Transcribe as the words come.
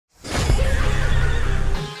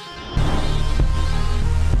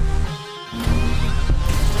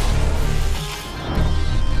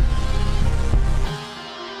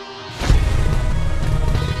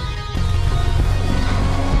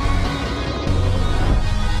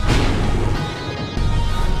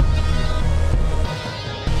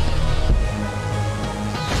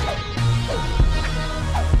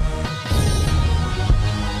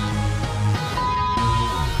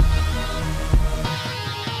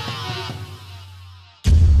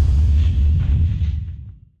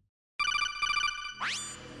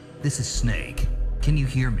This is Snake. Can you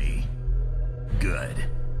hear me? Good.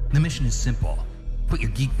 The mission is simple. Put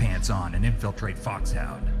your geek pants on and infiltrate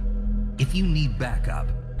Foxhound. If you need backup,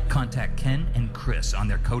 contact Ken and Chris on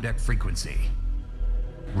their codec frequency.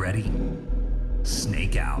 Ready?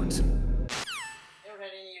 Snake out. Never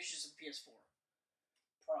had any issues with PS4.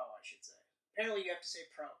 Pro, I should say. Apparently you have to say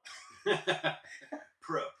pro.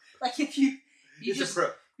 Pro. Like if you It's just, a pro.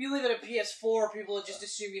 if you live at a PS4, people would just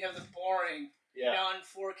assume you have the boring Yeah.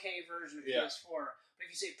 non-4K version of Yeah. PS4. But if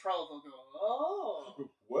you say pro, they'll go, oh.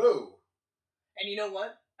 Whoa. And you know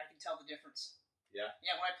what? I can tell the difference. Yeah.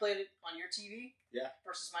 Yeah, when I played it on your TV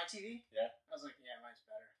versus my TV, Yeah. I was like, yeah, mine's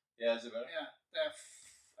better. Yeah, is it better? Yeah, the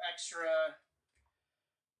extra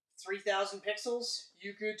 3,000 pixels,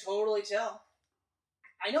 you could totally tell.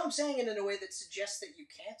 I know I'm saying it in a way that suggests that you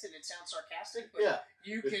can't and it sounds sarcastic, but Yeah.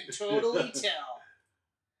 you can totally tell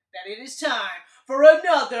that it is time for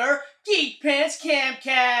another Geek Pants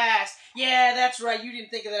Camcast. Yeah, that's right. You didn't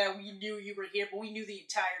think of that. We knew you were here, but we knew the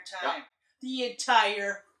entire time. Yeah. The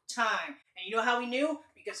entire time. And you know how we knew?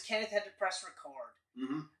 Because Kenneth had to press record.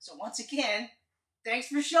 Mm-hmm. So once again, thanks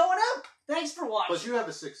for showing up. Thanks for watching. Plus, you have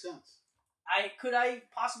a sixth sense. Could I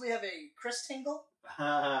possibly have a Chris tingle?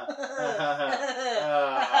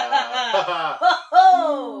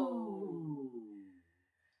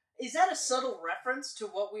 Is that a subtle reference to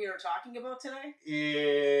what we are talking about today?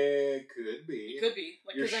 It could be. It could be.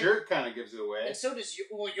 Like, Your 'cause shirt kind of gives it away. and so does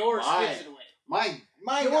yours Mine. gives it away. Mine.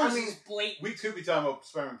 Yours I mean, is blatant. we could be talking about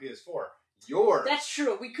Spider-Man PS4. Yours. That's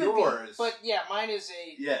true. We could Yours. be. But yeah, mine is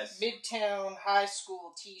a Yes. Midtown High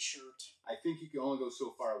School t-shirt. I think you can only go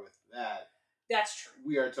so far with that. That's true.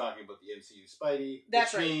 We are talking about the MCU Spidey.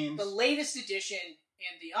 That's which right. means The latest edition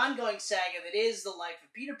in the ongoing saga that is the life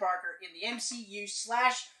of Peter Parker in the MCU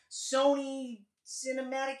 / Sony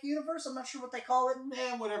Cinematic Universe. I'm not sure what they call it.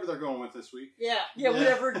 man, whatever they're going with this week. Yeah,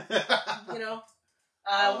 whatever. You know.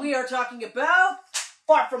 We are talking about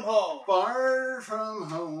Far From Home. Far From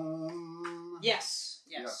Home. Yes.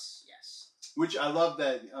 Which I love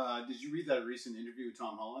that. Did you read that recent interview with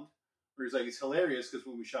Tom Holland? Where he's like, it's hilarious because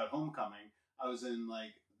when we shot Homecoming, I was in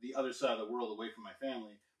like the other side of the world away from my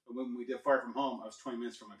family. But when we did Far From Home, I was 20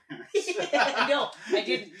 minutes from my parents. No, I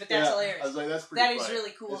didn't, but that's hilarious. I was like, that's pretty That is funny.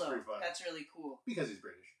 really cool, It's though. pretty funny. That's really cool. Because he's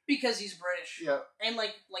British. Because he's British. Yeah. And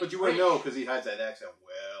like But you wouldn't know because he hides that accent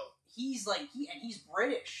well. He's like, he's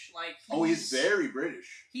British. Like, He's very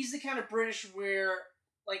British. He's the kind of British where,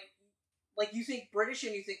 like you think British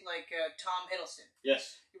and you think like Tom Hiddleston.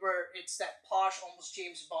 Yes. Where it's that posh, almost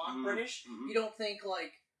James Bond British. Mm-hmm. You don't think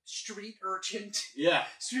like street urchin. Yeah.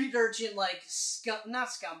 Street urchin, like scum,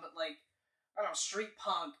 not scum, but like, I don't know, street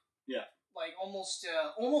punk. Yeah. Like almost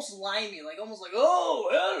limey, like almost like, oh,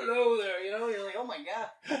 hello there, you know? You're like, oh my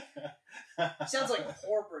god. Sounds like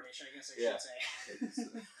poor British, I guess I should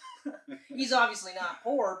say. He's obviously not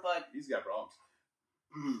poor, but he's got problems.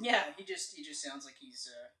 yeah, he just sounds like he's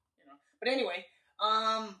you know. But anyway,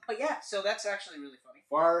 but yeah, so that's actually really funny.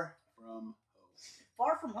 Far From Home.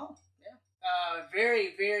 Far From Home, yeah.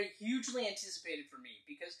 Very, very hugely anticipated for me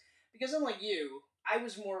because unlike you, I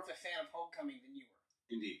was more of a fan of Homecoming than you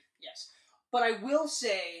were. Indeed. Yes, but I will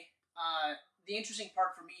say the interesting part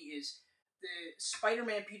for me is the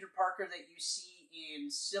Spider-Man Peter Parker that you see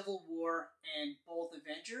in Civil War and both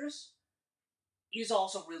Avengers is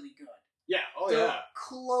also really good. Yeah. Oh, they're yeah.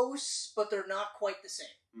 close, but they're not quite the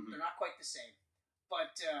same. Mm-hmm. They're not quite the same.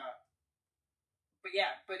 But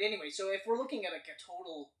yeah. But anyway, so if we're looking at like a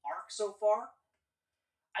total arc so far,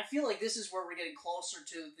 I feel like this is where we're getting closer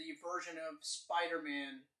to the version of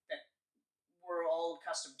Spider-Man that we're all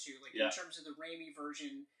accustomed to, like in terms of the Raimi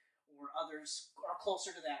version, or others are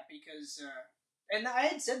closer to that because. And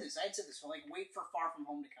I had said this. So like, wait for Far From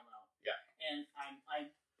Home to come out. Yeah. And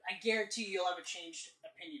I guarantee you'll have a changed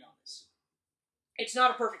opinion on this. It's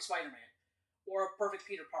not a perfect Spider-Man or a perfect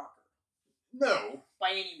Peter Parker. No.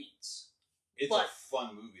 By any means. It's a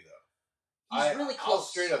fun movie, though. He's really close. I'll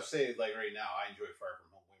straight up say, like, right now, I enjoy Far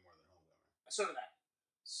From Home way more than Homecoming.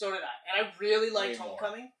 So did I. And I really liked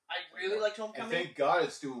Homecoming. Liked Homecoming. And thank God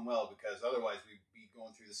it's doing well, because otherwise we'd be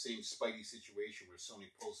going through the same Spidey situation where Sony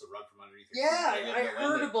pulls the rug from underneath their feet. I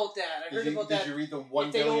heard about that. Did you read the $1 billion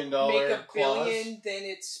if they don't make a clause? billion, then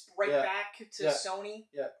it's back to Sony.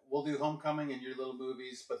 Yeah, we'll do Homecoming and your little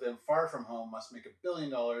movies, but then Far From Home must make $1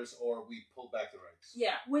 billion or we pull back the rights.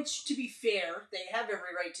 Yeah, which, to be fair, they have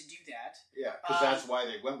every right to do that. Yeah, because that's why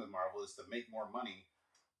they went with Marvel, is to make more money.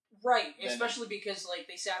 Right, especially because like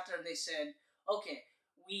they sat there and they said, okay,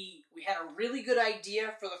 we had a really good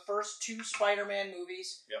idea for the first 2 Spider-Man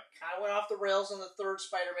movies. Yep. Kind of went off the rails on the 3rd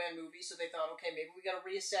Spider-Man movie, so they thought, okay, maybe we got to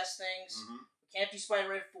reassess things. Mm-hmm. We can't do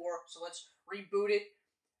Spider-Man 4, so let's reboot it.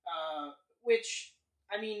 Which,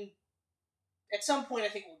 I mean, at some point I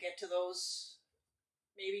think we'll get to those,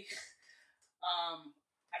 maybe.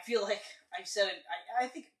 I feel like I've said it. I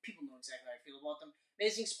think people know exactly how I feel about them.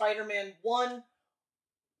 Amazing Spider-Man 1,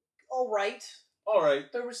 all right. All right.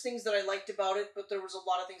 There was things that I liked about it, but there was a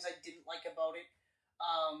lot of things I didn't like about it.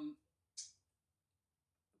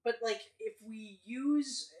 But like, if we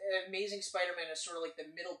use Amazing Spider-Man as sort of like the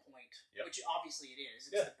middle point, which obviously it is,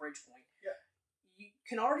 it's the bridge point. Yeah. You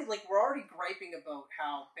can already we're already griping about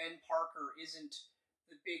how Ben Parker isn't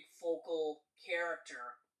the big focal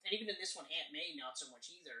character, and even in this one, Aunt May not so much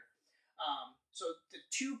either. So the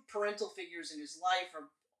two parental figures in his life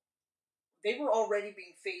they were already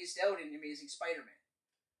being phased out in Amazing Spider-Man.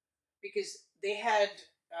 Because they had,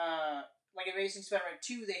 like Amazing Spider-Man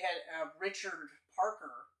 2, they had Richard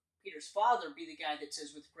Parker, Peter's father, be the guy that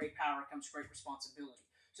says, with great power comes great responsibility.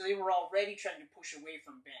 So they were already trying to push away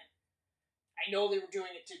from Ben. I know they were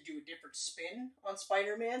doing it to do a different spin on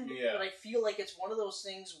Spider-Man, but I feel like it's one of those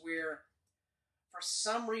things where, for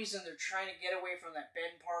some reason, they're trying to get away from that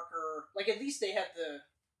Ben Parker. Like, at least they had the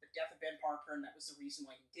death of Ben Parker, and that was the reason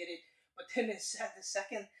why he did it. But then the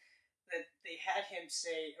second that they had him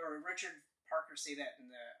say, or Richard Parker say that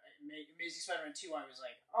in the Amazing Spider-Man 2, I was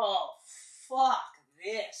like, oh, fuck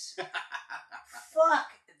this.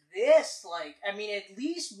 Fuck this. Like, I mean, at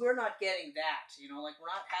least we're not getting that, you know? Like,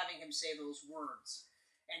 we're not having him say those words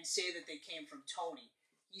and say that they came from Tony.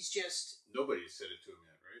 He's just... Nobody said it to him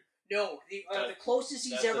yet, right? No. The closest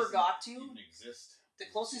he's ever got to... Even exist.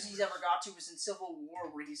 The closest he's ever got to was in Civil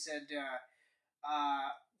War, where he said,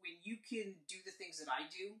 when you can do the things that I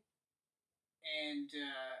do, and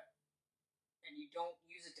you don't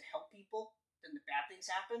use it to help people, then the bad things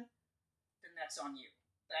happen, then that's on you.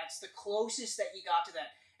 That's the closest that he got to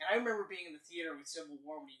that. And I remember being in the theater with Civil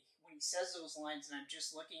War when he says those lines, and I'm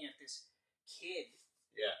just looking at this kid,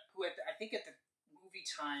 who I think at the movie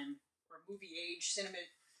time, or movie age, cinema,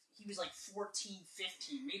 he was like 14,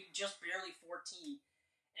 15, maybe just barely 14,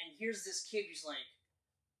 and here's this kid who's like,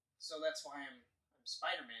 so that's why I'm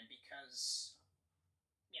Spider-Man, because,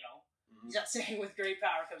 you know, he's not saying with great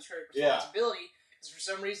power comes great responsibility, because for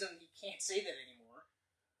some reason he can't say that anymore.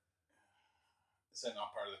 Is that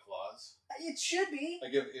not part of the clause? It should be.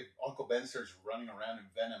 Like if Uncle Ben starts running around in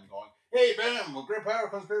Venom going, hey, Venom, with great power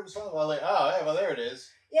comes great responsibility. Well, like, oh, yeah, well, there it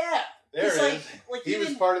is. Yeah. There it is. Like he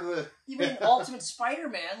was part of the... Even in Ultimate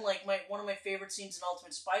Spider-Man, like one of my favorite scenes in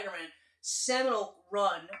Ultimate Spider-Man, seminal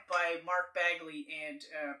run by Mark Bagley and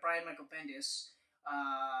Brian Michael Bendis,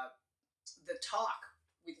 the talk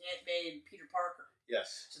with Aunt May and Peter Parker.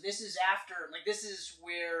 Yes. So this is after, like, this is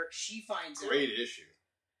where she finds Great issue.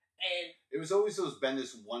 And it was always those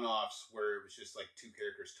Bendis one-offs where it was just like two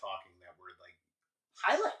characters talking that were like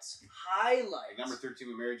highlights. Like number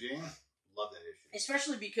 13 with Mary Jane. Love that issue.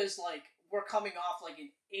 Especially because like we're coming off like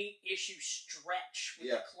an 8-issue stretch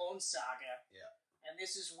with the Clone Saga. Yeah. And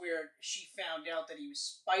this is where she found out that he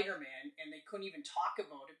was Spider-Man, and they couldn't even talk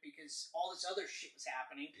about it because all this other shit was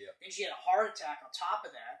happening. Yeah. Then she had a heart attack on top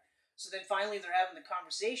of that. So then finally they're having the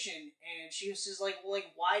conversation, and she was just like, well,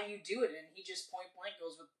 like, why do you do it? And he just point blank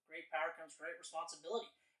goes, with great power comes great responsibility.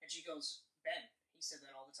 And she goes, Ben, he said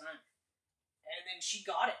that all the time. And then she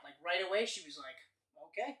got it. Like, right away, she was like,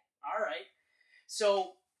 okay, all right.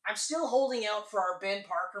 So I'm still holding out for our Ben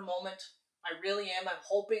Parker moment. I really am. I'm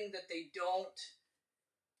hoping that they don't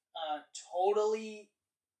totally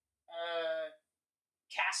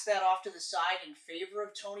cast that off to the side in favor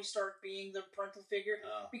of Tony Stark being the parental figure,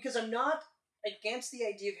 because I'm not against the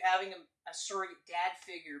idea of having a surrogate dad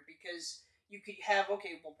figure, because you could have,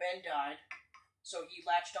 okay, well, Ben died, so he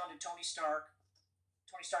latched onto Tony Stark.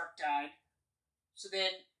 Tony Stark died. So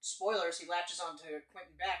then, spoilers, he latches onto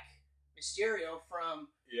Quentin Beck, Mysterio, from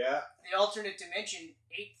the alternate dimension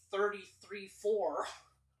 833-4.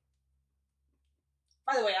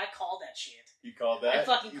 By the way, I called that shit. You called that? I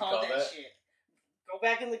fucking called that shit. Go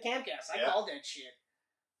back in the Camcast. I called that shit.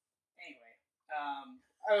 Anyway,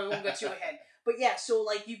 I won't go too ahead. But yeah, so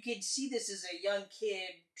like you could see this as a young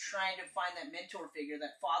kid trying to find that mentor figure,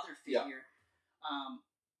 that father figure. Yeah.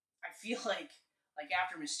 I feel like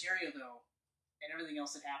after Mysterio though, and everything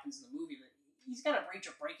else that happens in the movie, that he's got to reach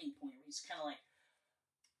a breaking point where he's kind of like,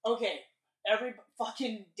 okay, every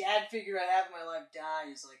fucking dad figure I have in my life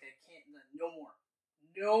dies. Like I can't, no more.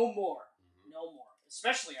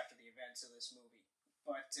 Especially after the events of this movie.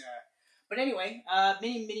 But anyway,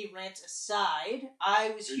 mini rant aside,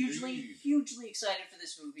 I was hugely excited for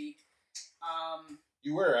this movie.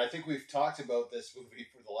 You were. I think we've talked about this movie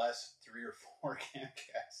for the last 3 or 4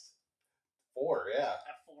 Camcasts. 4, yeah.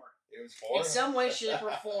 4. It was 4. In some way, shape,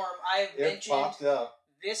 or form, I've mentioned popped up.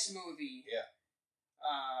 This movie. Yeah.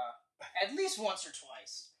 at least once or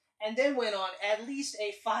twice, and then went on at least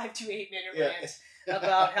a 5 to 8 minute rant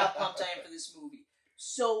about how pumped I am for this movie.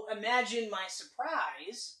 So imagine my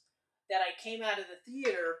surprise that I came out of the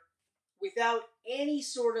theater without any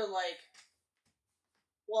sort of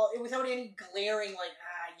without any glaring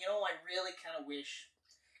I really kind of wish,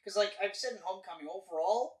 because I've said in Homecoming,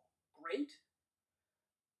 overall great.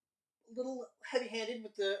 A little heavy-handed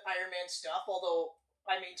with the Iron Man stuff, although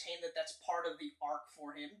I maintain that that's part of the arc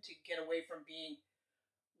for him to get away from being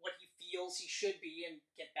what he feels he should be and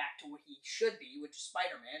get back to what he should be, which is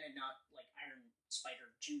Spider-Man, and not like Iron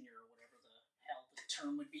Spider Jr. or whatever the hell the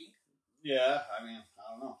term would be. Yeah, I mean, I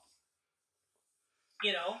don't know.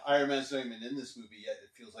 You know? Iron Man's not even in this movie yet.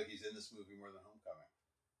 It feels like he's in this movie more than Homecoming,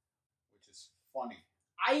 which is funny.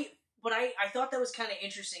 I thought that was kind of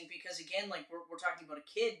interesting because, again, like, we're talking about a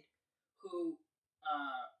kid who,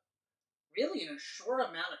 really in a short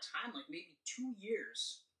amount of time, like maybe 2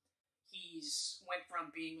 years, he's went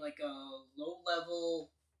from being like a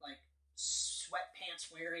low-level, like,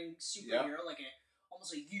 sweatpants wearing superhero, like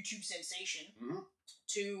almost a YouTube sensation,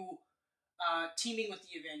 to teaming with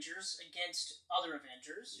the Avengers against other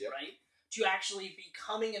Avengers, right? To actually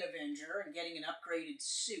becoming an Avenger and getting an upgraded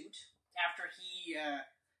suit after he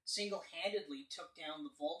single-handedly took down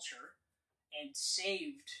the Vulture and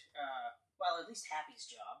saved, at least Happy's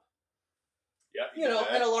job. Yeah,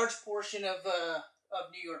 and a large portion of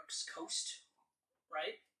New York's coast,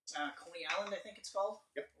 right? Coney Island, I think it's called.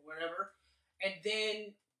 Yep. Or whatever. And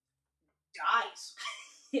then dies.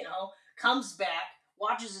 Comes back,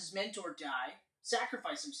 watches his mentor die,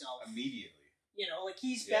 sacrifice himself. Immediately.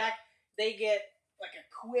 He's back. They get like a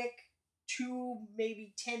quick 2,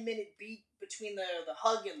 maybe 10-minute beat between the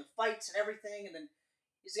hug and the fights and everything, and then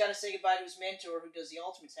he's got to say goodbye to his mentor who does the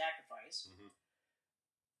ultimate sacrifice.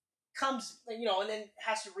 Comes, and then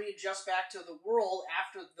has to readjust back to the world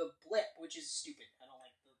after the blip, which is stupid. I don't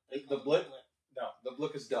like the blip. No, the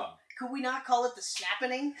blip is dumb. Could we not call it the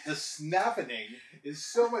snappening? The snappening is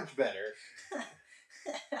so much better.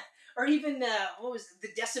 Or even, what was it?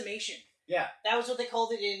 The decimation. Yeah. That was what they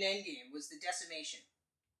called it in Endgame, was the decimation.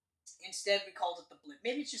 Instead, we called it the blip.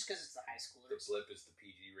 Maybe it's just because it's the high schoolers. The blip is the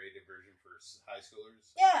PG-rated version for high schoolers.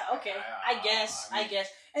 Yeah, okay. I guess.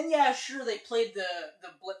 And yeah, sure, they played the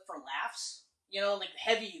blip for laughs. Like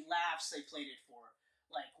heavy laughs they played it for.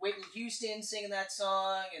 Like Whitney Houston singing that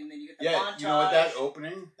song, and then you get the montage. You know what, that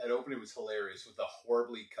opening was hilarious with the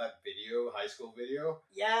horribly cut video, high school video.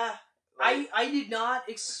 Yeah. I did not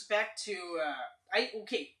expect to, I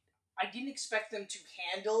didn't expect them to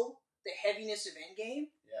handle the heaviness of Endgame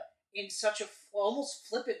in such a almost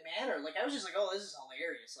flippant manner. Like, I was just like, oh, this is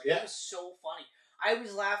hilarious. Like, it was so funny. I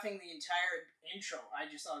was laughing the entire intro. I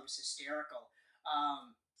just thought it was hysterical.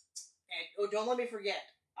 And don't let me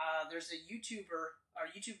forget, there's a YouTube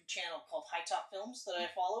channel called High Top Films that I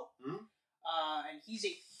follow. And he's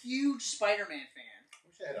a huge Spider-Man fan. I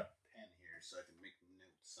wish I had a pen here so I could make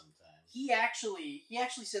notes sometimes. He actually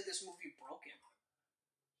said this movie broke him.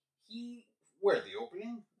 Where, the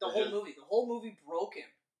opening? The whole movie broke him.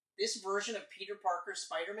 This version of Peter Parker's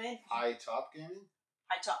Spider-Man. High Top Gaming?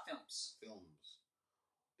 High Top Films.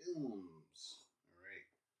 Alright.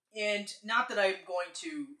 And not that I'm going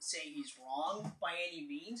to say he's wrong by any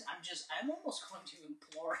means. I'm almost going to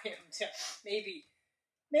implore him to maybe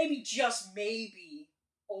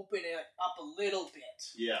open it up a little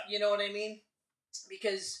bit. Yeah. You know what I mean?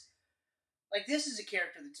 Because, like, this is a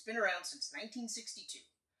character that's been around since 1962.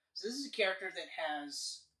 So this is a character that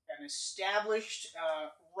has an established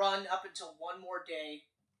run up until one more day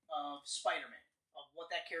of Spider-Man, of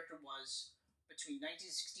what that character was between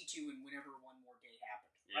 1962 and whenever one more day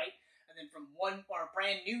happened, right? And then from a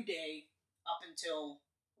brand new day up until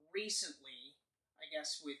recently, I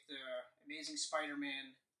guess, with the Amazing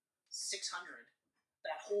Spider-Man 600,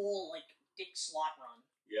 that whole, like, Dick Slott run.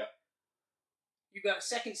 Yeah. You've got a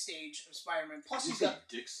second stage of Spider-Man. Plus, you've got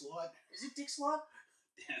Dick Slott. Is it Dick Slott?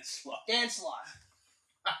 Dan Slott.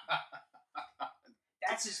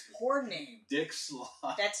 That's his porn name. Dick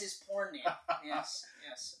Slott. That's his porn name. Yes.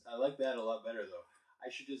 I like that a lot better, though.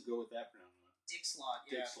 I should just go with that pronunciation. Dick Slott.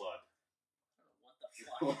 Dick Slott. I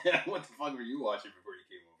don't know what the fuck. What the fuck were you watching before you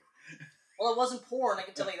came over? Well, it wasn't porn. I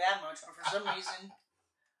can tell you that much. But for some reason,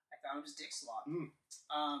 I thought it was Dick Slott.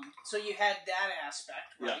 So you had that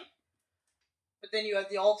aspect, right? Yeah. But then you had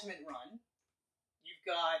the Ultimate Run. You've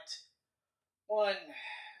got 1,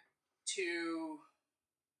 2,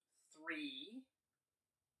 3,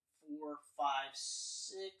 4, 5,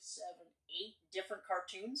 6, 7, 8 different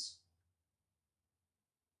cartoons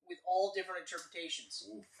with all different interpretations.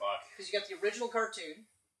 Ooh, fuck. Because you got the original cartoon,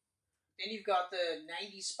 Then you've got the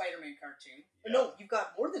 90s Spider-Man cartoon. Yeah. No, you've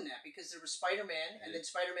got more than that because there was Spider-Man and then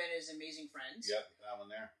Spider-Man and His Amazing Friends. Yep, that one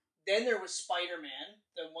there. Then there was Spider-Man,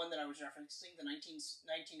 the one that I was referencing, the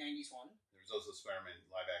 1990s one. There was also Spider-Man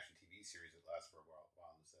live-action TV series that lasted for a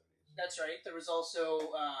while in the 70s. That's right. There was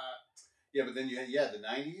also... yeah, but then you had the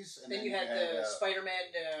 90s. And then you had the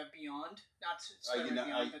Spider-Man Beyond. Not Spider-Man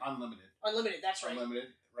Beyond, but Unlimited. Unlimited, that's right.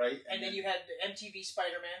 Unlimited, right? And then you had the MTV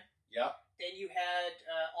Spider-Man. Yep. Then you had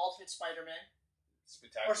Ultimate Spider-Man.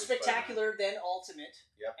 Spectacular. Or Spectacular, then Ultimate.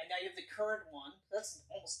 Yep. And now you have the current one. That's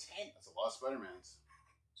almost 10. That's a lot of Spider-Mans.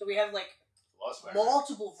 So we have, like, A lot of Spider-Man.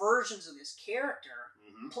 multiple versions of this character,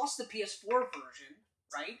 Mm-hmm. plus the PS4 version,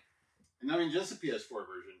 right? And I mean, just the PS4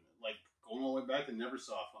 version. Like, going all the way back to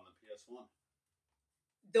Neversoft on the PS1.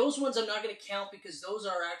 Those ones I'm not going to count because those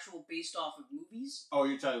are actual based off of movies. Oh,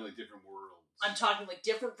 you're talking like different worlds. I'm talking like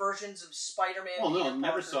different versions of Spider-Man. Well, no, Peter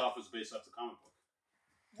Parker. Neversoft was based off the comic book.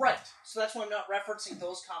 Right. So that's why I'm not referencing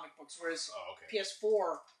those comic books. Whereas Oh, okay.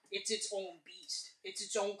 PS4, it's its own beast. It's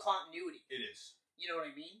its own continuity. It is. You know what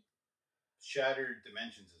I mean? Shattered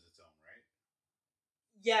Dimensions is its own, right?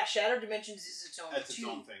 Yeah, Shattered Dimensions is its own That's its too.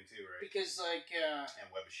 own thing too, right? Because like And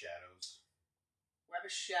Web of Shadows, Web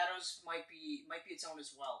of Shadows might be its own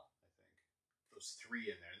as well. I think. Those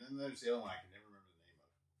three in there. And then there's the other one I can never remember the name of.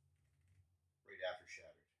 Right after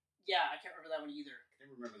Shattered. Yeah, I can't remember that one either. I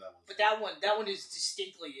never remember that one. But that one is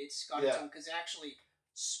distinctly it's got its Yeah. own because actually,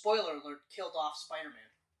 spoiler alert, killed off Spider-Man.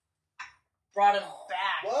 Brought him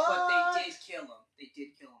back, but What? they did kill him. They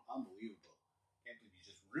did kill him. Unbelievable. Can't believe you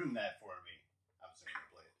just ruined that for me. I was going to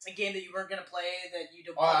play it. A game that you weren't gonna play that you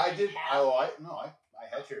don't. Oh, I did. Have. I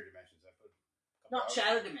had Shattered Dimensions. I put. Not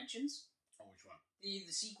Shattered Dimensions. Oh, which one? The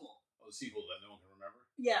sequel. Oh, the sequel that no one can remember.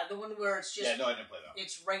 Yeah, the one where it's just Yeah, no, I didn't play that one.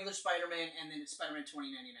 it's regular Spider-Man and then it's Spider-Man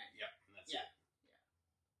 2099. Yeah, and that's Yeah. it.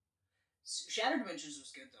 Shattered Dimensions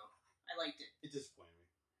was good though. I liked it. It disappointed me.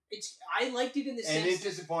 I liked it in the And sense it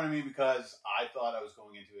disappointed me because I thought I was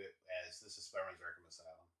going into it as this is Spider-Man's Arkham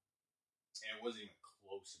Asylum. And it wasn't even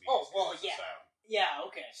close to being Oh, as good well, as yeah. Asylum. yeah,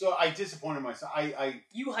 okay. So I disappointed myself.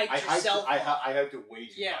 You hyped I yourself. hyped, up. I hyped it way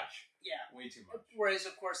too Yeah. much. Yeah. Way too much. Whereas,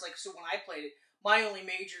 of course, like so when I played it, my only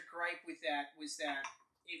major gripe with that was that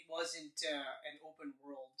it wasn't an open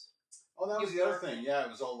world. Oh, that was You the other were- thing. Yeah, it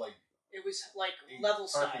was all like It was like level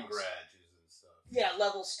parking styles. garages and stuff. Yeah,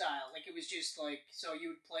 level style. Like it was just like so you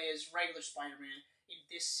would play as regular Spider-Man in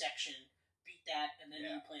this section, beat that, and then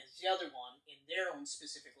Yeah. you play as the other one in their own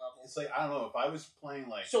specific level. It's like I don't know if I was playing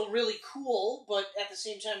like So really cool, but at the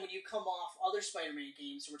same time, when you come off other Spider-Man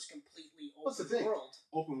games where it's completely What's the open thing? world.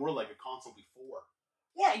 open world like a console before.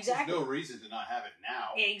 Yeah, exactly. There's no reason to not have it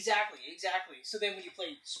now. Exactly. So then when you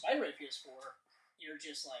play Spider-Man PS4, you're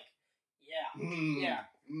just like, yeah. Yeah.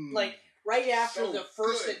 Like, right after So the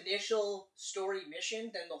first good. initial story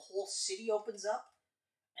mission, then the whole city opens up.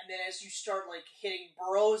 And then as you start, like, hitting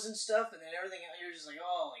burrows and stuff, and then everything, you're just like,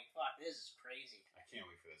 oh, like, fuck, this is crazy. I can't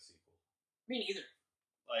wait for that sequel. Me neither.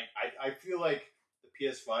 Like I feel like the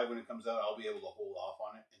PS5 when it comes out, I'll be able to hold off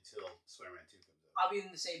on it until Spider-Man 2 comes out. I'll be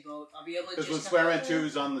in the same boat. I'll be able to Because just when kinda, Spider-Man 2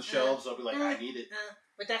 is on the shelves, I'll be like, I need it.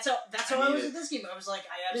 But that's how I I was need with this game. I was like,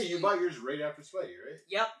 I Hey, absolutely... you bought yours right after Spidey, right?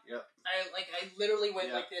 Yep. Yep. I literally went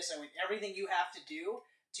Yeah. like this. I went everything you have to do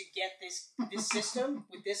to get this system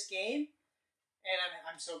with this game, and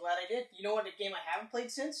I'm so glad I did. You know what? A game I haven't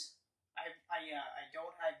played since.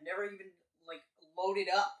 I've never even like loaded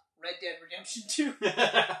up Red Dead Redemption 2.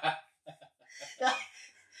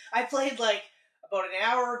 I played like about an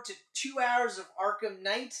hour to 2 hours of Arkham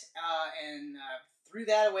Knight, and threw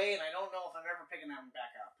that away. And I don't know if I'm ever picking that one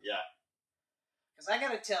back up. Yeah. Because I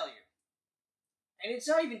gotta tell you, and it's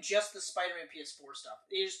not even just the Spider-Man PS4 stuff.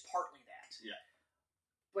 It is partly that. Yeah.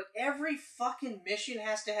 But every fucking mission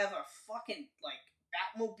has to have a fucking, like,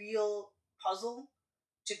 Batmobile puzzle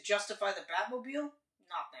to justify the Batmobile?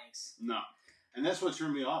 Nah, thanks. No. And that's what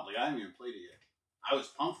turned me off. Like, I haven't even played it yet. I was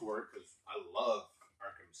pumped for it because I love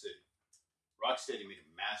Arkham City. Rocksteady made a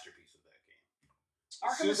masterpiece of that game.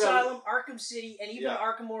 As soon Arkham as I- Asylum, Arkham City, and even Yeah.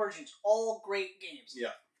 Arkham Origins. All great games.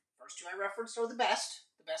 Yeah. First two I referenced are the best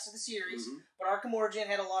of the series. Mhm. But Arkham Origin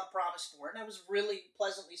had a lot of promise for it, and I was really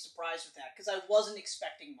pleasantly surprised with that, because I wasn't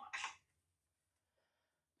expecting much.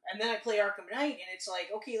 And then I play Arkham Knight, and it's like,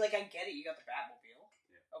 okay, like, I get it, you got the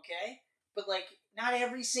Batmobile, okay? But, like, not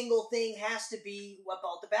every single thing has to be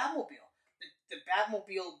about the Batmobile. The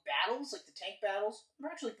Batmobile battles, like the tank battles, are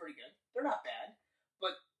actually pretty good. They're not bad.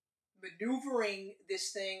 But maneuvering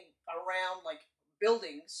this thing around, like,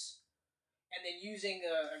 buildings, and then using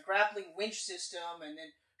a grappling winch system, and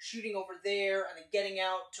then shooting over there, and then getting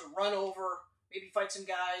out to run over, maybe fight some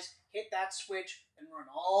guys, hit that switch, and run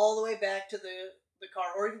all the way back to the the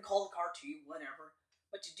car, or even call the car to you, whatever.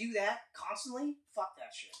 But to do that constantly, fuck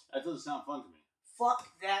that shit. That doesn't sound fun to me. Fuck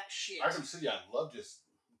that shit. Arkham City, I love just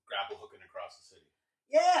grapple hooking across the city.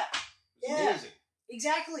 Yeah. It's Yeah. amazing.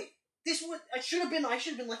 Exactly. This would I should have been like,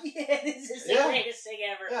 yeah, this is the Yeah. greatest thing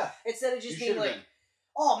ever. Yeah. Instead of just You being should've like, been.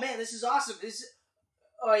 oh man, this is awesome.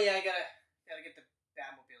 Oh yeah, I gotta get the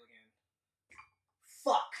Batmobile again.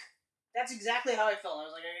 Fuck. That's exactly how I felt. I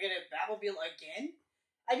was like, I gotta get a Batmobile again?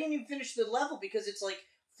 I didn't even finish the level because it's like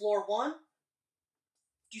floor 1,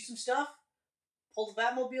 do some stuff, pull the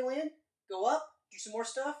Batmobile in, go up, do some more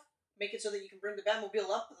stuff, make it so that you can bring the Batmobile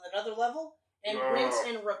up another level, and rinse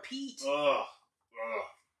and repeat. Ugh.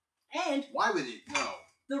 Ugh. And Why would he? No.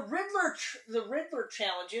 the Riddler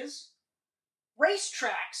challenges,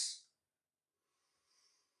 racetracks.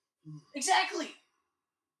 Exactly.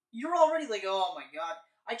 You're already like, oh my god.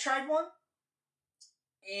 I tried one,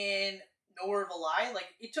 and no word of a lie,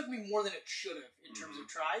 like, it took me more than it should have in terms of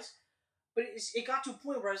tries, but it got to a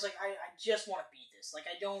point where I was like, I just want to beat this. Like,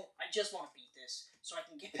 I just want to beat this, so I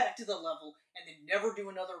can get back to the level, and then never do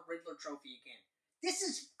another Riddler trophy again. This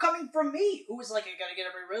is coming from me, who was like, I gotta get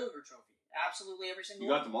every Riddler trophy. Absolutely every single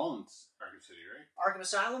You one. got them all in Arkham City, right? Arkham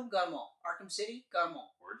Asylum, got them all. Arkham City, got them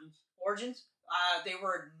all. Origins? They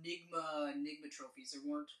were Enigma trophies. There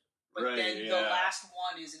weren't. But Right, then yeah. the last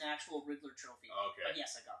one is an actual Riddler trophy. Okay. But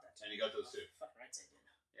yes, I got that too. And you got those too. Fucking rights I did.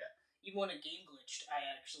 Yeah. Even when a game glitched, I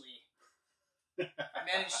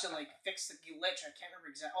managed to like fix the glitch. I can't remember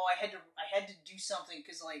exactly. Oh, I had to do something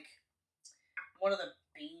because like one of the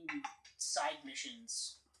Bane side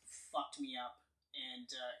missions fucked me up and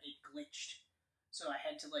it glitched. So I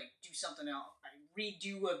had to like do something else. I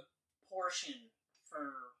redo a portion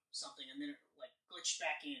for something, and then it like glitched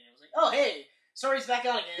back in. It was like, oh hey, story's back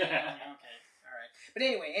on again. I was like, okay, all right. But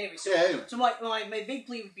anyway. So Yeah, anyway. so my big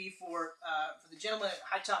plea would be for the gentleman at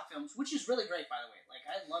High Top Films, which is really great, by the way. Like,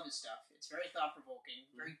 I love his stuff. It's very thought provoking,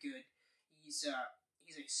 very good. He's a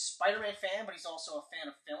Spider-Man fan, but he's also a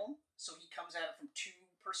fan of film. So he comes at it from two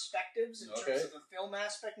perspectives in terms of the film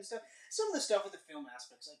aspect and stuff. Some of the stuff with the film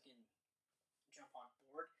aspects I can jump on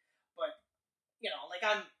board, but you know, like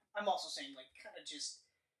I'm also saying, like, kind of just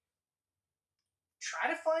try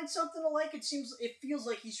to find something to like. It feels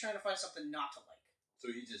like he's trying to find something not to like. So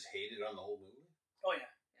he just hated on the whole movie? Oh yeah.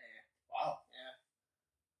 Wow.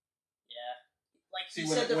 Yeah. Like, See, he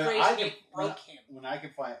when- said the when phrase, I it could- broke him. When I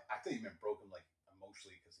could find, I thought you meant broke him like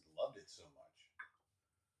emotionally because he loved it so much.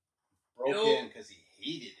 Broke No. him because he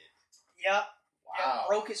hated it. Yeah. Wow. Yeah,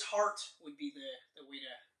 broke his heart would be the way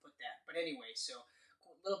to put that. But anyway, so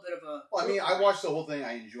a little bit of a... Well, I mean, I watched the whole thing.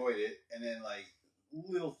 I enjoyed it, and then like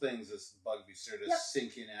little things that bug me sort of Yep.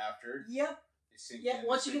 sink in after. Yep. They sink Yeah, in,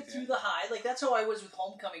 once they you get sink through in. the high, like, that's how I was with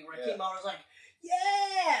Homecoming, where I Yeah. came out, I was like,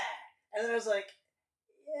 yeah! And then I was like,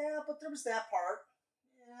 yeah, but there was that part.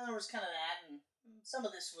 Yeah, there was kind of that, and some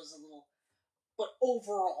of this was a little... But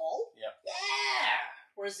overall, Yep. yeah!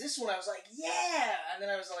 Whereas this one, I was like, yeah! And then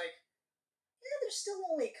I was like, yeah, there's still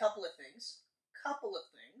only a couple of things.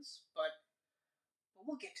 But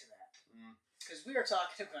we'll get to that. Because we are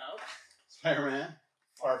talking about... Spider-Man,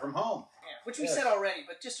 Far From Home. Yeah, which we Yes. said already,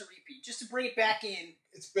 but just to repeat, just to bring it back in,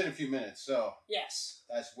 It's been a few minutes, so yes.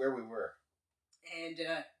 that's where we were. And,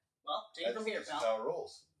 well, take it from here, This pal. is how it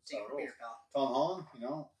rolls. Take it from here, pal. Tom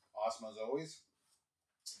Holland, awesome as always.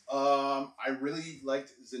 I really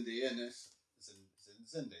liked Zendaya in this.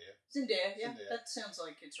 Zendaya. Zendaya, yeah, Zendaya. that sounds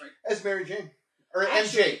like it's right. As Mary Jane. Or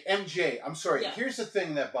Actually- MJ. I'm sorry. Yeah. Here's the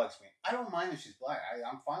thing that bugs me. I don't mind if she's black.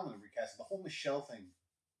 I'm fine with the recasting. The whole Michelle thing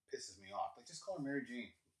pisses me off. Like, just call her Mary Jane.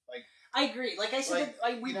 I agree. Like I said,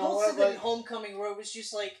 Like, we you know both what, said that in like- Homecoming, where it was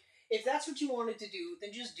just like, if that's what you wanted to do,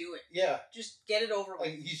 then just do it. Yeah. Just get it over with.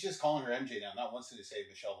 Like, he's just calling her MJ now. Not once did he say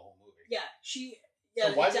Michelle the whole movie. Yeah, yeah,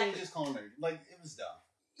 So why exactly. didn't he just call her Mary? Like, it was dumb.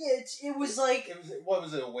 Yeah, it was like, What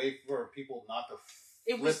was it? A way for people not to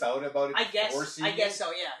It flip was- out about it I before guess seeing it?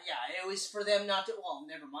 so. Yeah. It was for them not to. Well,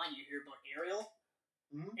 never mind. You hear about Ariel,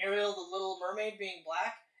 Mhm. Ariel, the Little Mermaid, being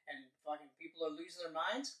black, and fucking people are losing their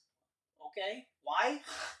minds. Okay, why?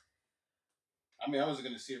 I mean, I was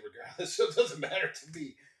going to see it regardless, so it doesn't matter to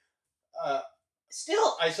me.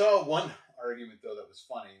 Still, I saw one argument, though, that was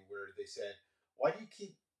funny, where they said, why do you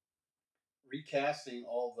keep recasting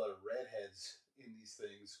all the redheads in these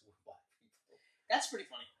things with black people? that's pretty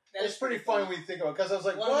funny. That It's is pretty funny when you think about it, because I was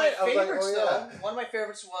like, One what? of my I was like, favorites, oh, though. yeah. One of my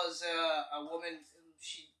favorites was a woman.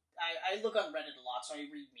 I look on Reddit a lot, so I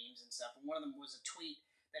read memes and stuff. And one of them was a tweet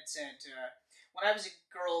that said, "When I was a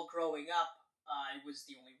girl growing up, I was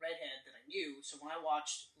the only redhead that I knew. So when I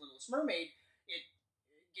watched Littlest Mermaid, it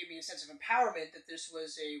gave me a sense of empowerment that this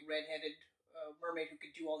was a redheaded mermaid who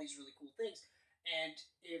could do all these really cool things. And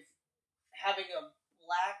if having a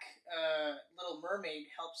way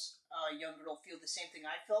it helps a young girl feel the same thing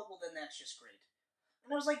I felt, well, then that's just great.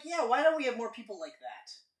 And I was like, yeah, why don't we have more people like that?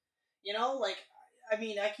 You know, like, I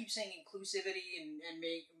mean, I keep saying inclusivity and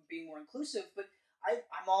being more inclusive, but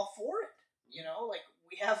I'm all for it. You know, like,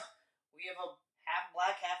 we have a half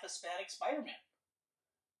black, half Hispanic Spider-Man.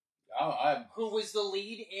 Who was the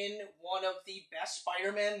lead in one of the best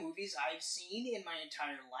Spider-Man movies I've seen in my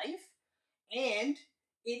entire life, and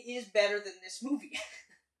it is better than this movie.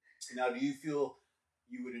 Now, do you feel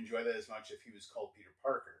you would enjoy that as much if he was called Peter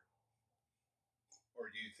Parker? Or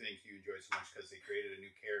do you think you enjoy it so much because they created a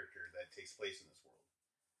new character that takes place in this world?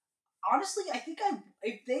 Honestly, I think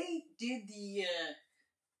if they did the...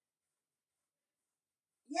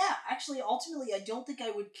 actually, ultimately, I don't think I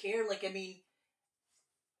would care. Like, I mean...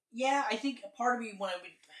 Yeah, I think a part of me, when I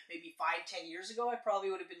would, maybe 5-10 years ago, I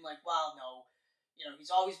probably would have been like, well, no, you know,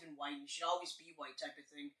 he's always been white, and he should always be white type of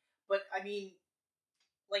thing. But, I mean,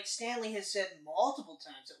 like Stanley has said multiple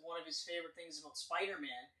times that one of his favorite things about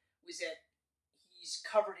Spider-Man was that he's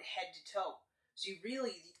covered head to toe. So you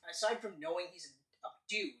really, aside from knowing he's a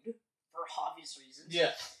dude, for obvious reasons,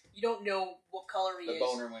 yeah, you don't know what color he is. The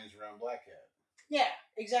boner when he's around Black Cat. Yeah,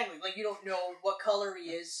 exactly. Like, you don't know what color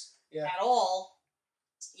he is at all.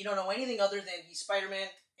 You don't know anything other than he's Spider-Man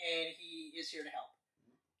and he is here to help.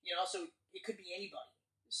 You know, so it could be anybody.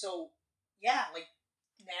 So, yeah, like,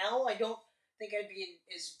 now I don't think I'd be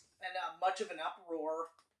in much of an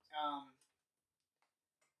uproar,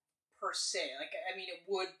 per se. Like, I mean, it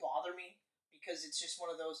would bother me because it's just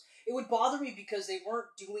one of those... It would bother me because they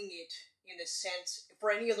weren't doing it in a sense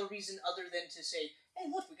for any other reason other than to say, hey,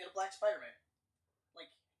 look, we got a black Spider-Man.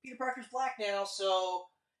 Like, Peter Parker's black now, so...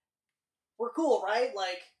 We're cool, right?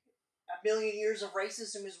 Like, 1,000,000 years of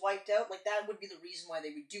racism is wiped out. Like, that would be the reason why they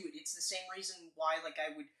would do it. It's the same reason why, like, I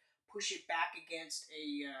would push it back against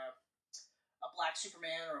a black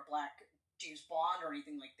Superman or a black James Bond or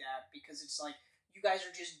anything like that, because it's like, you guys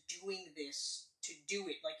are just doing this to do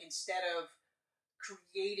it. Like, instead of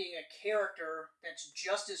creating a character that's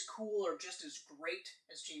just as cool or just as great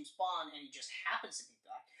as James Bond, and he just happens to be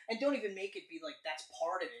black. And don't even make it be like, that's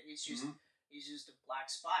part of it. It's just... Mm-hmm. He's just a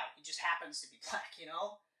black spy. He just happens to be black, you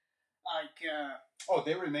know? Like,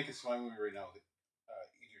 they were making a spy movie right now with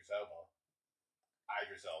Idris Elba.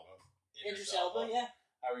 Idris Elba, yeah.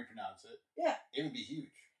 How we pronounce it. Yeah. It would be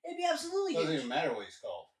huge. It'd be absolutely huge. Doesn't even matter what he's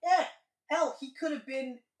called. Yeah. Hell, he could have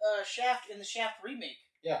been Shaft in the Shaft remake.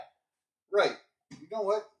 Yeah. Right. You know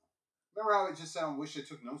what? Remember how I just wish I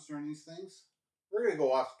took notes during these things? We're going to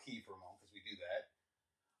go off key for a moment because we do that.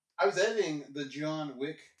 I was editing the John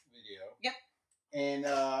Wick video. Yep. And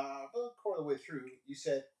about a quarter of the way through, you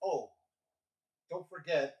said, oh, don't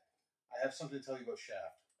forget, I have something to tell you about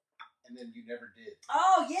Shaft. And then you never did.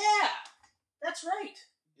 Oh, yeah! That's right.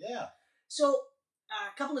 Yeah. So,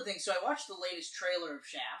 a couple of things. So I watched the latest trailer of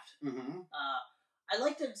Shaft. Mm-hmm. I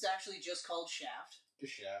like that it's actually just called Shaft.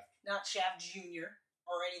 Just Shaft. Not Shaft Jr.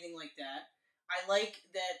 or anything like that. I like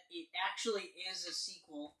that it actually is a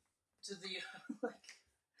sequel to the...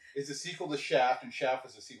 It's a sequel to Shaft, and Shaft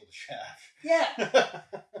is a sequel to Shaft. Yeah.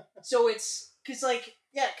 So it's...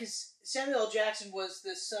 Because Samuel L. Jackson was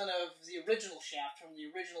the son of the original Shaft from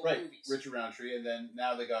the original movies. Richard Roundtree, and then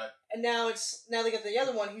now they got... And now they got the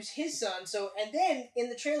other one, who's his son, so... And then, in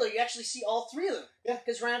the trailer, you actually see all three of them. Yeah.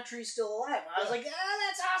 Because Roundtree's still alive. I was like,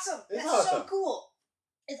 that's awesome! It's That's awesome. So cool!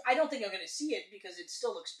 I don't think I'm going to see it, because it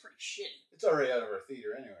still looks pretty shitty. It's already out of our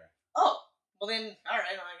theater anyway. Oh! Well then, alright,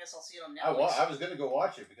 I guess I'll see it on Netflix. I was going to go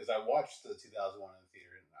watch it, because I watched the 2001 in the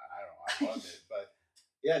theater, and I loved it. But,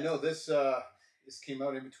 yeah, no, this came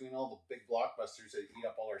out in between all the big blockbusters that eat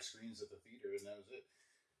up all our screens at the theater, and that was it.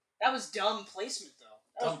 That was dumb placement, though.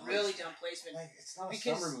 That was really dumb placement. Like, it's not a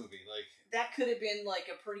summer movie. Like, that could have been,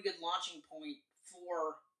 like, a pretty good launching point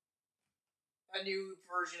for a new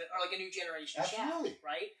version, or like a new generation of Shaft,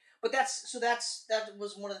 right? But that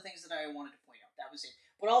was one of the things that I wanted to point out. That was it.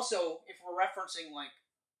 But also, if we're referencing, like,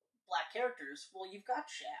 black characters, well, you've got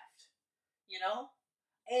Shaft, you know?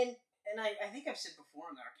 And I think I've said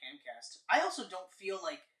before in our Camcast, I also don't feel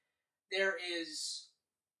like there is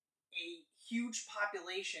a huge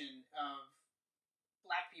population of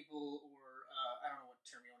black people, or, I don't know what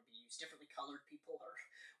term you want to use, differently colored people, or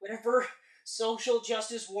whatever social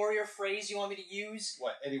justice warrior phrase you want me to use.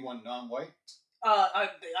 What, anyone non-white?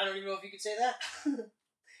 I don't even know if you could say that.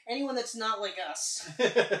 Anyone that's not like us.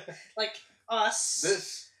 Like us.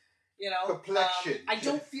 This you know, complexion. I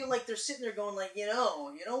don't feel like they're sitting there going like, we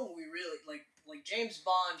really, like James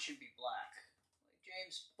Bond should be black. Like,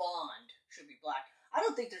 James Bond should be black. I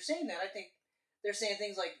don't think they're saying that. I think they're saying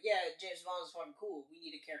things like, yeah, James Bond is fucking cool. We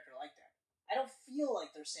need a character like that. I don't feel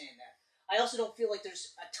like they're saying that. I also don't feel like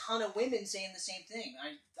there's a ton of women saying the same thing.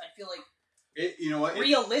 I feel like You know what?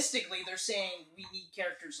 realistically, they're saying we need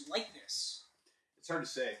characters like this. It's hard to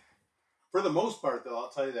say. For the most part, though, I'll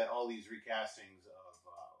tell you that all these recastings of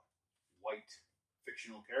white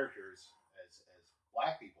fictional characters as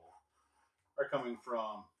black people are coming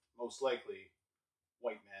from most likely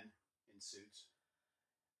white men in suits.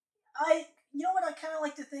 You know what I kind of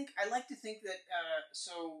like to think? I like to think that,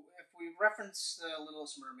 so if we reference The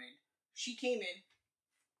Littlest Mermaid, she came in,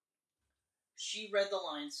 she read the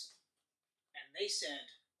lines, and they said,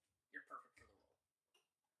 "You're perfect for the role."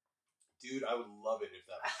 Dude, I would love it if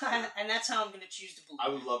that was true. And that's how I'm going to choose to believe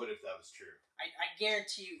I would it. love it if that was true. I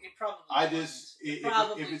guarantee you, it probably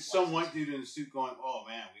If it's some white dude in a suit going, oh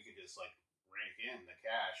man, we could just like rake in the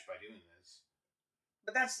cash by doing this.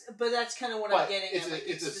 But that's kind of what I'm getting at. Like,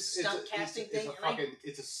 it's the stunt casting thing.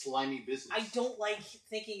 It's a slimy business. I don't like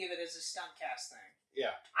thinking of it as a stunt cast thing.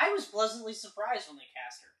 Yeah. I was pleasantly surprised when they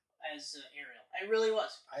cast her as Ariel. I really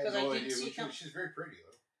was. I had no idea. She's very pretty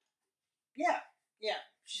though. Yeah.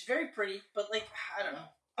 She's very pretty, but like, I don't know.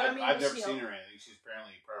 But I've never seen her or anything. She's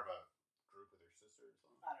apparently part of a group with her sister or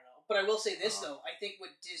something. I don't know. But I will say this though. I think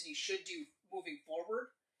what Disney should do moving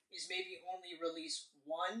forward is maybe only release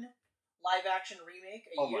one live action remake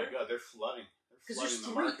a year. Oh my god, they're flooding. Because there's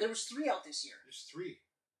three. There was 3 out this year. There's 3.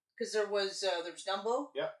 Because there was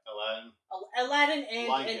Dumbo. Yep, Aladdin. Aladdin and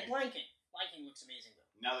Lion King. Lion King looks amazing though.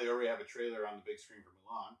 Now they already have a trailer on the big screen for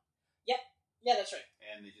Mulan. Yep. Yeah, that's right.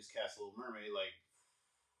 And they just cast Little Mermaid like.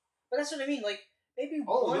 But that's what I mean. Like maybe they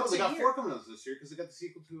got 4 coming out this year because they got the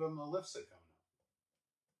sequel to Maleficent coming out,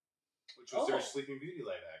 which was their Sleeping Beauty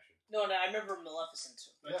live action. No, I remember Maleficent,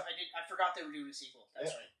 but I forgot they were doing a sequel.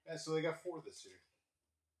 That's right. Yeah, so they got 4 this year.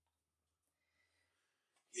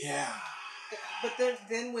 Yeah. But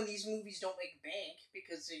then when these movies don't make bank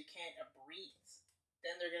because they can't breathe,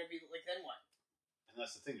 then they're gonna be like, then what? And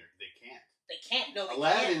that's the thing, they can't. They can't. No, they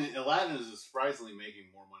can't. Aladdin is surprisingly making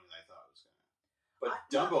more money than I thought it was gonna. But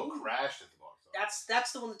Dumbo crashed at the box office.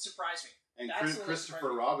 That's the one that surprised me. And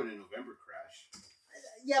Christopher Robin in November crashed.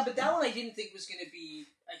 Yeah, but that one I didn't think was going to be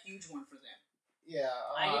a huge one for them. Yeah,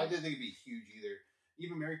 I didn't think it'd be huge either.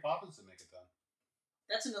 Even Mary Poppins didn't make it done.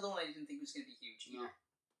 That's another one I didn't think was going to be huge either.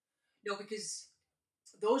 No, because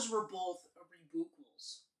those were both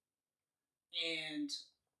rebootquels. And,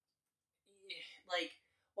 like,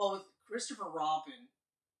 well, with Christopher Robin,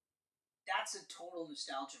 that's a total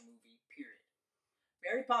nostalgia movie, period.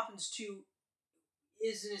 Mary Poppins 2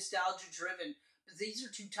 is nostalgia-driven, but these are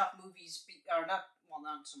 2 tough movies,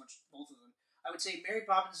 not so much both of them. I would say Mary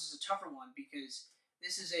Poppins is a tougher one because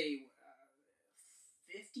this is a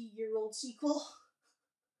 50-year-old sequel.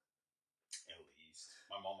 At least.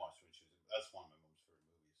 My mom watched it. That's one of my mom's favorite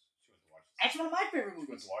movies. She went to watch this. That's one of my favorite movies.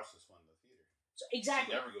 She went to watch this one in the theater. So, exactly.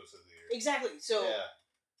 She never goes to the theater. Exactly. So,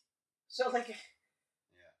 like,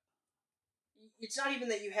 yeah. It's not even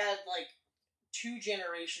that you had, like, 2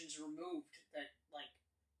 generations removed that, like,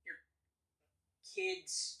 your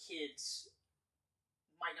kids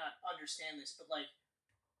might not understand this, but like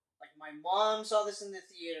my mom saw this in the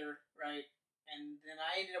theater, right? And then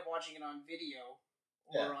I ended up watching it on video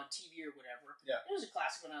or on TV or whatever. Yeah. It was a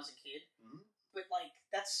classic when I was a kid. Mm-hmm. But like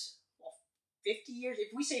that's 50 years.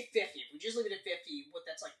 If we say 50, if we just leave it at 50,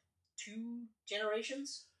 that's like 2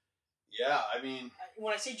 generations. Yeah, I mean,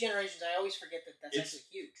 when I say generations, I always forget that that's actually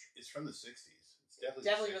huge. It's from the 60s. It's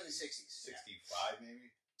definitely from the 60s. 65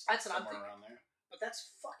 maybe. That's what I'm thinking. Around there. But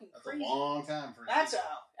that's fucking crazy. That's a long time for a sequel.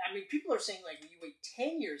 I mean, people are saying, like, when you wait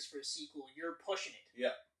 10 years for a sequel, you're pushing it.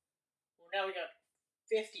 Yeah. Well, now we got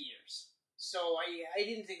 50 years. So I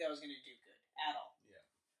didn't think that was going to do good at all. Yeah.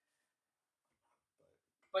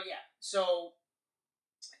 But yeah, so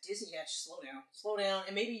Disney, just slow down,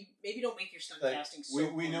 and maybe don't make your stunt casting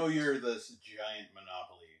so we know you're this giant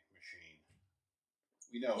monopoly machine.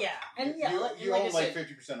 We know. Yeah, you own like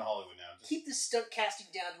 50% of Hollywood now. Just keep the stunt casting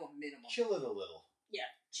down to a minimum. Chill it a little. Yeah,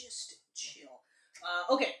 just chill.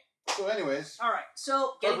 Okay. So, anyways, all right.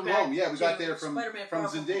 So, Far From Home. Yeah, we got there from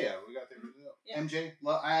Zendaya. We got there. Yeah. MJ.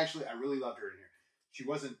 I really loved her in here. She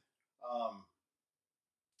wasn't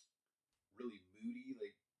really moody,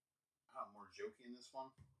 like more jokey in this one.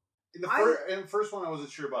 In the first one, I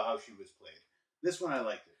wasn't sure about how she was played. This one, I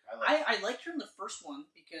liked it. I liked her in the first one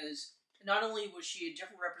because not only was she a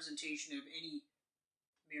different representation of any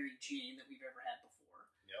Mary Jane that we've ever had before.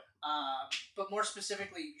 Yep. But more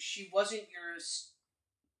specifically, she wasn't your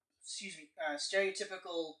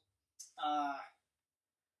stereotypical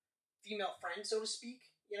female friend, so to speak.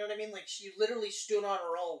 You know what I mean? Like, she literally stood on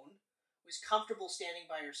her own, was comfortable standing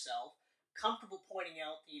by herself, comfortable pointing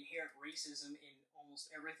out the inherent racism in almost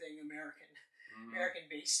everything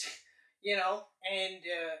American-based. you know, and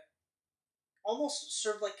almost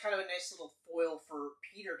served like kind of a nice little foil for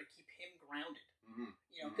Peter to keep him grounded. Mm-hmm.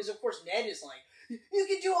 You know, because of course Ned is like, you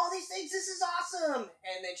can do all these things, this is awesome,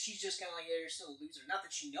 and then she's just kind of like, yeah, you're still a loser. Not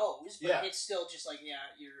that she knows, but it's still just like,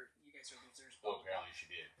 yeah, you guys are losers. Well, apparently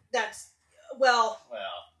she did. That's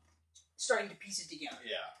starting to piece it together.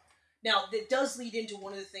 Yeah. Now that does lead into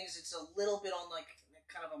one of the things that's a little bit on like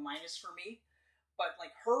kind of a minus for me, but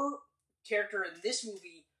like her character in this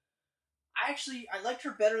movie, I liked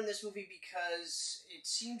her better in this movie because it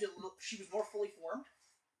seemed she was more fully formed.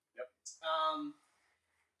 Yep.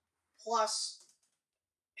 Plus,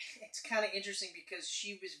 it's kind of interesting because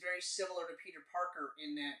she was very similar to Peter Parker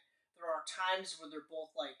in that there are times where they're both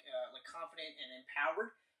like confident and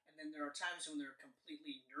empowered, and then there are times when they're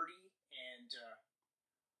completely nerdy and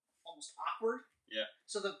almost awkward. Yeah.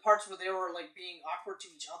 So the parts where they were like being awkward to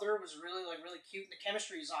each other was really cute, and the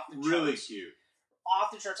chemistry is off the charts. Really cute. Off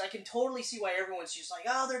the charts. I can totally see why everyone's just like,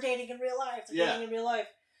 oh, they're dating in real life. They're dating in real life.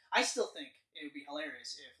 I still think it would be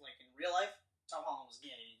hilarious if, like, in real life, Tom Holland was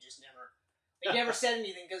gay. He just never said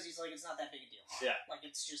anything because he's like, it's not that big a deal. Yeah. Like,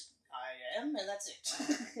 it's just, I am, and that's it.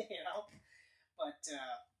 You know?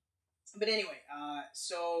 But anyway,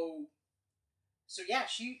 so yeah,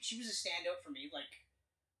 she was a standout for me, like,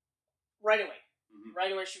 right away. Mm-hmm.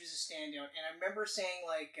 Right away, she was a standout. And I remember saying,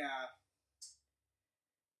 like,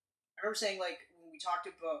 when we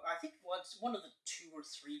talked about, I think one of the 2 or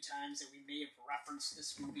 3 times that we may have referenced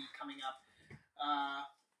this movie coming up. A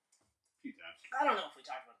few times. I don't know if we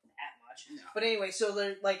talked about it that much. No. But anyway, so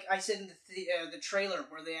like I said in the trailer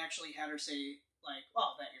where they actually had her say, like,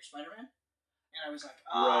 oh, that you're Spider-Man? And I was like,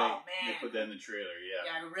 oh, man. They put that in the trailer, yeah.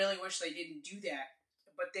 Yeah, I really wish they didn't do that.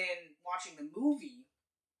 But then watching the movie,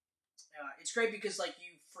 it's great because, like,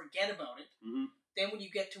 you forget about it. Mm-hmm. Then when you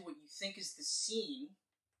get to what you think is the scene,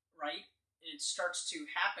 right, it starts to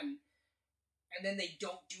happen, and then they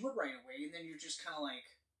don't do it right away, and then you're just kind of like,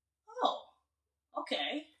 oh,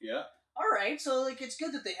 okay. Yeah. All right, so, like, it's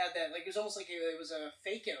good that they had that. Like, it was almost like it was a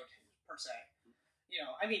fake-out, per se. You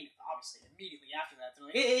know, I mean, obviously, immediately after that, they're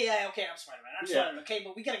like, yeah, okay, I'm Spider-Man. I'm Spider-Man. Okay,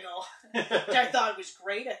 but we gotta go. Which I thought was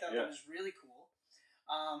great. I thought that was really cool.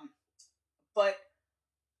 But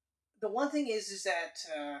the one thing is that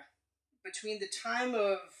between the time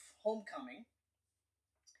of Homecoming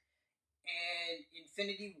and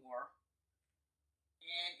Infinity War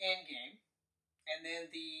and Endgame, and then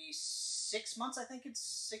the 6 months, I think it's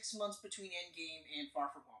 6 months between Endgame and Far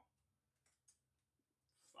From Home.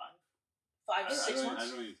 5 to 6 months?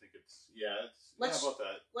 I don't even think it's... Yeah, how about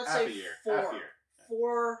that? Let's half say a year. 4. Half a year.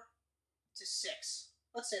 4 to 6.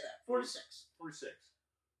 Let's say that. 4 to 6. 4 to 6.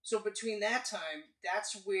 So between that time,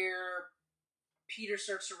 that's where Peter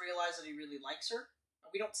starts to realize that he really likes her.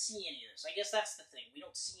 We don't see any of this. I guess that's the thing. We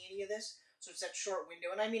don't see any of this. So it's that short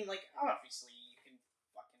window. And I mean, like, obviously you can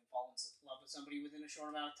fucking fall in love with somebody within a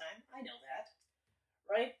short amount of time. I know that.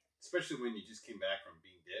 Right? Especially when you just came back from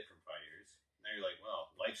being dead for 5 years. Now you're like,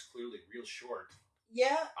 well, life's clearly real short.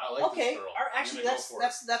 Yeah. I like this girl. Actually,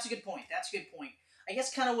 that's a good point. That's a good point. I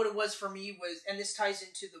guess kind of what it was for me was, and this ties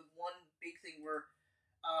into the one big thing where,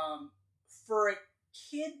 for a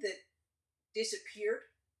kid that disappeared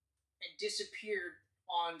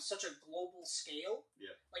on such a global scale,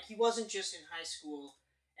 like he wasn't just in high school,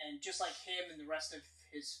 and just like him and the rest of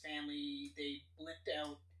his family, they blipped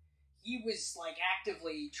out. He was like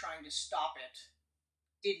actively trying to stop it,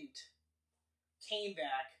 didn't. Came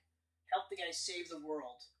back, helped the guy save the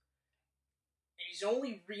world, and he's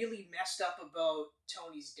only really messed up about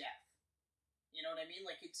Tony's death. You know what I mean?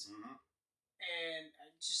 Like it's, and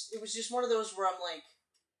it was just one of those where I'm like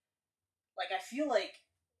I feel like,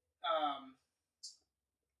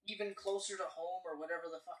 even closer to home or whatever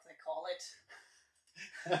the fuck they call it,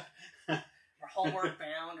 or Homeward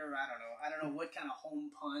Bound, or I don't know what kind of home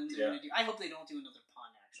puns they're gonna do. I hope they don't do another pun.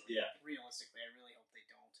 Actually, realistically, I really hope they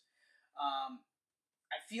don't.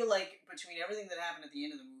 I feel like between everything that happened at the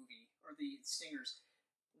end of the movie, or the stingers,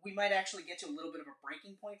 we might actually get to a little bit of a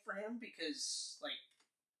breaking point for him, because, like,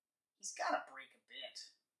 he's got to break a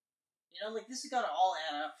bit. You know, like, this has got to all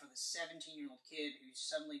add up for the 17-year-old kid who's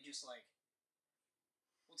suddenly just like,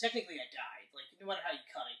 well, technically I died. Like, no matter how you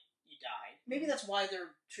cut it, you died. Maybe that's why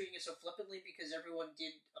they're treating it so flippantly, because everyone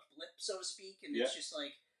did a blip, so to speak, and it's just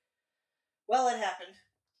like, well, it happened,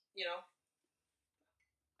 you know?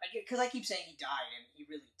 Because I keep saying he died, and he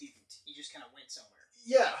really didn't. He just kind of went somewhere.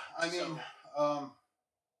 Yeah, I mean,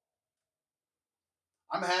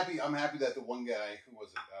 I'm happy. I'm happy that the one guy who was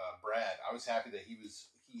Brad. I was happy that he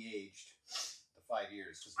aged the 5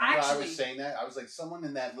 years. Because I was saying that, I was like, someone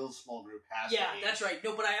in that little small group has to age. That's right.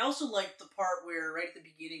 No, but I also liked the part where right at the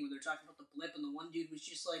beginning when they're talking about the blip, and the one dude was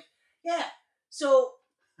just like, Yeah. So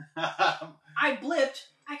My I blipped.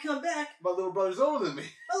 I come back. little brother's older than me.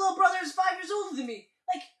 My little brother is 5 years older than me.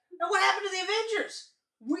 Like, now what happened to the Avengers?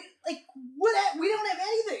 We don't have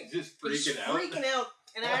anything. Just He's freaking out.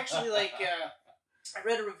 And I actually I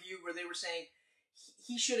read a review where they were saying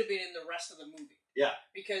he should have been in the rest of the movie. Yeah.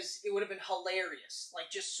 Because it would have been hilarious,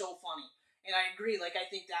 like just so funny. And I agree. Like I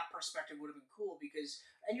think that perspective would have been cool because,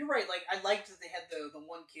 and you're right. Like I liked that they had the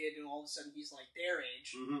one kid, and all of a sudden he's like their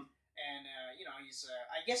age, Mm-hmm. and he's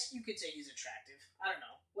I guess you could say he's attractive. I don't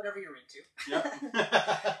know, whatever you're into. Yep.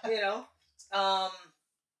 You know,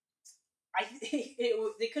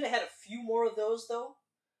 they could have had a few more of those though,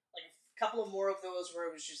 like a couple of more of those where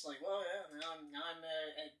it was just like, well, yeah, now I'm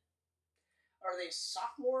are they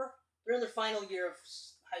sophomore? They're in their final year of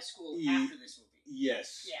high school after this movie.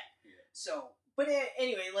 Yes. Yeah. So, but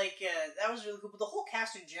anyway, like that was really cool. But the whole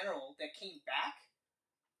cast in general that came back,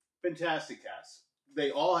 Fantastic cast.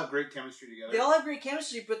 They all have great chemistry together. they all have great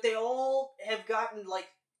chemistry, but they all have gotten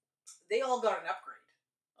they all got an upgrade.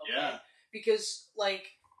 Okay? Yeah. Because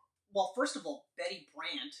well, first of all, Betty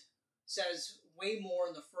Brant says way more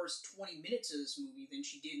in the first 20 minutes of this movie than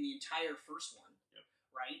she did in the entire first one. Yep.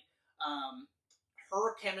 Right?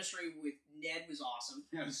 Her chemistry with Ned was awesome.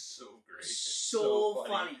 That was so great. So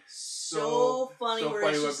funny. So funny. Where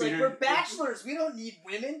it's just like, we're bachelors. We don't need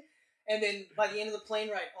women. And then by the end of the plane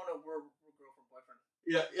ride, oh no, we're girlfriend, boyfriend.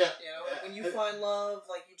 Yeah. You know, when you find love,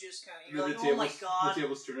 like you just kind of, you're like, oh my god. The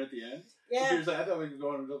tables turn at the end. Yeah. Peter's like, I thought we could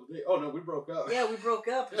go on a double date. Oh no, we broke up. Yeah, we broke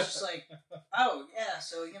up. It's just like, oh yeah.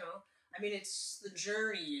 So I mean, it's the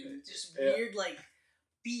journey and just weird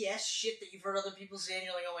BS shit that you've heard other people say, and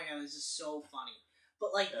you're like, oh my god, this is so funny. But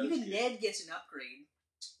even Ned gets an upgrade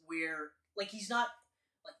where he's not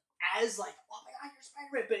as oh my god, you're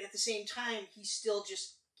Spider-Man, but at the same time he's still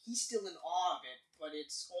in awe of it, but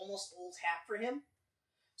it's almost old hat for him.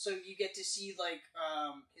 So you get to see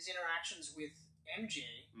his interactions with MJ,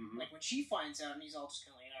 when she finds out, and he's all just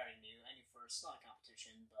kind of like, I knew first, not a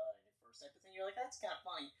competition, but I knew first type of thing. You're like, that's kind of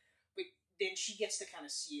funny, but then she gets to kind of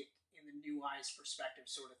see it in the new eyes perspective,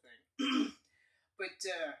 sort of thing. But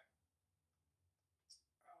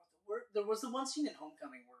there was the one scene in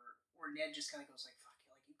Homecoming where Ned just kind of goes like, fuck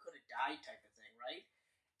you, you could have died type of thing, right?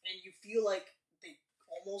 And you feel like they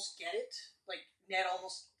almost get it. Ned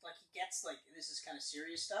almost, he gets, this is kind of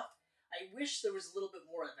serious stuff. I wish there was a little bit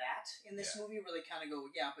more of that in this movie where they kind of go,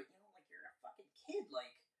 yeah, but, you're a fucking kid,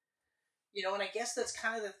 and I guess that's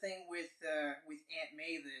kind of the thing with Aunt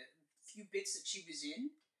May, the few bits that she was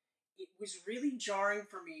in. It was really jarring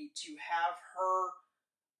for me to have her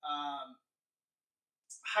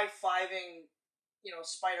high-fiving,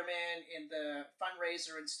 Spider-Man in the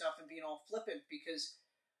fundraiser and stuff and being all flippant because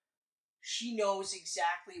she knows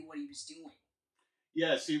exactly what he was doing.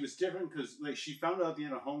 Yeah, see, it was different because she found out at the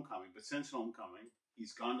end of Homecoming, but since Homecoming,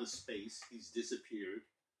 he's gone to space, he's disappeared.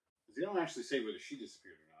 They don't actually say whether she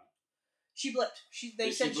disappeared or not. She blipped.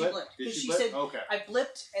 They said she blipped. Did she blip? Said, okay. I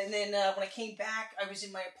blipped, and then when I came back, I was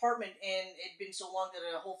in my apartment, and it'd been so long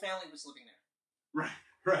that a whole family was living there.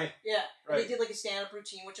 Right. Yeah. Right. And they did a stand-up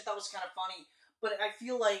routine, which I thought was kind of funny. But I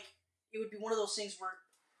feel like it would be one of those things where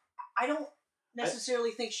I don't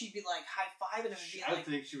necessarily think she'd be high-fiving him and be I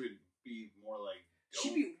think she would be more dope.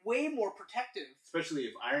 She'd be way more protective. Especially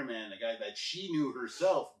if Iron Man, the guy that she knew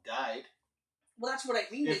herself, died. Well, that's what I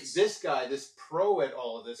mean. If this guy, this pro at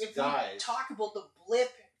all of this, dies. If we talk about the blip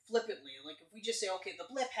flippantly, if we just say, okay, the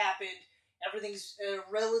blip happened, everything's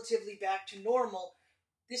relatively back to normal,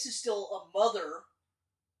 this is still a mother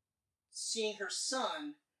seeing her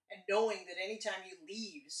son and knowing that anytime he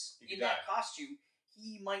leaves in that costume,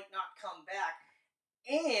 he might not come back.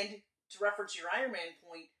 And, to reference your Iron Man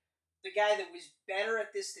point, the guy that was better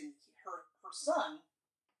at this than her son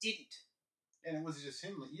didn't. And it wasn't just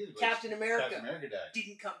him either. Captain America died.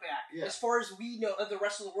 Didn't come back. Yeah. As far as we know, the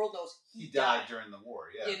rest of the world knows, he died during the war,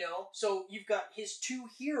 yeah. So you've got his two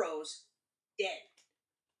heroes dead.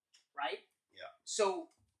 Right? Yeah. So,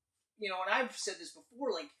 and I've said this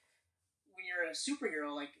before, when you're a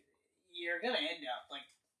superhero, you're gonna end up,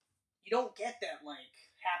 you don't get that,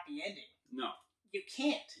 happy ending. No. You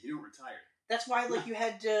can't. You don't retire. That's why, you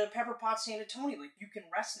had Pepper Potts saying to Tony, you can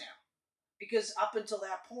rest now. Because up until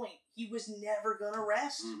that point, he was never gonna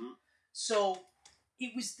rest. Mm-hmm. So,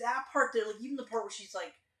 it was that part that, even the part where she's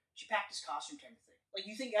she packed his costume type of thing.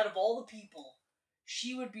 You think out of all the people,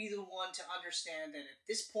 she would be the one to understand that at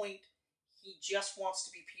this point, he just wants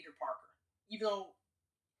to be Peter Parker. Even though,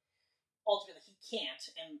 ultimately, he can't,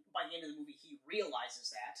 and by the end of the movie, he realizes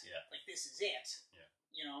that. Yeah. This is it. Yeah.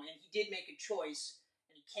 And he did make a choice,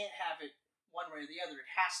 and he can't have it one way or the other. It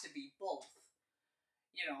has to be both.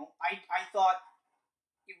 I thought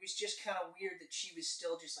it was just kind of weird that she was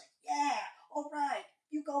still just like, yeah, all right,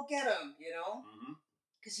 you go get him, you know?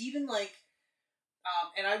 Because even like,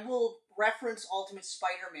 and I will reference Ultimate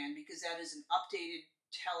Spider-Man because that is an updated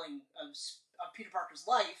telling of Peter Parker's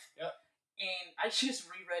life. Yep. And I just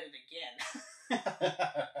reread it again.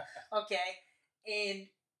 Okay? And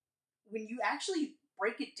when you actually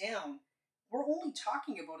break it down, we're only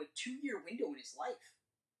talking about a 2-year window in his life.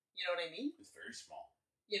 You know what I mean? It's very small.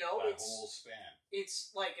 You know, That whole span.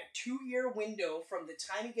 It's like a 2-year window from the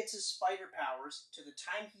time he gets his spider powers to the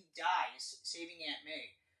time he dies saving Aunt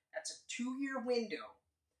May. That's a 2-year window.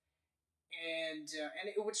 And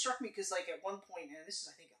it would struck me because, like, at one point, and this is,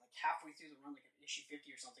 I think, like halfway through the run, like issue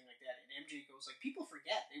 50 or something like that, and MJ goes, like, people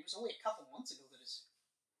forget, it was only a couple months ago that his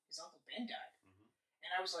Uncle Ben died.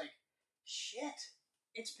 And I was like, shit,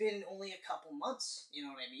 it's been only a couple months, you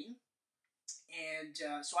know what I mean? And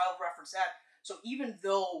so I'll reference that. So even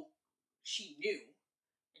though she knew,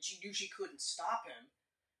 and she knew she couldn't stop him,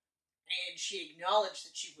 and she acknowledged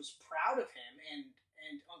that she was proud of him, and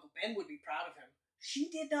Uncle Ben would be proud of him, she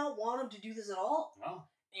did not want him to do this at all. No.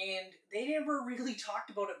 And they never really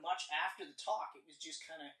talked about it much after the talk. It was just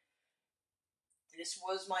kind of, this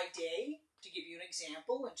was my day, to give you an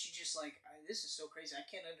example, and she just like, this is so crazy, I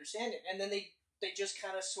can't understand it. And then they just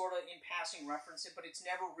kind of sort of in passing reference it, but it's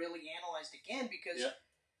never really analyzed again because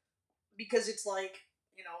it's like,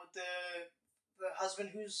 you know, the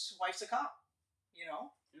husband whose wife's a cop, you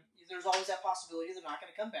know? Yep. There's always that possibility they're not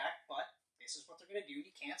going to come back, but this is what they're going to do,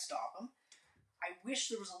 you can't stop them. I wish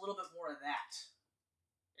there was a little bit more of that,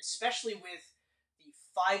 especially with the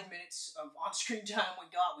 5 minutes of on-screen time we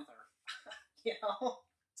got with her, you know?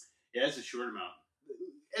 Yeah, it's a short amount.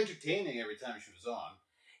 Entertaining every time she was on.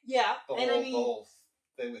 Yeah, the whole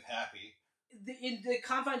thing with Happy. In the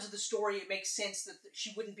confines of the story, it makes sense that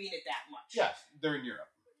she wouldn't be in it that much. Yeah, they're in Europe.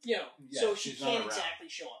 You know, yeah, so she can't exactly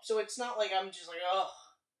show up. So it's not like I'm just like, oh.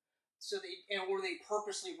 So or they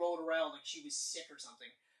purposely rolled around like she was sick or something.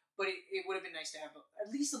 But it would have been nice to have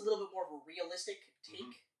at least a little bit more of a realistic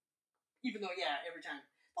take. Even though, yeah, every time.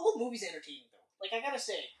 The whole movie's entertaining, though. Like, I gotta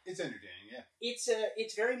say. It's entertaining, yeah. It's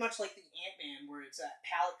very much like the Ant-Man, where it's a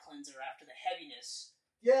palate cleanser after the heaviness.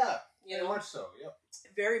 Yeah, very much so, yep.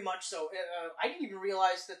 Very much so. I didn't even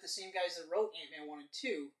realize that the same guys that wrote Ant-Man 1 and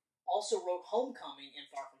 2 also wrote Homecoming and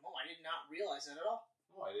Far From Home. I did not realize that at all.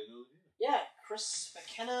 Oh, I didn't know that either. Yeah, Chris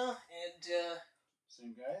McKenna and...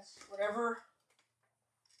 same guys? Whatever.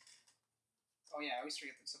 Oh yeah, I always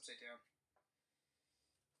forget that's upside down.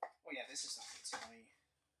 Oh yeah, this is not good. So let me...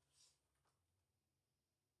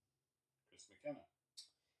 Chris McKenna.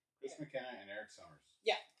 Chris McKenna and Eric Summers.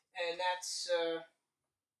 Yeah, and that's...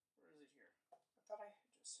 where is it here? I thought I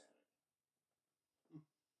just had it.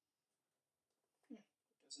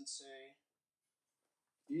 It doesn't say...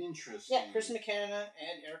 Interesting. Yeah, Chris McKenna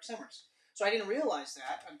and Eric Summers. So I didn't realize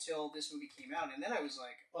that until this movie came out, and then I was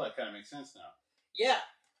like... Well, that kind of makes sense now. Yeah.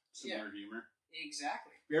 Similar humor.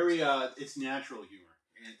 Exactly. Very, it's natural humor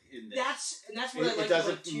in this. That's what I like about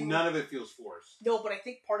it too. None of it feels forced. No, but I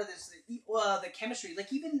think part of this, the chemistry,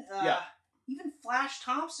 like even Flash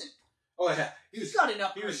Thompson. Oh yeah, he got an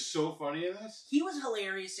upgrade. He was so funny in this. He was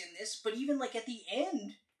hilarious in this, but even like at the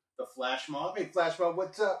end, the Flash Mob. Hey, Flash Mob,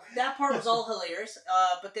 what's up? That part was all hilarious.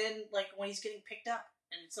 But then like when he's getting picked up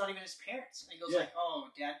and it's not even his parents, and he goes like, "Oh,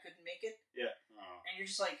 Dad couldn't make it." Yeah. Oh. And you're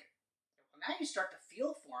just like. Now you start to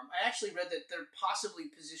feel for him. I actually read that they're possibly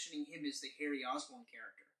positioning him as the Harry Osborn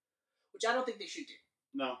character, which I don't think they should do.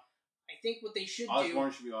 No. I think what they should Osborn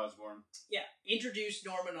should be Osborn. Yeah. Introduce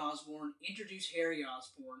Norman Osborn. Introduce Harry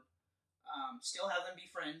Osborn. Still have them be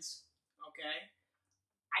friends. Okay.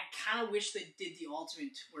 I kind of wish they did the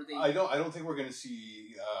ultimate where they... I don't think we're going to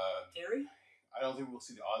see... Harry? I don't think we'll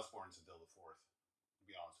see the Osborns until the 4th, to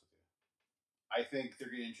be honest with you. I think they're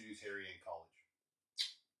going to introduce Harry in college.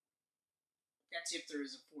 That's if there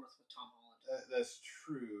is a 4th with Tom Holland. That's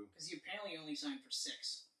true. Because he apparently only signed for 6.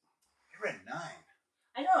 I read 9.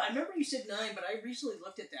 I know. I remember you said 9, but I recently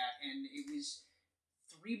looked at that, and it was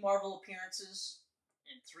 3 Marvel appearances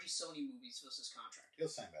and 3 Sony movies was his contract. He'll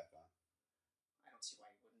sign back on. I don't see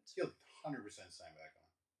why he wouldn't. He'll 100% sign back on.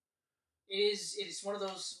 It is one of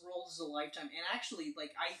those roles of a lifetime, and actually,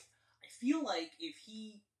 like I feel like if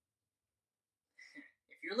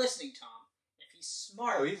you're listening, Tom, if he's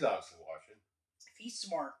smart. Oh, he's obviously watching. He's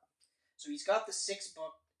smart, so he's got the 6th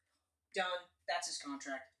book done. That's his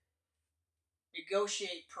contract.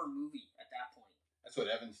 Negotiate per movie at that point. That's what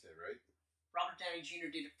Evans did, right? Robert Downey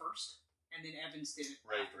Jr. did it first, and then Evans did it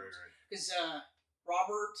afterwards. Right. Because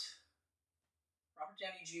Robert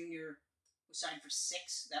Downey Jr. was signed for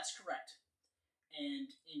 6. That's correct.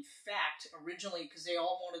 And in fact, originally, because they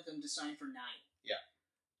all wanted them to sign for 9. Yeah.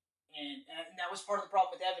 that was part of the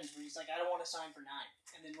problem with Evans, where he's like, I don't want to sign for 9.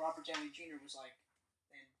 And then Robert Downey Jr. was like,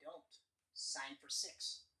 then don't. Sign for 6.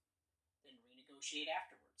 Then renegotiate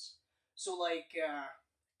afterwards. So, like,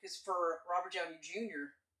 because for Robert Downey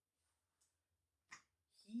Jr.,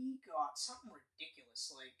 he got something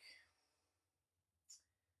ridiculous, like,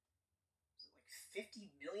 was it like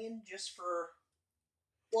 $50 million just for...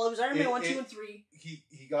 Well, it was Iron Man 1, 2, and 3.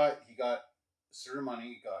 He got certain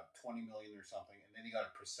money, he got $20 million or something, and then he got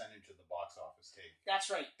a percentage of the box office take. That's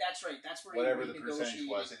right. That's where whatever the percentage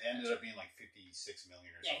was, it ended up being like $56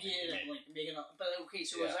 million or something. Yeah, he ended up like making up. But okay,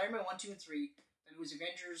 so it was Iron Man 1, 2, and 3. Then it was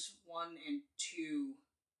Avengers 1 and 2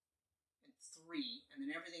 and 3, and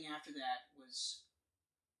then everything after that was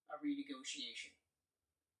a renegotiation.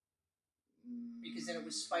 Because then it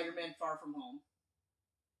was Spider-Man: Far From Home.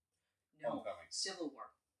 No, Homecoming. Civil War.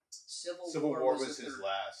 Civil War was his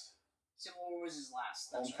last. Civil War was his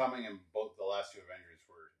last. That's Homecoming right. and both the last 2 Avengers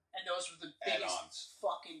were. And those were the biggest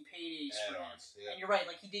fucking paydays for him. Yeah. And you're right,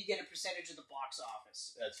 like he did get a percentage of the box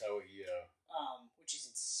office. That's how he. Which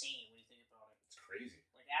is insane when you think about it. It's crazy.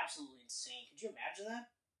 Like absolutely insane. Could you imagine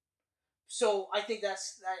that? So I think I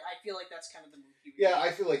feel like that's kind of the move he would do.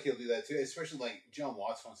 I feel like he'll do that too. Especially like John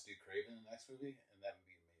Watts wants to do Kraven in the next movie, and that would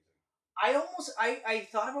be amazing. I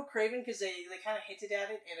thought about Kraven because they kind of hinted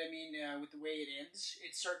at it, and I mean with the way it ends,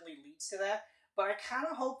 it certainly leads to that. But I kind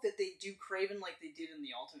of hope that they do Kraven like they did in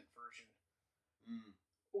the Ultimate version,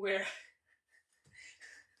 where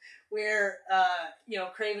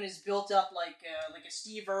Kraven is built up like a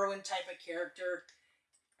Steve Irwin type of character.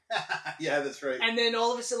 Yeah, that's right. And then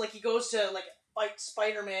all of a sudden, like he goes to like fight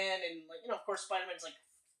Spider-Man, and like of course Spider-Man's like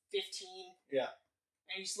 15. Yeah.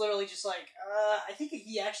 And he's literally just like, I think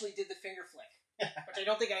he actually did the finger flick, which I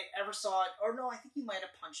don't think I ever saw it. Or no, I think he might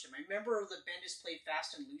have punched him. I remember that Bendis played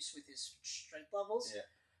fast and loose with his strength levels. Yeah.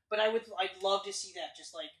 But I'd love to see that.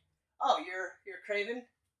 Just like, oh, you're Kraven,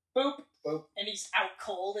 boop, boop, and he's out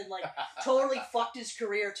cold and like totally fucked his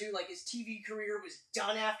career too. Like his TV career was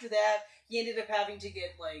done after that. He ended up having to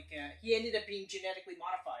get he ended up being genetically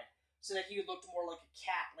modified so that he would look more like a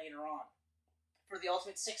cat later on. For the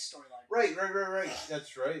Ultimate 6 storyline. Right.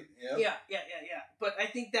 That's right. Yeah. But I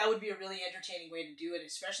think that would be a really entertaining way to do it,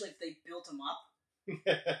 especially if they built him up.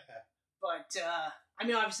 But, I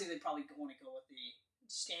mean, obviously they'd probably want to go with the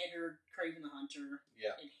standard Kraven the Hunter,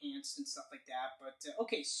 enhanced and stuff like that. But,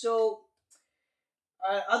 okay, so,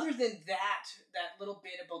 other than that little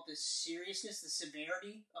bit about the seriousness, the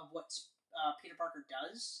severity of what Peter Parker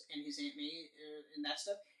does and his Aunt May and that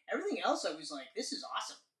stuff, everything else I was like, this is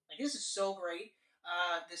awesome. Like, this is so great.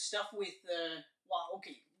 The stuff with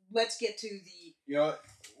let's get to the... You know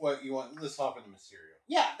what you want? Let's hop into Mysterio.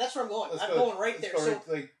 Yeah, that's where I'm going. Going right there. So,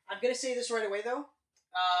 I'm going to say this right away, though.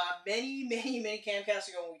 Many camcasts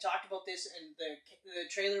ago, when we talked about this and the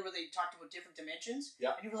trailer where they talked about different dimensions,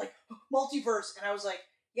 and you were like, multiverse, and I was like,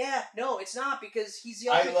 yeah, no, it's not, because he's the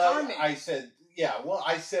ultimate con man. I said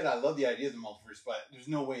I love the idea of the multiverse, but there's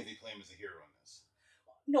no way they play him as a hero in this.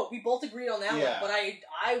 No, we both agreed on that one, but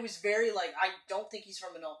I was very like, I don't think he's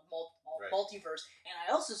from a multiverse. And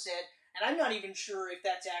I also said, and I'm not even sure if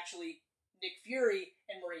that's actually Nick Fury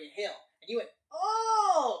and Maria Hill. And you went,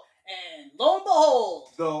 oh! And lo and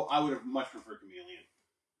behold! Though I would have much preferred Chameleon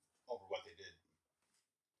over what they did.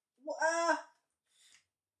 Well,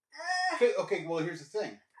 okay, well, here's the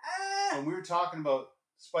thing. When we were talking about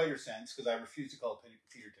Spider-Sense, because I refuse to call it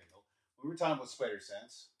Peter Tingle, when we were talking about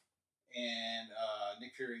Spider-Sense, and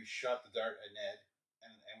Nick Fury shot the dart at Ned,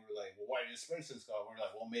 and we were like, well, why did Spider-Sense go? And we're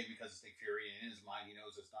like, well, maybe because it's Nick Fury, and in his mind he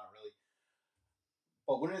knows it's not really.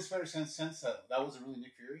 But wouldn't it Spider-Sense sense that wasn't really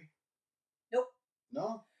Nick Fury? Nope.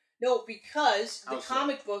 No? No, because the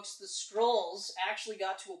comic books, the Skrulls, actually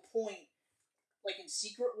got to a point, like in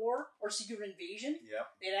Secret War, or Secret Invasion,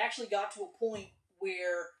 it actually got to a point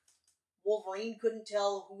where Wolverine couldn't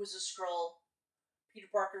tell who was a Skrull. Peter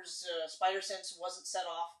Parker's Spider-Sense wasn't set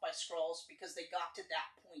off by Skrulls because they got to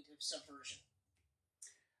that point of subversion.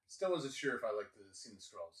 Still wasn't sure if I liked to see the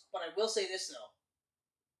Skrulls. But I will say this, though.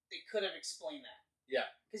 They could have explained that. Yeah.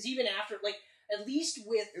 Because even after, like, at least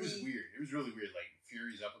with It was weird. It was really weird. Like,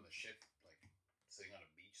 Fury's up on the ship, like, sitting on a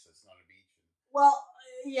beach that's not a beach. Well,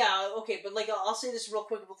 yeah, okay, but, like, I'll say this real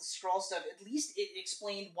quick about the Skrull stuff. At least it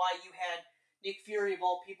explained why you had Nick Fury, of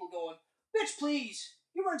all people, going, bitch, please,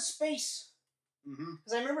 you were in space.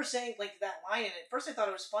 Because I remember saying, like, that line, and at first I thought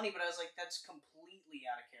it was funny, but I was like, that's completely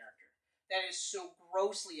out of character. That is so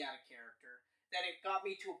grossly out of character that it got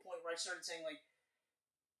me to a point where I started saying, like,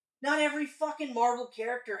 not every fucking Marvel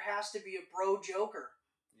character has to be a bro Joker.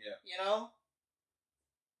 Yeah. You know?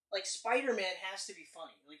 Like, Spider-Man has to be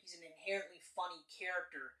funny. Like, he's an inherently funny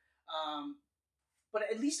character. But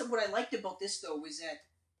at least what I liked about this, though, was that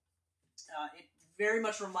it very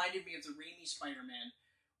much reminded me of the Raimi Spider-Man,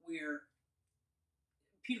 where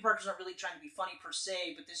Peter Parker's not really trying to be funny per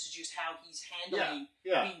se, but this is just how he's handling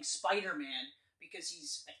being Spider-Man because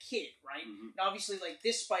he's a kid, right? Mm-hmm. And obviously, like,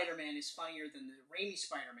 this Spider-Man is funnier than the Raimi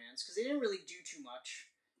Spider-Mans because they didn't really do too much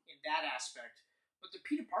in that aspect. But the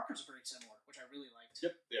Peter Parkers are very similar, which I really liked.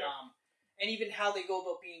 Yep, yeah. And even how they go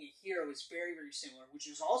about being a hero is very, very similar, which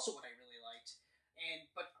is also what I really liked.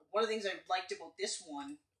 But one of the things I liked about this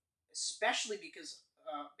one, especially because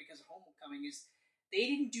of Homecoming, is they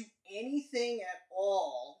didn't do anything at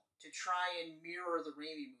all to try and mirror the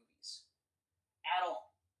Raimi movies. At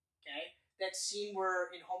all. Okay? That scene where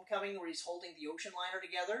in Homecoming where he's holding the ocean liner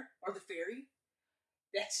together, or the ferry,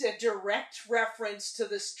 that's a direct reference to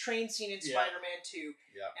this train scene in Spider-Man 2.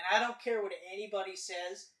 Yeah. And I don't care what anybody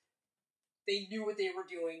says. They knew what they were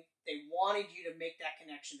doing. They wanted you to make that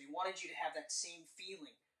connection. They wanted you to have that same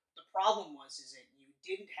feeling. The problem is that you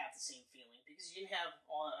didn't have the same feeling because you didn't have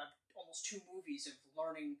almost 2 movies of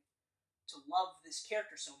learning to love this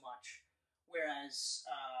character so much. Whereas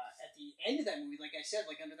at the end of that movie, like I said,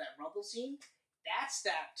 like under that rubble scene, that's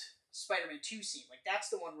that Spider-Man 2 scene. Like that's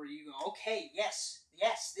the one where you go, okay, yes,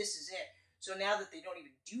 this is it. So now that they don't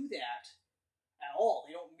even do that at all,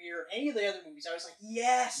 they don't mirror any of the other movies, I was like,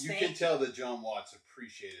 yes, you can tell that John Watts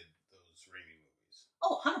appreciated those Raimi movies.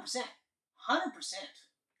 Oh, 100%. 100%.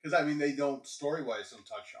 Because, I mean, they don't, story-wise, don't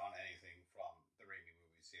touch on anything from the Raimi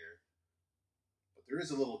movies here. But there is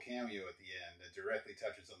a little cameo at the end that directly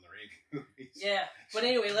touches on the Raimi movies. Yeah, but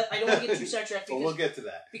anyway, I don't want to get too sidetracked. But we'll get to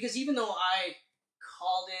that. Because even though I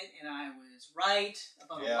called it and I was right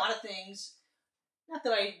about a lot of things, not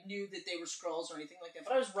that I knew that they were Skrulls or anything like that,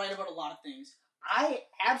 but I was right about a lot of things. I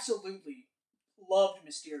absolutely loved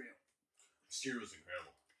Mysterio. Mysterio's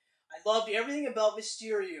incredible. I loved everything about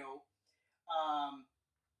Mysterio.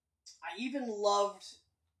 I even loved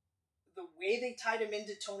the way they tied him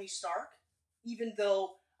into Tony Stark, even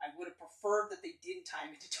though I would have preferred that they didn't tie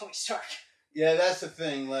him into Tony Stark. Yeah, that's the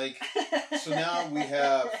thing. Like, so now we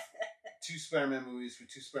have 2 Spider-Man movies with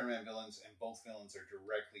 2 Spider-Man villains, and both villains are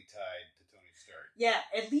directly tied to Tony Stark. Yeah,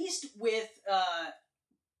 at least with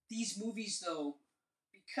these movies, though,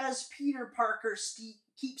 because Peter Parker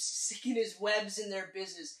keeps sticking his webs in their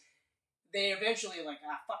business, they eventually are like,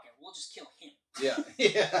 fuck it, we'll just kill him. Yeah,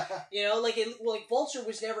 yeah. You know, like Vulture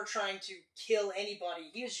was never trying to kill anybody.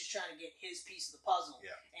 He was just trying to get his piece of the puzzle.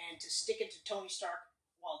 Yeah. And to stick it to Tony Stark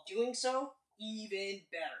while doing so, even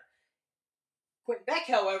better. Quentin Beck,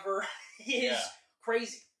 however, is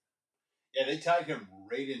crazy. Yeah, they tied him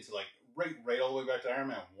right into, like, right all the way back to Iron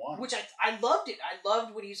Man 1. Which I loved it. I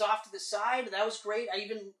loved when he was off to the side. That was great. I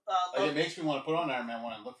even it makes me want to put on Iron Man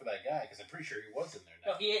 1 and look for that guy, because I'm pretty sure he was in there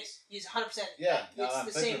now. No, he is. He's 100%. Yeah,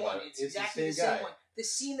 it's the same one. It's exactly the same one. The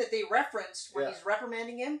scene that they referenced where he's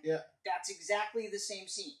reprimanding him, that's exactly the same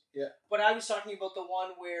scene. Yeah. But I was talking about the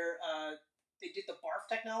one where they did the barf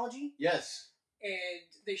technology. Yes.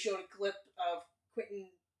 And they showed a clip of Quentin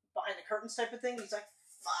behind the curtains type of thing. He's like,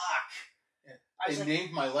 fuck. Yeah. They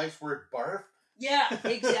named my life's word barf? Yeah,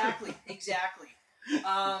 exactly. Exactly.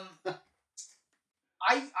 I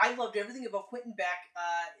loved everything about Quentin Beck.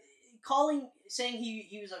 Saying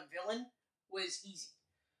he was a villain was easy.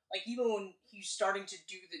 Like, even when he was starting to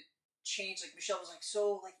do the change, like, Michelle was like,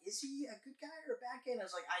 so, like, is he a good guy or a bad guy? And I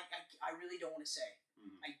was like, I really don't want to say.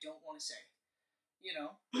 Mm-hmm. I don't want to say. You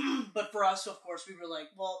know? But for us, of course, we were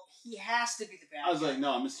like, well, he has to be the bad guy. I was like,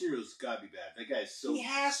 no, Mysterio's got to be bad. That guy's so, he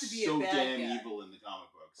has to be so a bad damn guy. evil in the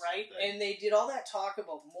comic books. Right? And they did all that talk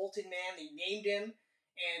about Molten Man. They named him,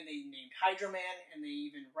 and they named Hydra Man, and they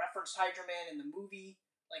even referenced Hydra Man in the movie,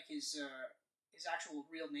 like his actual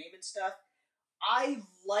real name and stuff. I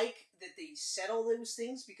like that they said all those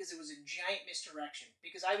things because it was a giant misdirection.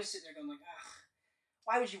 Because I was sitting there going like,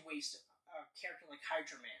 why would you waste a character like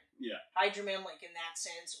Hydra Man? Yeah. Hydra Man, like, in that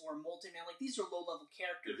sense, or Molten Man, like, these are low-level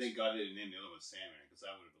characters. If they got it and named the other one Sandman, because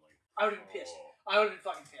I would have been like... I would have been pissed. I would have been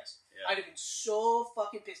fucking pissed. Yeah. I'd have been so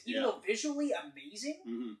fucking pissed. Even though visually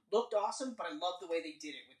amazing, looked awesome, but I love the way they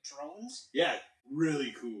did it with drones. Yeah,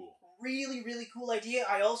 really cool. Really, really cool idea.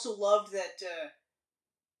 I also loved that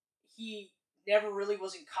he never really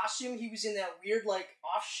was in costume. He was in that weird, like,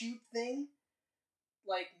 offshoot thing.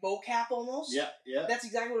 Like, mocap almost. Yeah, yeah. That's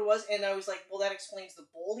exactly what it was. And I was like, well, that explains the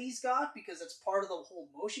bowl he's got, because that's part of the whole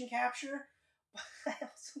motion capture. But I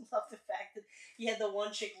also love the fact that he had the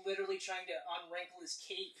one chick literally trying to unwrinkle his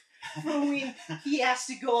cape. When he has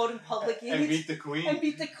to go out in public and meet the queen. And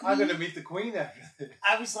meet the queen. I'm going to meet the queen after this.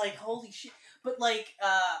 I was like, holy shit. But, like,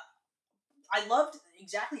 I loved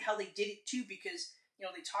exactly how they did it, too, because, you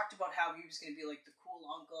know, they talked about how he was going to be, like, the cool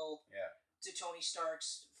uncle. Yeah. to Tony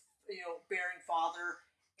Stark's, bearing father.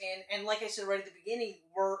 And like I said right at the beginning,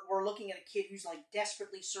 we're looking at a kid who's like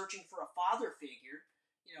desperately searching for a father figure.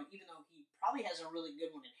 Even though he probably has a really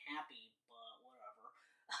good one in Happy, but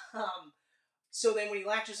whatever. So then when he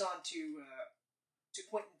latches on to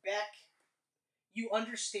Quentin Beck, you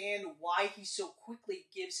understand why he so quickly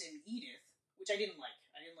gives him Edith, which I didn't like.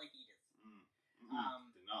 I didn't like Edith.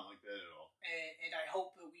 Did not like that at all. And I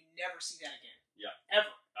hope that we never see that again. Yeah.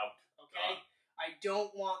 Ever. Out. Okay? I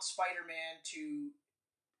don't want Spider-Man to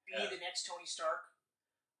be the next Tony Stark.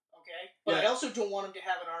 Okay? But I also don't want him to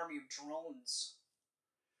have an army of drones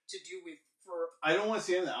to do with I don't want to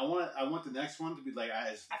see anything. I want the next one to be like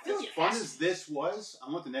as fun as this was.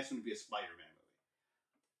 I want the next one to be a Spider-Man movie.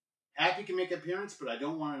 Happy can make an appearance, but I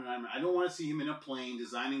don't want an Iron Man. I don't want to see him in a plane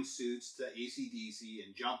designing suits to AC/DC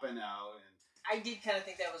and jumping out. And I did kind of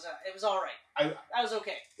think it was all right. I was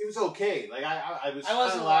okay. It was okay. Like I was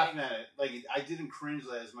kind of laughing at it. Like I didn't cringe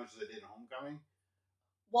as much as I did in Homecoming.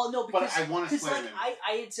 Well, no, because I want to Spider-Man. Like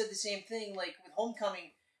I had said the same thing. Like with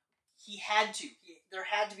Homecoming, he had to. There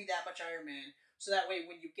had to be that much Iron Man, so that way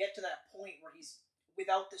when you get to that point where he's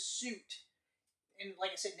without the suit, and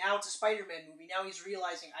like I said, now it's a Spider-Man movie. Now he's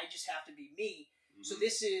realizing I just have to be me. Mm-hmm. So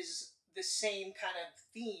this is the same kind of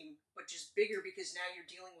theme, but just bigger because now you're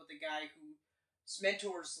dealing with a guy whose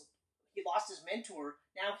mentors. He lost his mentor.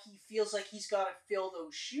 Now he feels like he's got to fill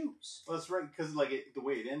those shoes. Well, that's right, because the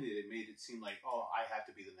way it ended, it made it seem like, oh, I have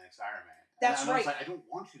to be the next Iron Man. That's right. I don't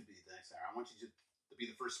want you to be the next Iron Man. I want you to be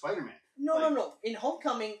the first Spider-Man. No. In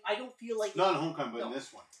Homecoming, I don't feel like... Not in Homecoming, but in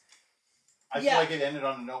this one. I feel like it ended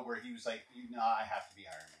on a note where he was like, I have to be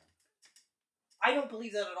Iron Man. I don't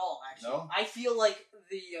believe that at all, actually. No? I feel like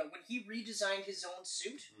when he redesigned his own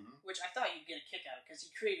suit, which I thought you'd get a kick out of because he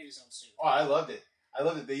created his own suit. Oh, I loved it.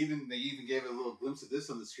 They even gave a little glimpse of this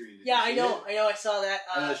on the screen. Yeah, I know. I saw that.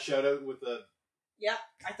 And a shout out with the... Yeah,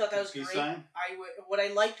 I thought that was great. Sign. What I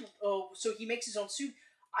liked... Oh, so he makes his own suit.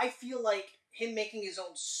 I feel like him making his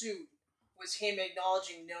own suit was him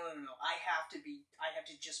acknowledging, no, I have to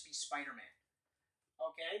just be Spider-Man.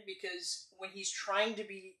 Okay? Because when he's trying to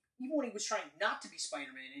be... Even when he was trying not to be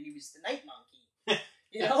Spider-Man and he was the Night Monkey,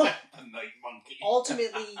 the Night Monkey.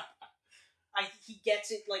 Ultimately... he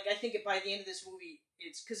gets it. Like I think by the end of this movie,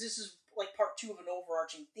 it's because this is like part 2 of an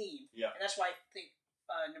overarching theme. Yeah, and that's why I think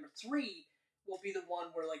number 3 will be the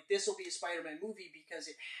one where like this will be a Spider-Man movie because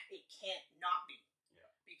it can't not be.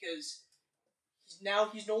 Yeah, because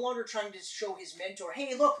he's no longer trying to show his mentor,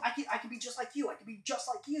 hey, look, I can be just like you. I can be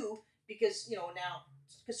just like you because now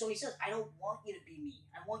because Sony says I don't want you to be me.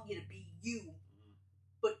 I want you to be you,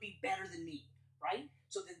 but be better than me, right?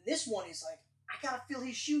 So then this one is like. I gotta fill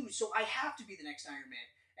his shoes, so I have to be the next Iron Man.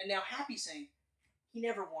 And now Happy's saying, he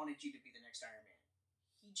never wanted you to be the next Iron Man.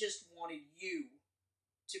 He just wanted you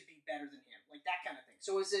to be better than him. Like that kind of thing.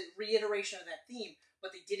 So it's a reiteration of that theme,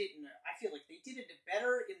 but they did it I feel like they did it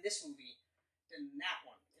better in this movie than that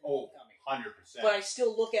one. In Homecoming. 100%. But I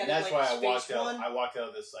still look at it like that's why I walked out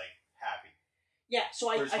of this like happy. Yeah, so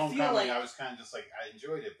I feel like... I was kind of just like, I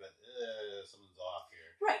enjoyed it, but something's off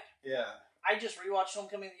here. Right. Yeah. I just rewatched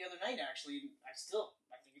Homecoming the other night, actually. I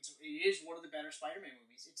think it is one of the better Spider-Man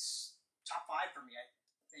movies. It's top 5 for me, I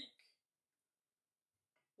think.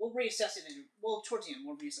 We'll reassess it towards the end.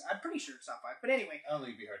 I'm pretty sure it's top 5. But anyway. I don't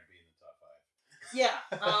think it'd be hard to be in the top 5. Yeah.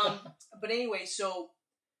 But anyway, so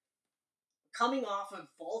coming off of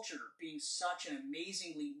Vulture being such an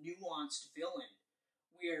amazingly nuanced villain,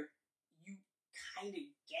 where you kind of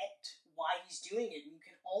get why he's doing it, and you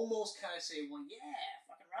can almost kind of say, well, yeah,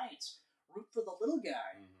 fucking right. Root for the little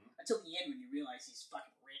guy until the end when you realize he's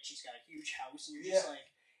fucking rich, he's got a huge house, and you're just like,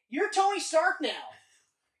 you're Tony Stark now.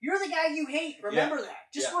 You're the guy you hate. Remember that.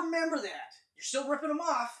 Just remember that. You're still ripping him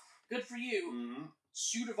off. Good for you. Mm-hmm.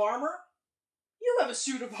 Suit of armor? You have a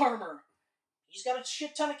suit of armor. He's got a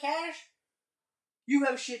shit ton of cash? You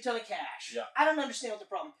have a shit ton of cash. Yeah. I don't understand what the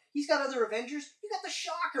problem. He's got other Avengers. You got the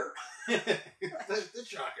Shocker. the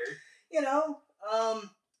Shocker.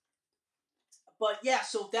 But yeah,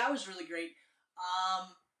 so that was really great.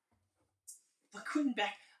 But Quentin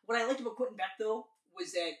Beck, what I liked about Quentin Beck though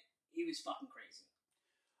was that he was fucking crazy.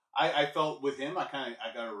 I felt with him,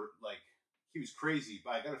 he was crazy,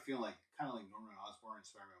 but I got a feeling kind of like Norman Osborn in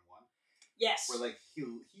Spider-Man 1. Yes. Where like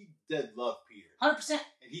he did love Peter. 100%.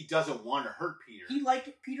 And he doesn't want to hurt Peter. He liked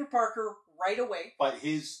Peter Parker right away. But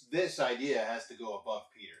this idea has to go above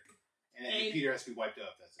Peter. And Peter has to be wiped out.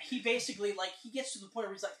 He basically, he gets to the point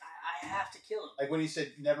where he's like, I have to kill him. Like when he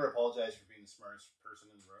said, never apologize for being the smartest person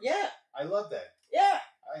in the room. Yeah. I love that. Yeah.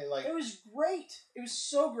 It was great. It was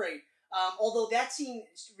so great. Although that scene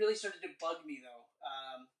really started to bug me, though.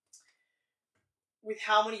 with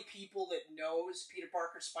how many people that knows Peter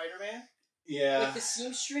Parker Spider-Man. Yeah. Like the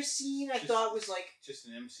seamstress scene, I thought was like just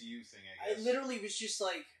an MCU thing. I guess. I literally was just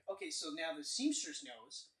like, okay, so now the seamstress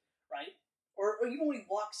knows, right? Or even when he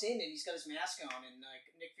walks in and he's got his mask on, and like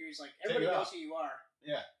Nick Fury's like, everybody knows who you are.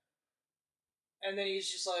 Yeah. And then he's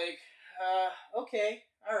just like, okay,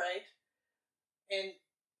 all right. And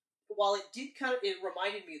while it did it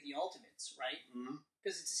reminded me of the Ultimates, right?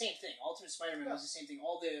 Because it's the same thing. Ultimate Spider-Man was the same thing.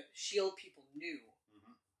 All the S.H.I.E.L.D. people knew.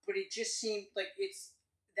 But it just seemed like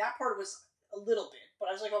that part was a little bit. But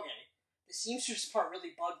I was like, okay. The seamstress part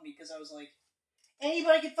really bugged me because I was like,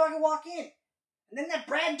 anybody can fucking walk in. And then that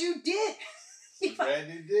Brad dude did. Brad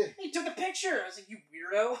dude did. He took a picture. I was like, you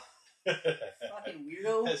weirdo. Fucking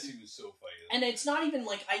weirdo. Yes, he was so funny. And it's not even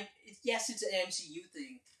like yes, it's an MCU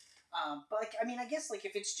thing, but like I mean, I guess like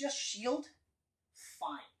if it's just S.H.I.E.L.D.,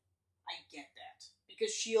 fine, I get that because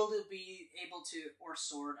S.H.I.E.L.D. will be able to, or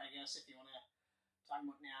S.W.O.R.D., I guess if you want to talk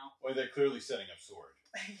about now. Well, they're clearly setting up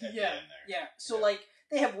S.W.O.R.D. Yeah. So like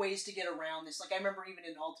they have ways to get around this. Like I remember even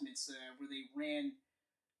in Ultimates where they ran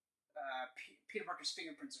Peter Parker's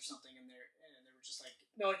fingerprints or something, and they were just like,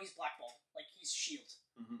 no, he's blackballed. Like he's S.H.I.E.L.D.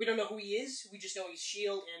 We don't know who he is. We just know he's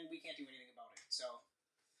S.H.I.E.L.D. and we can't do anything about it. So,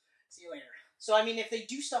 see you later. So, I mean, if they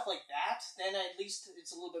do stuff like that, then at least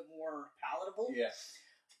it's a little bit more palatable. Yeah.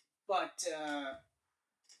 But,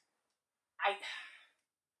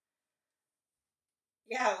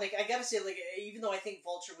 like, I gotta say, like, even though I think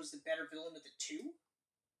Vulture was the better villain of the two,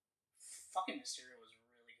 fucking Mysterio was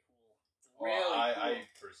really cool. Really cool. I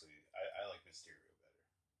personally, I like Mysterio better.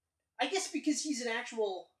 I guess because he's an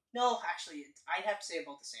actual... No, actually, I'd have to say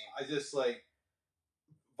about the same. I just like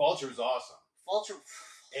Vulture was awesome. Vulture,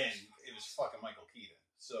 and it was fucking Michael Keaton,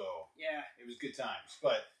 so yeah, it was good times.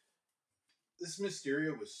 But this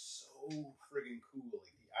Mysterio was so friggin' cool.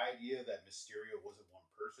 Like the idea that Mysterio wasn't one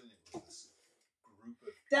person; it was this group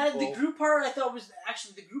of people. The group part I thought was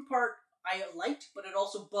actually the group part I liked, but it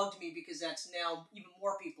also bugged me because that's now even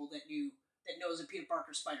more people that knows of Peter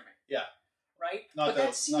Parker Spider-Man. Yeah. Right? Not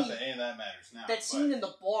that any of that matters now. That scene in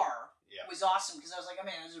the bar was awesome because I was like, oh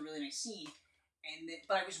man, this is a really nice scene.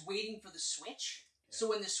 But I was waiting for the switch. Yeah. So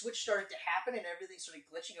when the switch started to happen and everything started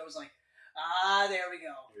glitching, I was like, there we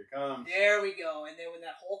go. Here it comes. There we go. And then when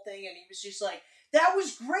that whole thing, and he was just like, that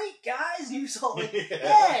was great, guys. And he was all like,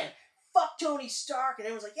 yeah, fuck Tony Stark. And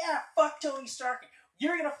everyone's like, yeah, fuck Tony Stark. And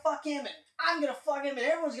you're going to fuck him, and I'm going to fuck him, and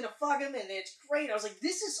everyone's going to fuck him, and it's great. I was like,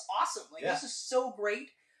 this is awesome. Like, this is so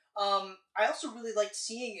great. I also really liked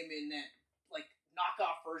seeing him in that like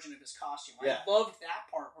knockoff version of his costume. I loved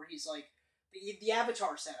that part where he's like the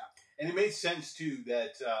Avatar setup. And it made sense too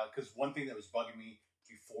that because one thing that was bugging me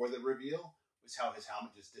before the reveal was how his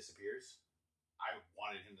helmet just disappears. I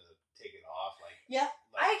wanted him to take it off.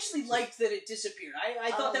 I actually liked that it disappeared.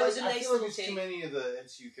 I thought that was a nice little take. Too many of the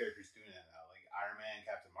MCU characters doing that now, like Iron Man,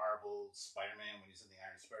 Captain Marvel, Spider-Man when he's in the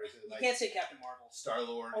Iron Spider suit. You can't say Captain Marvel.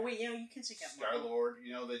 Star-Lord. Oh wait, yeah, you can say Captain Marvel. Star-Lord,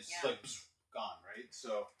 you know, they're just like gone, right?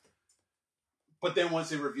 So, but then once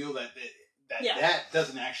they reveal that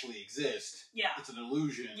doesn't actually exist, it's an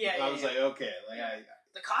illusion. I was like, okay,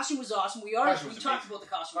 the costume was awesome. We talked about the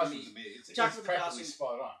costume. It's practically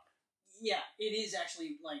spot on. Yeah, it is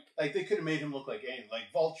actually like they could have made him look like any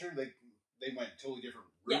Vulture. They went totally different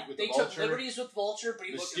route with the Vulture. They took liberties with Vulture, but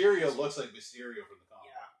Mysterio looks like Mysterio from the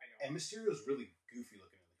comic. Yeah, I know. And Mysterio's really goofy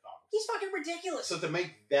looking in the comics. He's fucking ridiculous. So to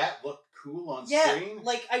make that look cool on screen,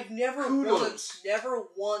 like I've never once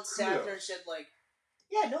sat there and said like,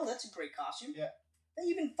 yeah, no, that's a great costume. Yeah.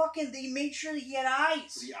 They made sure that he had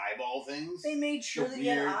eyes. The eyeball things. They made sure that he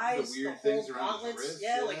had eyes. The weird things around gauntlets, his wrist.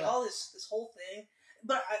 Yeah, like all this whole thing.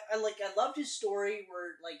 But I loved his story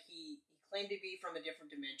where like he claimed to be from a different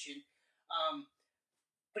dimension.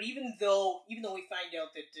 But even though we find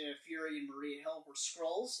out that Fury and Maria Hill were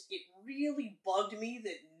Skrulls, it really bugged me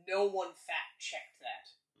that no one fact checked that.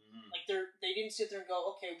 Mm-hmm. Like they didn't sit there and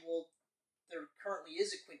go, okay, well, there currently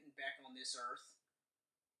is a Quentin Beck on this Earth.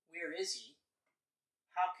 Where is he?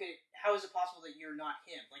 How is it possible that you're not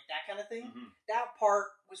him? Like that kind of thing. Mm-hmm. That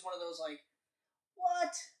part was one of those like,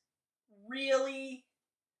 what? Really?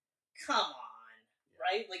 Come on,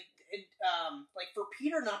 right? Like for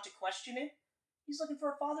Peter not to question it, he's looking for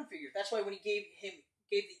a father figure. That's why when he gave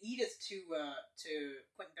the Edith to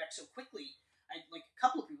Quentin Beck so quickly, a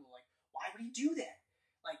couple of people were like, why would he do that?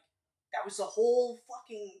 Like that was the whole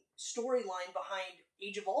fucking storyline behind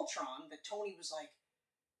Age of Ultron that Tony was like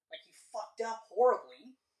he fucked up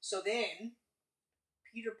horribly. So then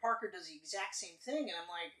Peter Parker does the exact same thing, and I'm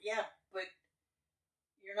like, yeah, but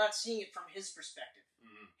you're not seeing it from his perspective.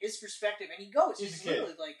 Mm-hmm. His perspective, and he goes. He's a kid.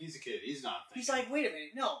 He's a kid. He's not thinking. He's like, wait a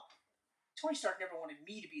minute, no. Tony Stark never wanted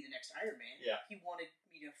me to be the next Iron Man. Yeah. He wanted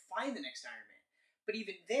me to find the next Iron Man. But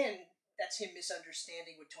even then, that's him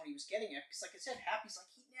misunderstanding what Tony was getting at. Because, like I said, Happy's like,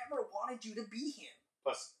 he never wanted you to be him.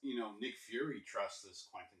 Plus, Nick Fury trusts this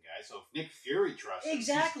Quentin guy, so if Nick Fury trusts him,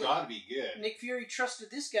 Exactly. he's got to be good. Nick Fury trusted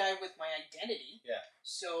this guy with my identity. Yeah.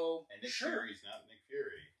 So, And Nick sure. Fury's not Nick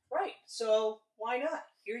Fury. Right. So, why not?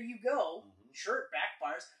 Here you go. Mhm. Sure, it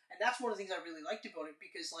backfires. And that's one of the things I really liked about it,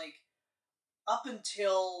 because, like, up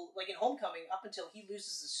until, like, in Homecoming, up until he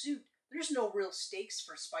loses the suit, there's no real stakes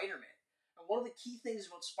for Spider-Man. And one of the key things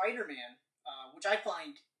about Spider-Man, which I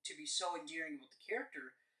find to be so endearing about the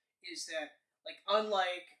character, is that, like,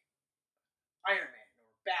 unlike Iron Man or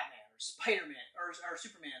Batman or Spider-Man or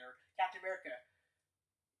Superman or Captain America,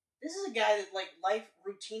 this is a guy that, like, life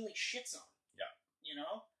routinely shits on. Yeah. You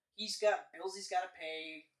know? He's got bills he's got to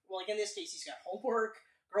pay. Well, like, in this case, he's got homework,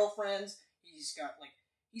 girlfriends. He's got, like,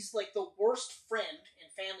 he's, like, the worst friend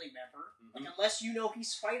and family member. Mhm. Like, unless you know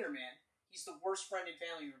he's Spider-Man, he's the worst friend and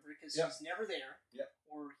family member because Yep. he's never there. Yep.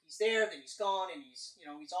 Or he's there, then he's gone, and he's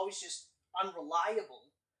always just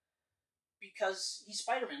unreliable because he's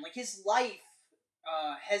Spider-Man. Like, his life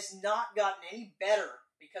has not gotten any better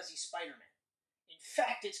because he's Spider-Man. In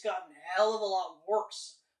fact, it's gotten a hell of a lot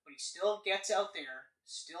worse. But he still gets out there,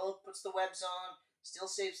 still puts the webs on, still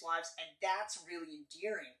saves lives, and that's really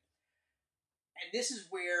endearing. And this is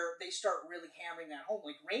where they start really hammering that home.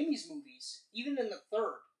 Like, Raimi's movies, even in the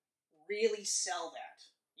third, really sell that.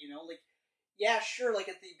 Like, yeah, sure, like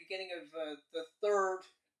at the beginning of the third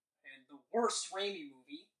and the worst Raimi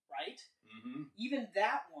movie, right? Mm-hmm. Even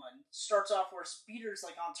that one starts off where Peter's,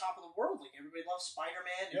 like, on top of the world. Like, everybody loves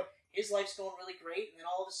Spider-Man, and Yep. his life's going really great, and then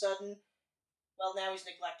all of a sudden, well, now he's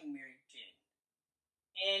neglecting Mary Jane.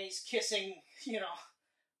 And he's kissing,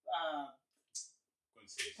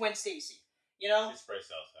 Gwen Stacy. It's Bryce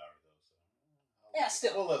Dallas Howard, though. So Yeah,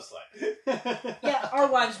 still. We'll let it slide. Yeah,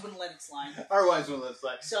 our wives wouldn't let it slide. Our wives wouldn't let it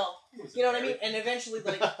slide. So, you know what I mean? And eventually,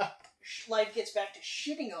 like, life gets back to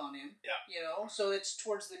shitting on him. Yeah. So it's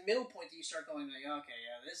towards the middle point that you start going, like, okay,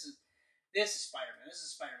 yeah, this is Spider-Man. This is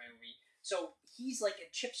a Spider-Man movie. So he's like a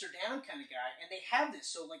chips her down kind of guy, and they have this.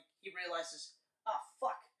 So, like, he realizes,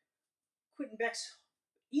 fuck, Quentin Beck's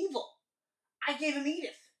evil. I gave him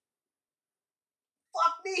Edith.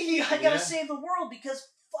 Fuck me! I gotta save the world because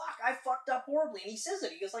fuck, I fucked up horribly. And he says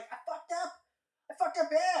it. He goes like, I fucked up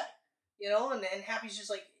bad. And Happy's just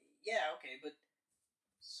like, yeah, okay, but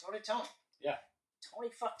so did Tony. Yeah. Tony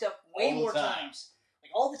fucked up way more time. times.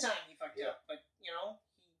 Like, all the time he fucked Yeah. up. But,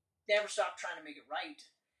 he never stopped trying to make it right.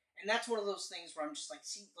 And that's one of those things where I'm just like,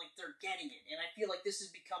 see, like, they're getting it. And I feel like this is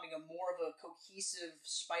becoming more of a cohesive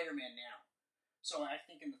Spider-Man now. So I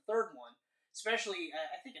think in the third one, especially,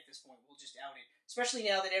 I think at this point we'll just out it. Especially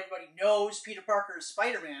now that everybody knows Peter Parker is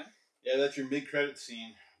Spider-Man. Yeah, that's your mid-credit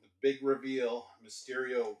scene. The big reveal.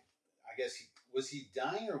 Mysterio, I guess, was he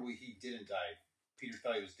dying or he didn't die? Peter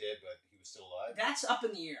thought he was dead, but he was still alive? That's up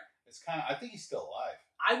in the air. It's kind of, I think he's still alive.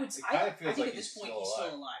 I feels think like at this he's point still he's alive.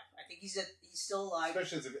 still alive. I think he's still alive.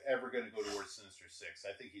 Especially if it's ever going to go towards Sinister Six.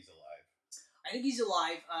 I think he's alive. I think he's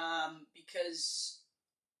alive because...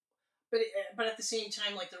 But at the same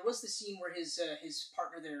time, like, there was the scene where his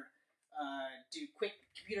partner there do quick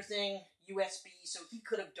computer thing, USB, so he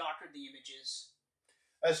could have doctored the images.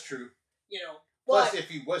 That's true. But Plus, if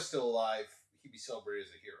he was still alive, he'd be celebrated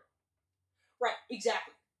as a hero. right,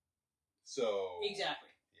 exactly. So Exactly.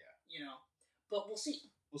 Yeah. But we'll see.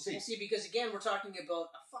 We'll see. We'll see, because again, we're talking about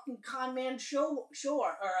a fucking con man or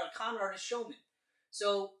a con artist showman.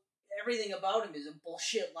 So everything about him is a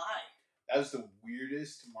bullshit lie. That was the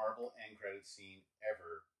weirdest Marvel end credit scene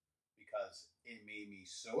ever because it made me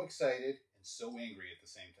so excited and so angry at the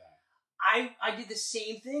same time. I did the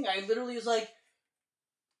same thing. I literally was like,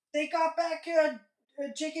 they got back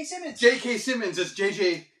J.K. Simmons. J.K. Simmons as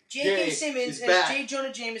J.J. J.K. Simmons is as back. J.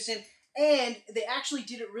 Jonah Jameson. And they actually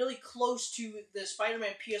did it really close to the Spider-Man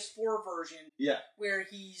PS4 version. Yeah. Where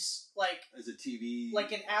he's like... As a TV...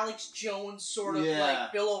 Like an Alex Jones sort of, Yeah.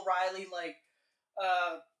 like Bill O'Reilly, like,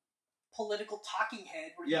 political talking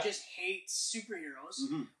head where he just hates superheroes.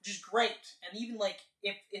 Mm-hmm. Which is great. And even, like,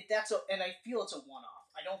 if that's and I feel it's a one-off.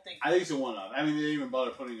 I think it's a one-off. I mean, they didn't even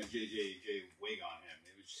bother putting a JJJ wig on him.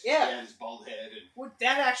 It was just, Yeah. he had his bald head. And, well,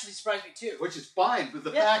 that actually surprised me, too. which is fine, but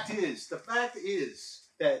the fact is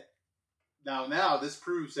that now this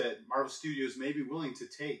proves that Marvel Studios may be willing to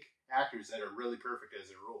take actors that are really perfect as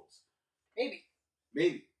their roles. Maybe.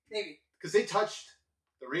 Maybe. Because they touched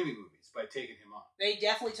the Raimi movies by taking him on. They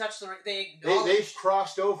definitely touched they've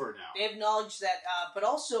crossed over now. They acknowledged that, but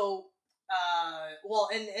also,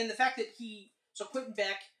 and the fact that so Quentin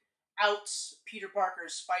Beck outs Peter Parker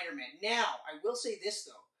as Spider-Man. Now, I will say this,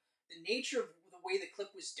 though. the nature of the way the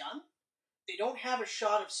clip was done, they don't have a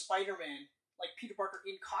shot of Spider-Man, like Peter Parker,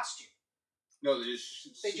 in costume. No, they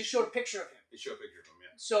just showed a picture of him. They show a picture of him,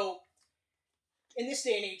 yeah. So, in this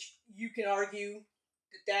day and age, you can argue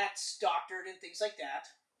that that's doctored and things like that.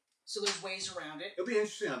 So there's ways around it. It'll be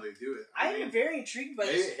interesting how they do it. I am very intrigued by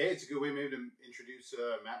this. Hey, it's a good way maybe to introduce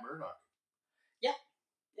Matt Murdock. Yeah,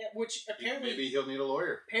 which apparently maybe he'll need a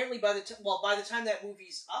lawyer. Apparently, by the time that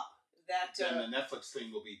movie's up, then the Netflix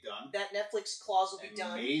thing will be done. That Netflix clause will be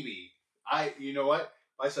done. Maybe you know what?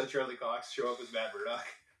 If I saw Charlie Cox show up as Matt Murdock,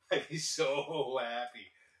 I'd be so happy.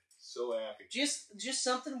 So happy. Just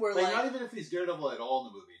something where not even if he's Daredevil at all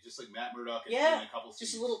in the movie, just like Matt Murdock in a couple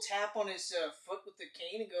scenes. Just a little tap on his foot with the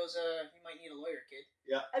cane and goes, "You might need a lawyer, kid."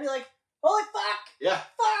 Yeah. I'd be like, "Holy fuck! Yeah.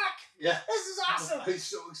 Fuck! Yeah. This is awesome!" I'm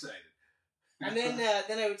so excited. And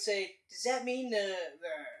then I would say, does that mean the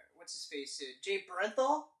what's his face? Jay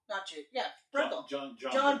Brenthal? Not Jay. Yeah, Brenthal. John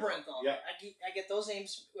Brenthal. Yeah. I get those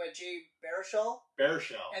names. Jay Baruchel.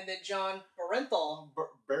 And then John Barenthal.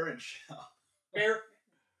 Baruchel.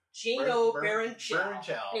 Jano Baruchel.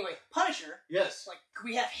 Anyway, Punisher. Yes. Like, could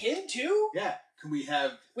we have him too? Yeah. Can we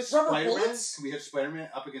have with rubber bullets? Can we have Spider-Man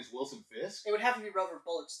up against Wilson Fisk? It would have to be rubber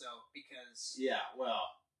bullets though, because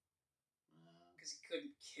because he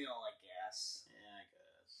couldn't kill, I guess. Yeah, I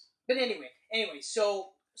guess. But anyway,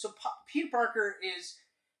 so Peter Parker is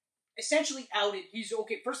essentially outed. He's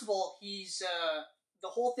okay. First of all, he's the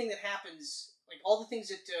whole thing that happens, like all the things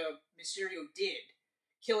that Mysterio did,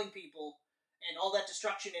 killing people. And all that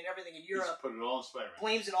destruction and everything in Europe. Put it all on Spider-Man.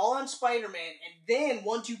 Blames it all on Spider-Man, and then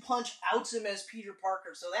 1-2 Punch outs him as Peter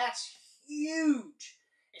Parker. So that's huge.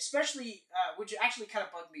 Especially, which actually kind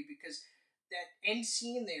of bugged me, because that end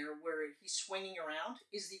scene there where he's swinging around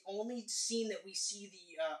is the only scene that we see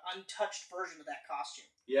the untouched version of that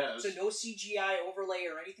costume. Yeah. So no CGI overlay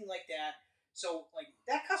or anything like that. So, like,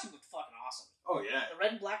 that costume looked fucking awesome. Oh, yeah. The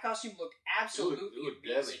red and black costume looked absolutely it looked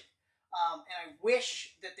amazing. deadly. And I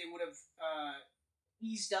wish that they would have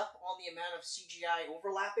eased up on the amount of CGI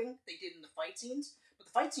overlapping they did in the fight scenes. But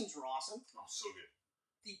the fight scenes were awesome. Oh, so good.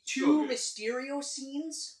 The two Mysterio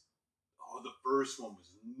scenes. Oh, the first one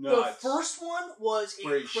was nuts. The first one was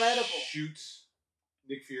incredible. He shoots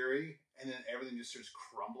Nick Fury, and then everything just starts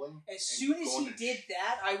crumbling. As soon as he did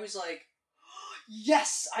that, I was like,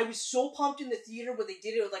 yes! I was so pumped in the theater when they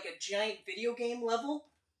did it with like a giant video game level.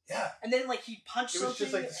 Yeah. And then, like, he'd punch something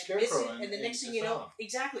just like the and miss it, Scarecrow and the next thing you know,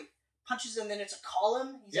 exactly, punches, and then it's a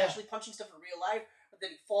column. He's actually punching stuff in real life, but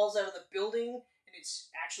then he falls out of the building, and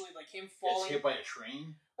it's actually, like, him falling. Gets hit by a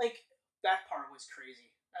train. Like, that part was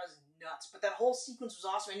crazy. That was nuts. But that whole sequence was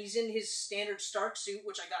awesome, and he's in his standard Stark suit,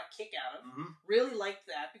 which I got a kick out of. Mm-hmm. Really liked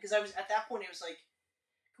that, because at that point, it was like,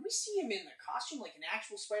 can we see him in the costume, like an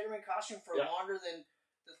actual Spider-Man costume for longer than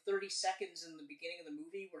the 30 seconds in the beginning of the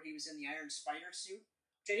movie where he was in the Iron Spider suit?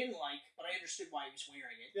 Which I didn't like, but I understood why he was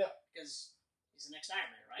wearing it. Yeah. Because he's the next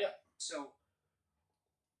Iron Man, right? Yeah. So.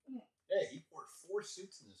 Yeah, he wore 4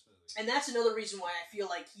 suits in this movie. And that's another reason why I feel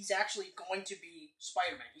like he's actually going to be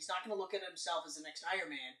Spider-Man. He's not going to look at himself as the next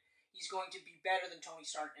Iron Man. He's going to be better than Tony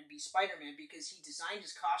Stark and be Spider-Man because he designed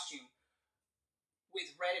his costume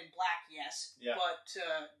with red and black, yes. Yeah. But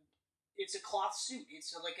it's a cloth suit.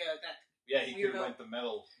 It's like that. Yeah, he could have went the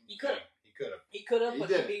metal. He could have. He could have,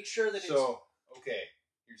 but he made sure that okay,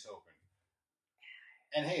 here's hoping.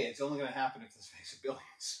 And hey, it's only going to happen if this makes $1 billion.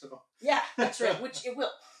 So yeah, that's right. Which it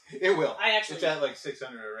will. It will. It's at like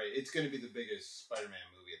 600 already. It's going to be the biggest Spider-Man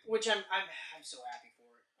movie. Which I'm so happy for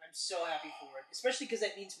it. I'm so happy for it, especially because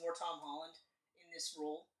that means more Tom Holland in this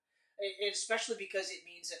role. Especially because it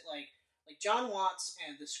means that like John Watts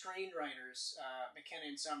and the screenwriters McKenna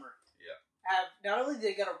and Summer have not only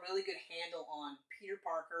they got a really good handle on Peter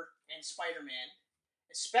Parker and Spider-Man.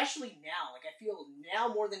 Especially now, like I feel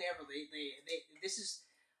now more than ever, this is.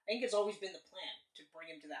 I think it's always been the plan to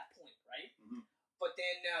bring him to that point, right? Mm-hmm. But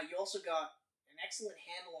then you also got an excellent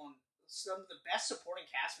handle on some of the best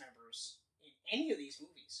supporting cast members in any of these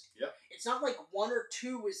movies. Yep. It's not like 1 or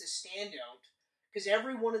 2 is the standout, because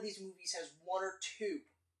every one of these movies has 1 or 2.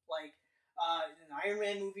 Like in the Iron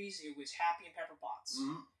Man movies, it was Happy and Pepper Potts,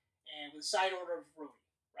 and with a side order of Rhodey,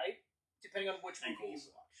 right? Depending on which movie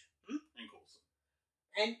you watch. And Coulson.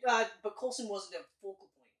 And but Coulson wasn't a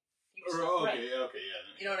focal point. He was okay, yeah.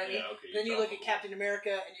 You know what I mean? Yeah, okay, then you look at Captain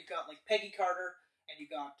America, and you've got like Peggy Carter, and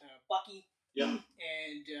you've got Bucky. Yeah.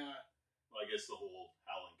 And well, I guess the whole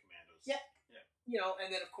Howling Commandos. Yeah. You know,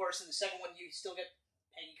 and then of course in the second one you still get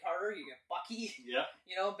Peggy Carter, you get Bucky. Yeah.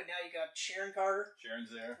 You know, but now you got Sharon Carter.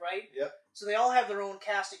 Sharon's there. Right? Yep. So they all have their own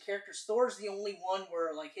cast of characters. Thor's the only one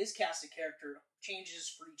where like his cast of character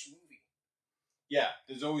changes for each movie. Yeah,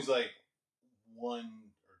 there's always like 1 or 2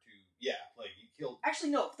 Yeah, like he killed. Actually,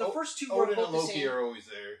 no. The first two were Odin about and the Loki same. are always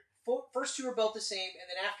there. First two were about the same, and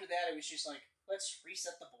then after that, it was just like, let's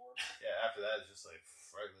reset the board. Yeah, after that, it's just like,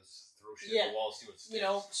 right, let's throw shit at the wall, see what sticks. You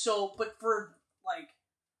know, so, but for, like,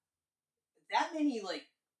 that many, like,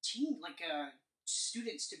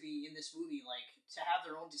 students to be in this movie, like, to have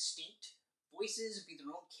their own distinct voices, be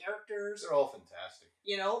their own characters. They're all fantastic.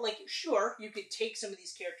 You know, like, sure, you could take some of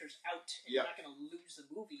these characters out, and you're not going to lose the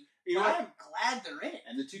movie. You know but what? I'm glad they're in it.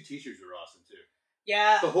 And the two teachers were awesome, too.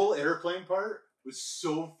 Yeah. The whole airplane part was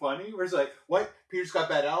so funny, where it's like, what? Peter's got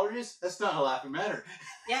bad allergies? That's not a laughing matter.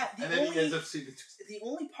 Yeah. And then he ends up seeing the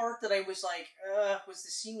only part that I was like, was the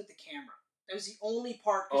scene with the camera. That was the only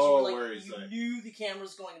part Oh, because where you he's like, knew the camera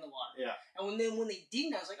was going in the water. yeah. And when they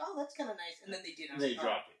didn't, I was like, oh, that's kind of nice. And then they did. I was They like,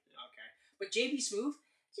 dropped it. Okay. But JB Smoove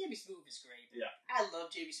is great. Yeah. I love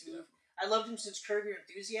JB Smoove. I loved him since Curb Your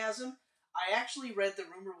Enthusiasm. I actually read the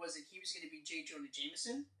rumor was that he was going to be J. Jonah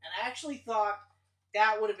Jameson, and I actually thought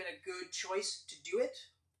that would have been a good choice to do it.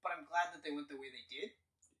 But I'm glad that they went the way they did.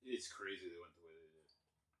 It's crazy they went the way they did.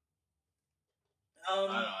 I don't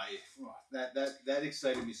know. That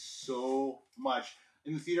excited me so much.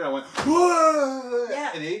 In the theater, I went, whoa!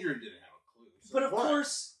 Yeah. And Adrian didn't have a clue. But of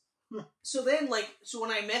course, so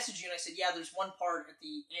when I messaged you and I said, yeah, there's one part at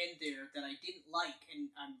the end there that I didn't like, and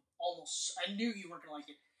I knew you weren't going to like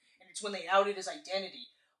it. And it's when they outed his identity.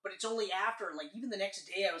 But it's only after, like, even the next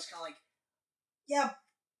day, I was kind of like, yeah,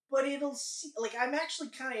 but it'll see, like, I'm actually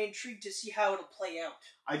kind of intrigued to see how it'll play out.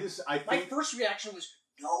 My first reaction was,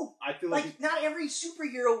 no. I feel like not every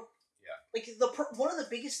superhero. Yeah. Like, one of the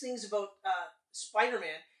biggest things about Spider-Man,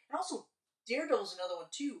 and also Daredevil's another one,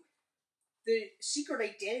 too, the secret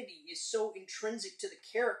identity is so intrinsic to the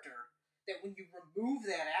character that when you remove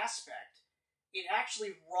that aspect, it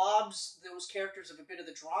actually robs those characters of a bit of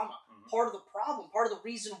the drama. Mm-hmm. Part of the problem, part of the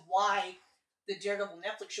reason why the Daredevil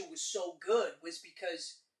Netflix show was so good was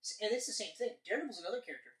because, and it's the same thing, Daredevil's another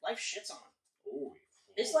character. Life shits on him. Oh.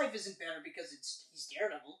 His life isn't better because he's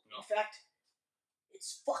Daredevil. No. In fact,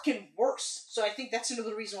 it's fucking worse. So I think that's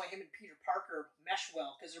another reason why him and Peter Parker mesh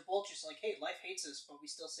well, because they're both just like, hey, life hates us, but we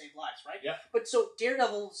still save lives, right? Yeah. But so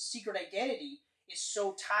Daredevil's secret identity is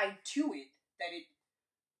so tied to it that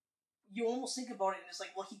you almost think about it and it's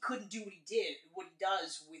like, well, he couldn't do what he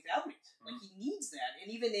does without it. Mm-hmm. Like, he needs that.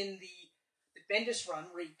 And even in the Bendis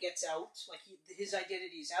run where he gets out, like, his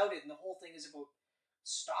identity is outed and the whole thing is about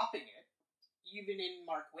stopping it. Even in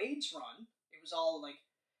Mark Waid's run, it was all like,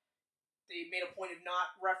 they made a point of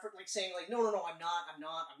not saying like, no, I'm not,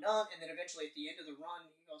 and then eventually at the end of the run,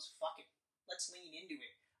 he goes, fuck it, let's lean into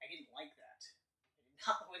it. I didn't like that.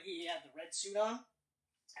 Not when he had the red suit on.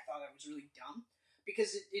 I thought that was really dumb,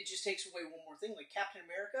 because it just takes away one more thing. Like Captain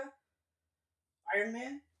America, Iron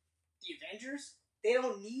Man, the Avengers, they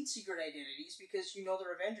don't need secret identities because you know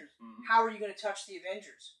they're Avengers. Mm-hmm. How are you going to touch the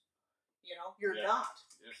Avengers? You know, you're not.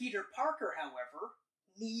 Yeah. Peter Parker, however,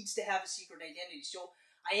 needs to have a secret identity. So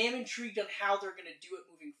I am intrigued on how they're going to do it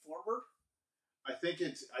moving forward. I think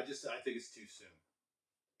it's too soon.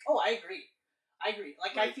 Oh, I agree.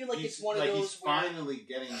 Like I feel like it's one of those he's finally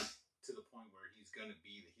getting to the point where he's going to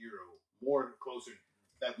be the hero more closer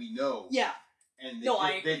that we know. Yeah. And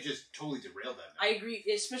they've just totally derailed that now. I agree,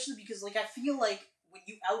 especially because like I feel like when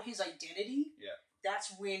you out his identity,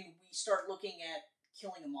 that's when we start looking at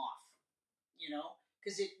killing him off. You know?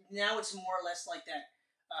 Because now it's more or less like that,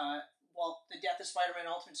 the Death of Spider-Man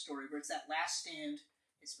Ultimate Story, where it's that last stand,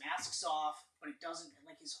 his mask's off, but it doesn't,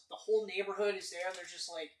 like, the whole neighborhood is there, and they're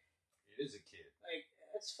just like... It is a kid. Like,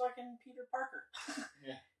 it's fucking Peter Parker.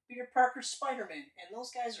 Yeah. Peter Parker's Spider-Man, and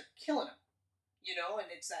those guys are killing him. You know,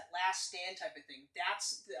 and it's that last stand type of thing.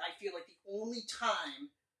 I feel like the only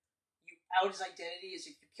time you out his identity is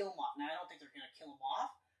if you kill him off. Now, I don't think they're going to kill him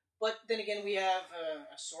off, but then again, we have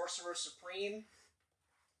a Sorcerer Supreme.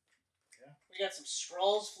 Yeah. We got some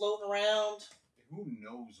Skrulls floating around. Who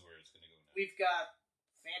knows where it's going to go next? We've got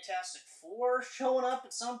Fantastic Four showing up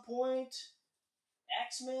at some point.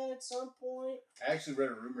 X-Men at some point. I actually read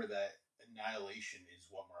a rumor that Annihilation is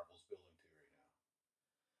what Marvel's building to right now.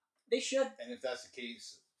 They should. And if that's the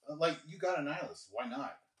case, like, you got Annihilus. Why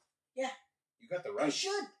not? Yeah. You got the right. They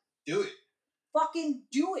should. Do it. Fucking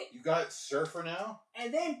do it. You got Surfer now?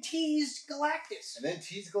 And then tease Galactus.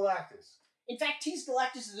 In fact, tease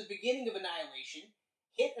Galactus at the beginning of Annihilation,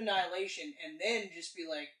 hit Annihilation, and then just be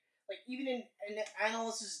like even in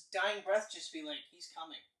Annihilus' dying breath, just be like, he's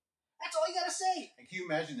coming. That's all you gotta say. And can you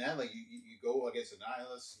imagine that? Like, you go against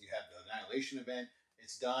Annihilus, you have the Annihilation event,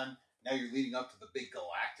 it's done, now you're leading up to the big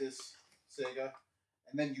Galactus saga,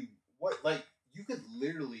 and then you could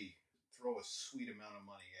literally throw a sweet amount of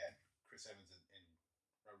money at Chris Evans and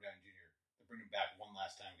Robert Downey Jr. to bring him back one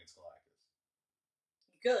last time against Galactus.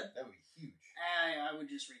 You could. That would be huge. I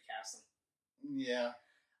would just recast them. Yeah.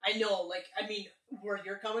 I know, like, I mean, where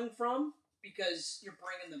you're coming from, because you're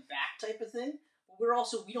bringing them back type of thing, but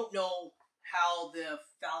we don't know how the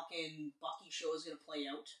Falcon-Bucky show is going to play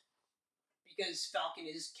out, because Falcon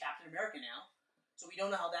is Captain America now, so we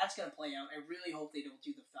don't know how that's going to play out. I really hope they don't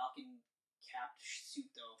do the Falcon cap suit,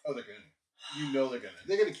 though. Oh, they're going to. You know they're going to.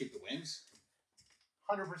 They're going to keep the wings.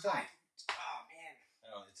 100%. Oh, man.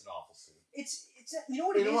 No, it's an awful suit. It's you know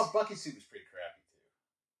what it is? You know what? Bucky's suit was pretty crappy, too.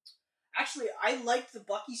 Actually, I liked the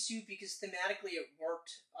Bucky suit because thematically it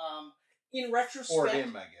worked. In retrospect, For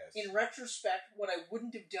him, I guess. In retrospect, what I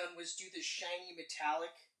wouldn't have done was do the shiny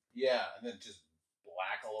metallic. Yeah, and then just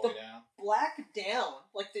black all the way down. Black down,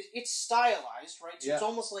 like it's stylized, right? So Yeah. it's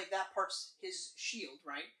almost like that part's his shield,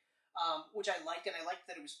 right? Which I liked, and I liked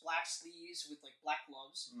that it was black sleeves with like black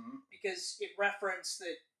gloves because it referenced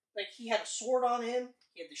that like he had a sword on him,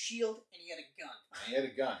 he had the shield, and he had a gun. He had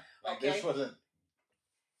a gun. Like Okay. this wasn't.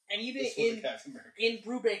 And even This wasn't Captain America. in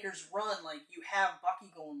Brubaker's run, like you have Bucky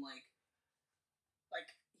going like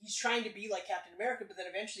he's trying to be like Captain America, but then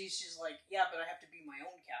eventually he's just like, yeah, but I have to be my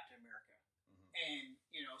own Captain America. And,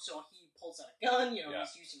 so he pulls out a gun,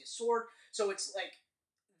 he's using his sword. So it's like,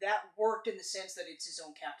 that worked in the sense that it's his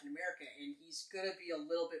own Captain America, and he's going to be a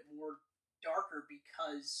little bit more darker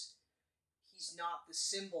because he's not the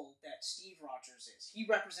symbol that Steve Rogers is. He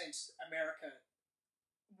represents America,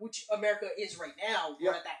 which America is right now,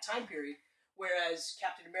 or at that time period, whereas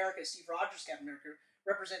Captain America, Steve Rogers' Captain America,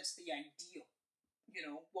 represents the ideal.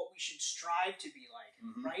 What we should strive to be like,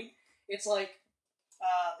 right? It's like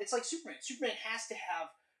Superman. Superman has to have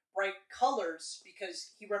bright colors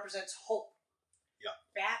because he represents hope. Yeah.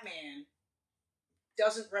 Batman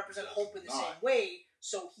doesn't represent hope in the same way,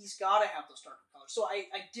 so he's got to have those darker colors. So I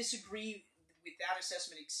disagree with that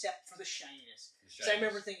assessment, except for the shininess. So I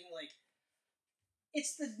remember thinking, like,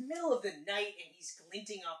 it's the middle of the night and he's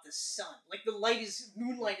glinting off the sun. Like, moonlight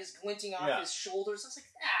is glinting off his shoulders. I was like,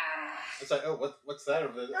 It's like, oh, what's that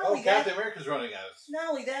over there? Not Oh, only Captain that- America's running at us. Not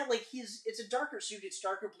only that, like, it's a darker suit. It's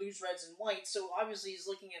darker blues, reds, and whites. So obviously he's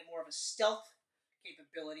looking at more of a stealth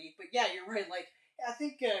capability. But yeah, you're right. Like, I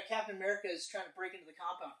think Captain America is trying to break into the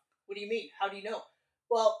compound. What do you mean? How do you know?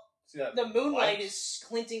 Well, the moonlight is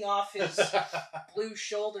glinting off his blue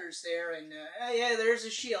shoulders there, and there's a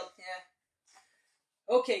shield. Yeah.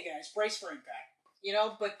 Okay, guys, brace for impact.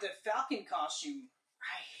 But the Falcon costume,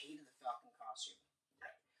 I hated the Falcon costume.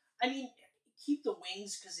 I mean, keep the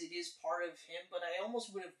wings because it is part of him, but I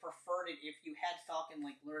almost would have preferred it if you had Falcon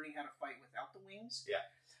like learning how to fight without the wings. Yeah.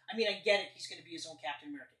 I mean, I get it. He's going to be his own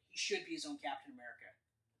Captain America. He should be his own Captain America.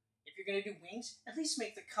 If you're going to do wings, at least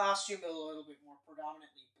make the costume a little bit more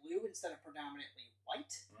predominantly blue instead of predominantly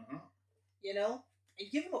white. And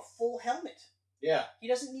give him a full helmet. Yeah.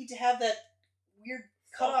 He doesn't need to have that weird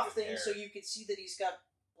cutoff thing hair. so you can see that he's got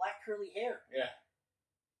black curly hair. Yeah.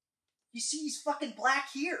 You see, he's fucking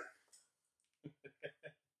black here.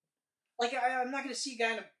 Like, I'm not going to see a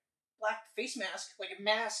guy in a black face mask, like a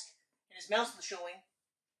mask, and his mouth is showing,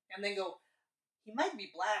 and then go, he might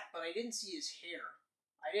be black, but I didn't see his hair.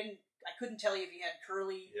 I couldn't tell you if he had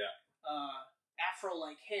curly,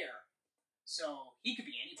 afro-like hair. So, he could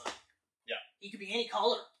be anybody. Yeah. He could be any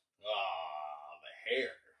color. The hair.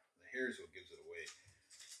 The hair is what gives it away.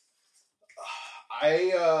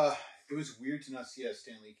 It was weird to not see a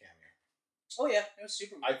Stan Lee cameo. Oh yeah, it was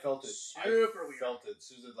super weird. I felt it. Super weird. Felt it. As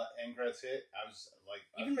soon as the end credits hit, I was like,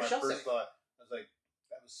 Even my Michelle first said it. thought, I was like,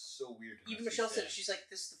 that was so weird. Even Michelle said it. She's like,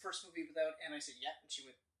 this is the first movie without, and I said, yeah, and she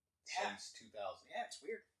went, yeah. Since 2000. Yeah, it's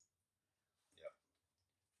weird. Yep.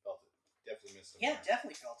 Felt it. Definitely missed it. Yeah,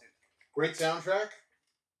 definitely felt it. Great soundtrack.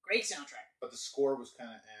 Great soundtrack. But the score was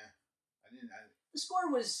kind of The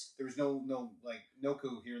score was... There was no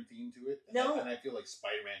coherent theme to it. No. And I feel like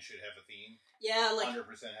Spider-Man should have a theme. Yeah, like... 100%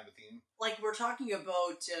 have a theme. Like, we're talking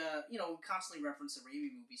about, we constantly reference the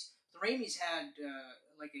Raimi movies. The Raimis had,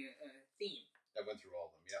 a theme. I went through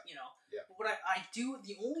all of them, yeah. Yeah. But what I do...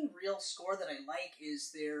 The only real score that I like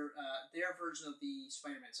is their version of the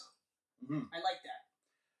Spider-Man song. Mm-hmm. I like that.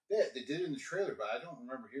 Yeah, they did it in the trailer, but I don't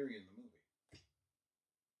remember hearing it in the movie.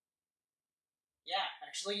 Yeah,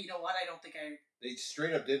 actually, you know what? I don't think I... They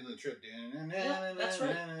straight up did in the trip. Yeah, that's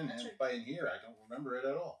right. That's right. But in here, I don't remember it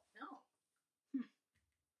at all. No.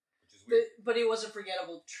 Which is weird. But it was a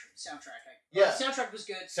forgettable soundtrack. Yeah. The soundtrack was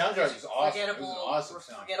good. Soundtrack was awesome. Forgettable, It was an awesome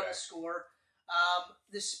soundtrack. forgettable score.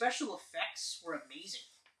 The special effects were amazing.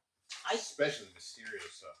 Especially the Mysterio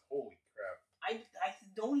stuff. Holy crap. I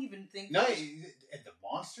don't even think... No, and the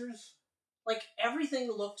monsters? Like, everything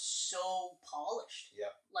looked so polished.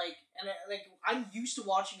 Yep. Like, and I'm used to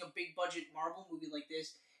watching a big budget Marvel movie like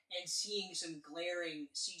this and seeing some glaring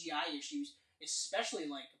CGI issues, especially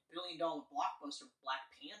like a $1 billion blockbuster Black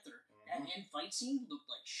Panther. That end fight scene looked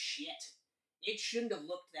like shit. It shouldn't have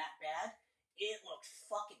looked that bad. It looked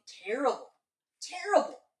fucking terrible.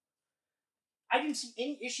 Terrible. I didn't see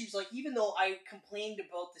any issues. Like, even though I complained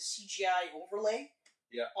about the CGI overlay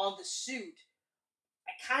on the suit,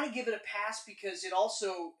 I kind of give it a pass because it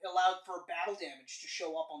also allowed for battle damage to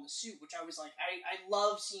show up on the suit, which I was like, I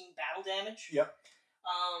love seeing battle damage. Yep.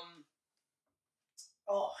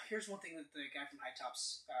 Oh, here's one thing that the guy from High Top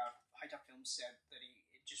Films said that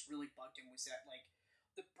it just really bugged him was that, like,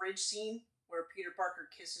 the bridge scene where Peter Parker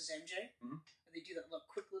kisses MJ, and they do that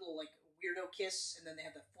quick little like weirdo kiss, and then they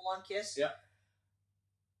have the full on kiss. Yeah.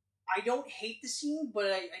 I don't hate the scene,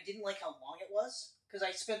 but I didn't like how long it was because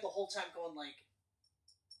I spent the whole time going like,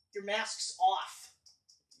 your mask's off.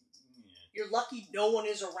 You're lucky no one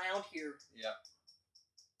is around here. Yeah.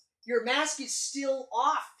 Your mask is still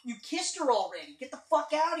off. You kissed her already. Get the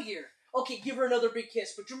fuck out of here. Okay, give her another big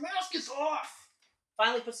kiss, but your mask is off.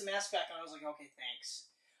 Finally puts the mask back on. I was like, okay, thanks.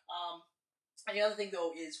 And the other thing,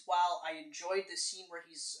 though, is while I enjoyed the scene where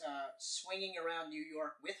he's swinging around New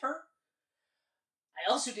York with her,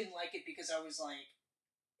 I also didn't like it because I was like,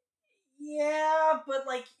 yeah, but,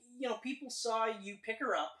 like, you know, people saw you pick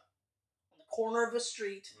her up on the corner of a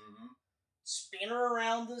street, spin her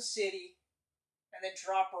around the city, and then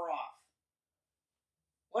drop her off.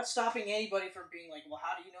 What's stopping anybody from being like, well,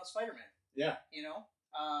 how do you know Spider-Man? Yeah. You know?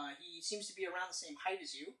 He seems to be around the same height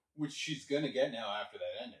as you. Which she's going to get now after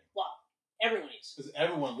that ending. Well, everyone is. Because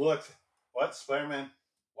everyone looked, what, Spider-Man?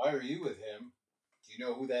 Why are you with him? Do you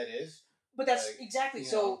know who that is? But that's exactly,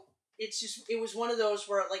 so it's just, it was one of those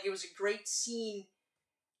where, like, it was a great scene.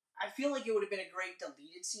 I feel like it would have been a great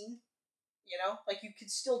deleted scene, you know? Like, you could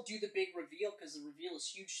still do the big reveal, because the reveal is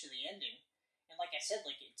huge to the ending. And like I said,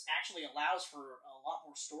 like, it actually allows for a lot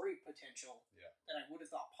more story potential than I would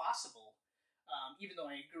have thought possible. Even though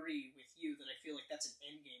I agree with you that I feel like that's an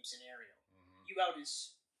endgame scenario. You out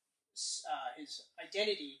his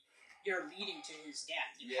identity, you're leading to his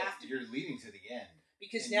death. You have to. You're leading to the end.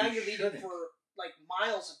 Because now you're leading for, like,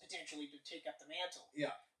 Miles potentially to take up the mantle.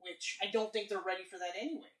 Yeah. Which I don't think they're ready for that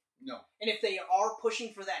anyway. No. And if they are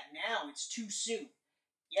pushing for that now, it's too soon.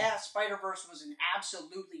 Yeah, Spider-Verse was an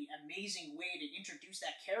absolutely amazing way to introduce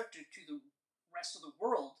that character to the rest of the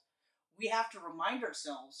world. We have to remind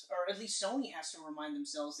ourselves, or at least Sony has to remind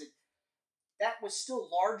themselves, that that was still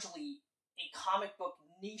largely a comic book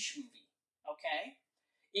niche movie, okay?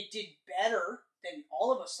 It did better than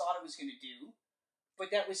all of us thought it was going to do,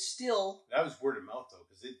 but that was still... That was word of mouth, though,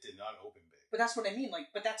 because it did not open big. But that's what I mean,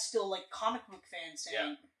 like, but that's still, like, comic book fans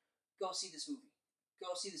saying, go see this movie.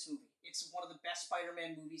 Go see this movie. It's one of the best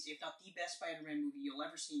Spider-Man movies, if not the best Spider-Man movie you'll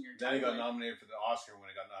ever see in your entire life. Then it got nominated for the Oscar. When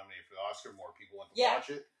it got nominated for the Oscar, more people went to watch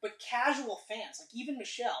it. But casual fans, like even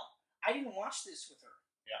Michelle, I didn't watch this with her.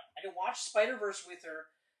 Yeah. I didn't watch Spider-Verse with her,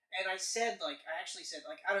 and I actually said,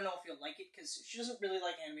 I don't know if you'll like it, because she doesn't really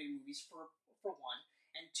like animated movies, for one.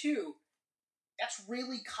 And two, that's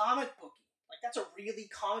really comic booky. Like, that's a really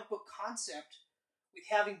comic book concept with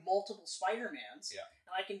having multiple Spider-Mans. Yeah.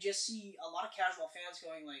 And I can just see a lot of casual fans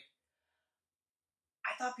going like,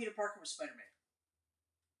 I thought Peter Parker was Spider-Man.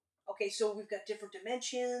 Okay, so we've got different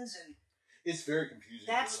dimensions, and it's very confusing.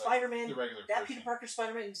 That Spider-Man, the regular that person. Peter Parker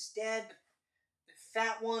Spider-Man is dead, but the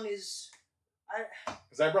fat one is...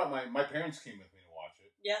 Because I brought my parents came with me to watch it.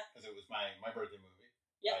 Yeah. Because it was my birthday movie.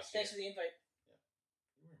 Yeah, thanks for the invite. Yeah.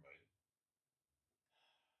 You were invited.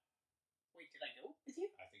 Wait, did I go with you?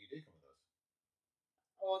 I think you did come with us.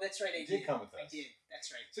 Oh, that's right, I did come with us. I did, that's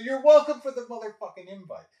right. So you're welcome for the motherfucking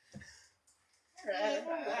invite. Right.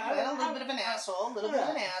 A little bit of an asshole.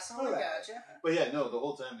 I gotcha. But yeah, no, the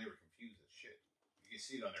whole time they were confused as shit. You can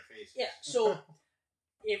see it on their faces. Yeah, so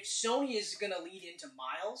if Sony is going to lead into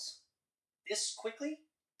Miles this quickly,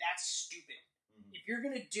 that's stupid. If you're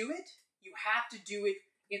going to do it, you have to do it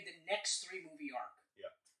in the next 3-movie arc. Yeah.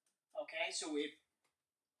 Okay, so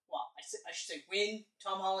I should say when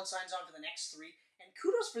Tom Holland signs on for the next 3, and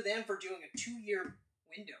kudos for them for doing a 2-year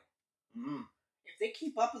window. If they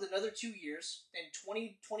keep up with another 2 years, then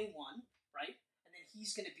 2021, right? And then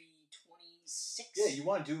he's going to be 26. Yeah, you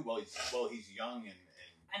want to do it while he's young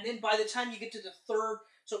and then by the time you get to the third,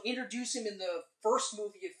 so introduce him in the first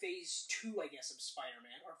movie of Phase 2, I guess, of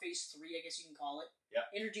Spider-Man, or Phase 3, I guess you can call it. Yeah.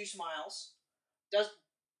 Introduce Miles.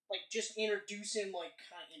 Just introduce him,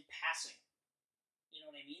 kind of in passing. You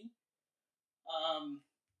know what I mean?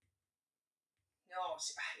 No,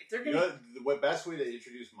 see, if they're You gonna, know, the best way to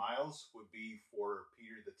introduce Miles would be for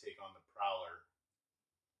Peter to take on the Prowler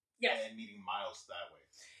yes, and meeting Miles that way.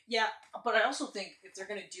 yeah, but I also think if they're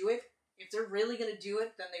gonna do it, if they're really gonna do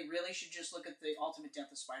it, then they really should just look at the Ultimate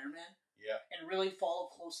Death of Spider-Man Yeah. and really follow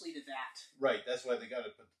closely to that. Right. That's why they got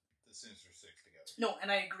to put the Sinister Six together. No,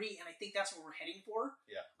 and I agree, and I think that's what we're heading for.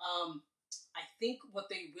 Yeah. I think what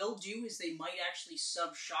they will do is they might actually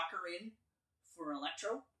sub Shocker in for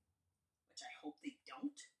Electro, which I hope they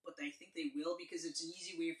don't, but I think they will because it's an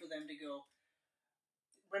easy way for them to go.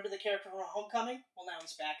 Remember the character from Homecoming? Well, now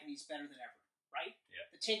he's back and he's better than ever, right? Yeah.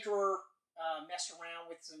 The Tinkerer messed around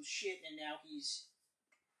with some shit, and now he's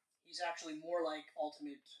actually more like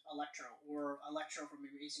Ultimate Electro or Electro from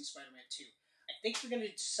Amazing Spider-Man 2. I think they're going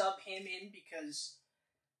to sub him in because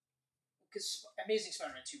Amazing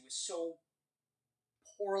Spider-Man 2 was so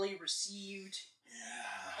poorly received,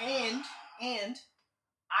 Yeah. and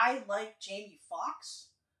I like Jamie Foxx.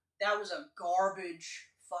 That was a garbage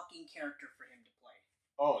fucking character for him to play.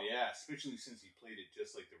 Oh yeah, especially since he played it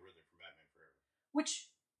just like the Riddler from Batman Forever. Which,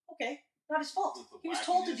 okay, not his fault. With the He was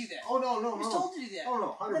told to wackiness. do that. Oh no, He was told to do that. Oh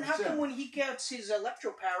no, 100%. Then how come when he gets his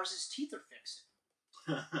electro powers, his teeth are fixed?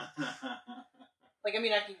 Like, I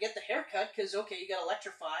mean, I can get the haircut because, okay, you got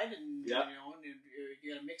electrified and, Yeah. you know, and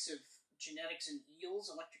you got a mix of genetics and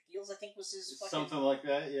eels, electric eels, I think was his fucking... Something like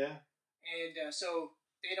that, yeah. And so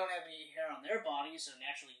they don't have any hair on their bodies, so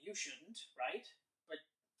naturally you shouldn't, right? But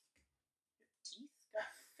your teeth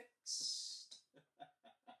got fixed.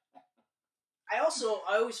 I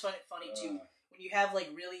always find it funny, too, when you have,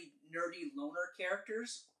 like, really nerdy loner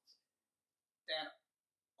characters that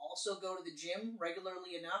also go to the gym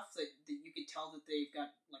regularly enough that you could tell that they've got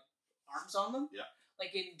like arms on them. Yeah.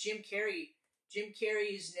 Like in Jim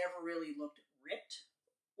Carrey's never really looked ripped.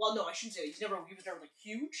 Well, no, I shouldn't say that. He was never like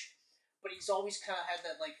huge, but he's always kind of had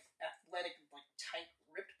that like athletic, like tight,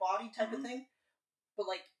 ripped body type of thing. But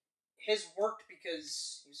like his worked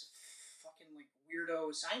because he was a fucking like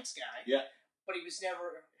weirdo science guy. Yeah. But he was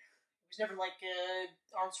never like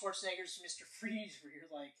Arnold Schwarzenegger's Mr. Freeze, where you're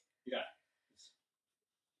like, yeah.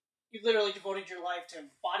 You literally devoted your life to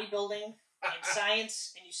bodybuilding and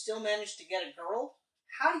science, and you still managed to get a girl.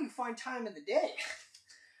 How do you find time in the day,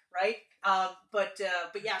 right? But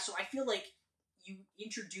yeah. So I feel like you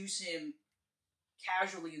introduce him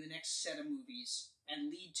casually in the next set of movies and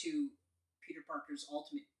lead to Peter Parker's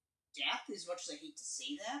ultimate death. As much as I hate to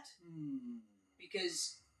say that,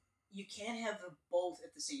 because you can't have them both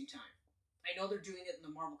at the same time. I know they're doing it in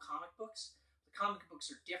the Marvel comic books. The comic books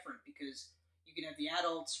are different because you can have the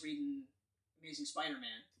adults reading Amazing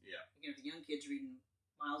Spider-Man. Yeah. You can have the young kids reading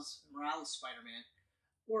Miles Morales Spider-Man.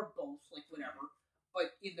 Or both, like whatever.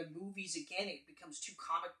 But in the movies, again, it becomes too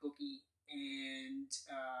comic booky and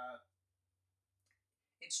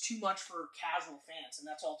it's too much for casual fans. And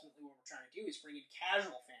that's ultimately what we're trying to do, is bring in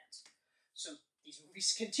casual fans. So these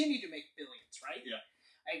movies continue to make billions, right? Yeah.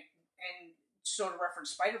 And sort of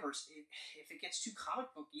reference Spider-Verse, if it gets too comic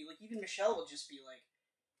booky, like even Michelle will just be like,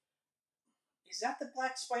 is that the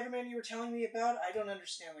Black Spider-Man you were telling me about? I don't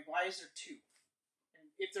understand. Like, why is there two? And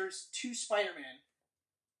if there's two Spider-Man,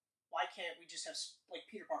 why can't we just have, like,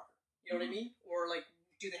 Peter Parker? You know what I mean? Or, like,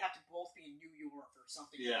 do they have to both be in New York or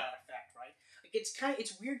something to that effect, right? Like,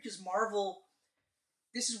 it's weird because Marvel,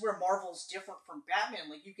 this is where Marvel's different from Batman.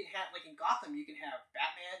 Like, you can have, like, in Gotham, you can have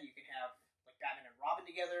Batman, you can have, like, Batman and Robin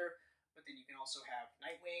together, but then you can also have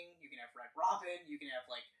Nightwing, you can have Red Robin, you can have,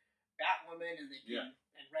 like, Batwoman and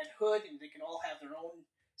and Red Hood, and they can all have their own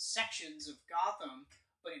sections of Gotham.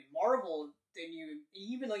 But in Marvel, then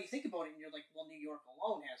even though you think about it, and you're like, well, New York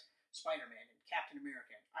alone has Spider-Man and Captain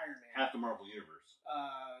America and Iron Man, half the Marvel universe,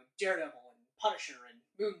 Daredevil and Punisher and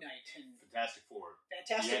Moon Knight and Fantastic Four.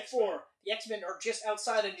 The X-Men are just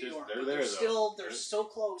outside of New York. They're so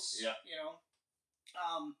close. Yeah. You know.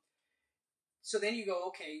 So then you go,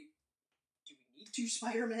 okay, do we need two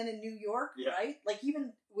Spider-Men in New York? Yeah. Right? Like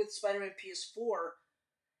even with Spider-Man PS4,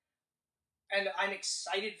 and I'm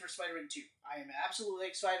excited for Spider-Man 2. I am absolutely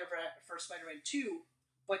excited for Spider-Man 2,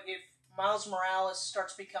 but if Miles Morales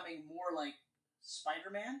starts becoming more like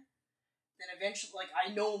Spider-Man, then eventually, like,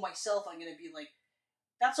 I know myself, I'm going to be like,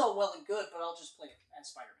 that's all well and good, but I'll just play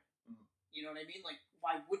as Spider-Man. Mm-hmm. You know what I mean? Like,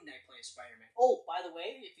 why wouldn't I play as Spider-Man? Oh, by the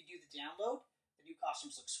way, if you do the download, the new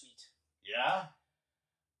costumes look sweet. Yeah?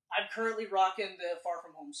 I'm currently rocking the Far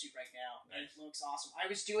From Home suit right now. Nice. It looks awesome. I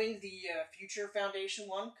was doing the Future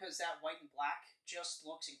Foundation one because that white and black just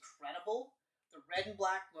looks incredible. The red and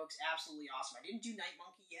black looks absolutely awesome. I didn't do Night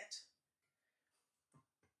Monkey yet.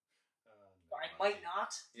 I might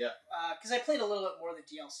not. Yeah. Because I played a little bit more of the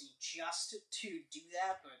DLC just to do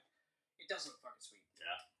that, but it does look fucking sweet.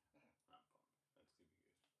 Yeah.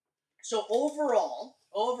 So overall,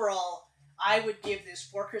 I would give this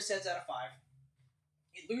 4 Chris heads out of 5.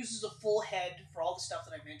 It loses a full head for all the stuff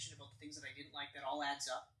that I mentioned about the things that I didn't like. That all adds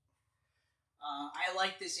up. I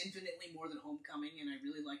like this infinitely more than Homecoming, and I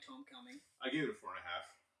really liked Homecoming. I gave it a 4.5 out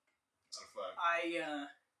of 5.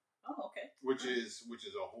 Oh, okay. Which is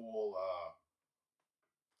a whole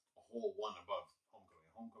one above Homecoming.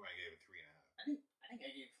 Homecoming I gave it 3.5. I think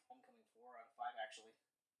I gave Homecoming 4 out of 5 actually.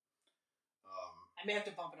 I may have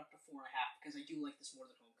to bump it up to 4.5 because I do like this more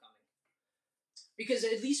than Homecoming. Because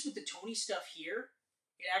at least with the Tony stuff here,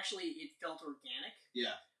 it felt organic.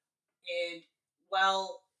 Yeah. And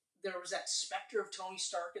while there was that specter of Tony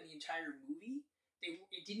Stark in the entire movie,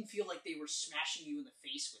 it didn't feel like they were smashing you in the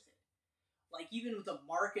face with it. Like, even with the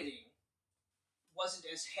marketing, wasn't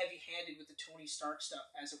as heavy-handed with the Tony Stark stuff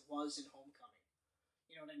as it was in Homecoming.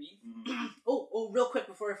 You know what I mean? Mm-hmm. Oh, real quick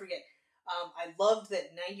before I forget. I loved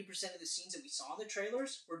that 90% of the scenes that we saw in the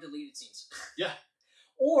trailers were deleted scenes. Yeah.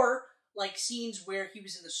 Or, like, scenes where he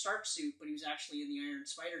was in the Stark suit, but he was actually in the Iron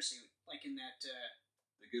Spider suit. Like in that...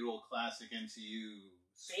 the good old classic MCU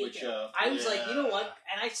switch up. I was like, you know what?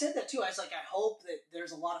 And I said that too. I was like, I hope that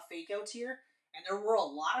there's a lot of fake outs here. And there were a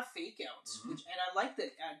lot of fake outs. Mm-hmm. And I like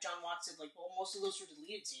that John Watts said, like, well, most of those were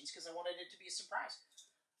deleted scenes because I wanted it to be a surprise.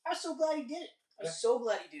 I was so glad he did it. So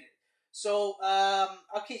glad he did it. So,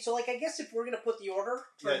 okay, so, like, I guess if we're going to put the order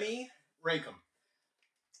for me... Rank them.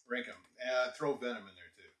 Throw Venom in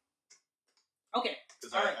there, too. Okay.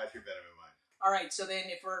 Because I have your Venom in mind. All right, so then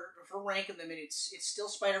if we're ranking them, and it's still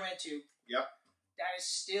Spider-Man 2. Yep. That is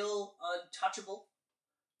still untouchable.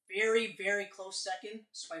 Very, very close second,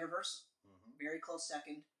 Spider-Verse. Mm-hmm. Very close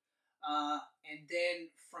second. And then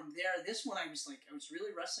from there, this one I was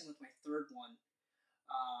really wrestling with my third one.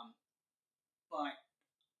 But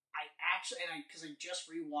I actually, because I just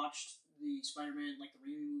rewatched the Spider-Man, like the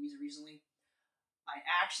Raimi movies recently, I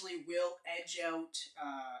actually will edge out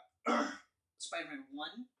Spider-Man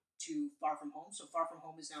 1 to Far From Home. So Far From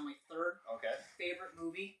Home is now my third favorite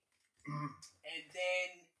movie. And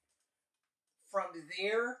then from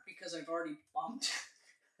there, because I've already bumped,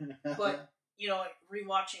 but, you know,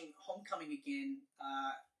 rewatching Homecoming again,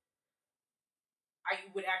 I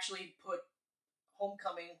would actually put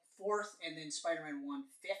Homecoming 4th and then Spider-Man 1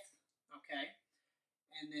 5th. Okay.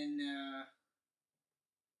 And then...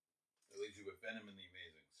 that leaves you with Venom and the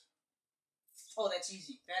Amazings. Oh, that's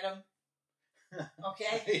easy. Venom.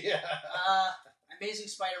 Okay. Yeah. Amazing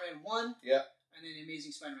Spider-Man 1. Yeah. And then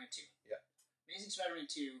Amazing Spider-Man 2. Yeah. Amazing Spider-Man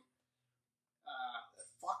 2.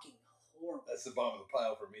 Fucking horrible. That's the bottom of the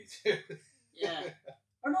pile for me, too. Yeah.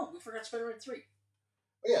 Oh, no. We forgot Spider-Man 3.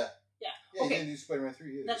 Oh, yeah. Yeah. Yeah, okay. You didn't do Spider-Man 3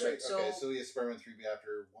 either. That's right. Okay, so yeah, Spider-Man 3 be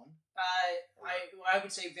after 1? I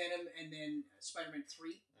would say Venom and then Spider-Man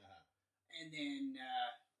 3. And then...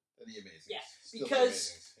 the Amazings. Yeah. Still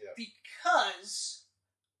Because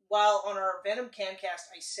while on our Venom Camcast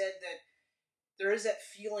I said that there is that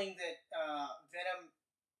feeling that Venom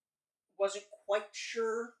wasn't quite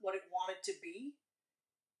sure what it wanted to be,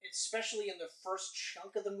 especially in the first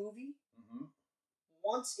chunk of the movie. Mm-hmm.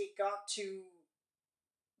 Once it got to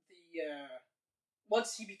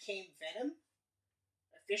once he became Venom,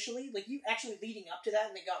 officially, like you actually leading up to that,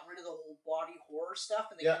 and they got rid of the whole body horror stuff,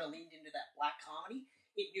 and they kind of leaned into that black comedy.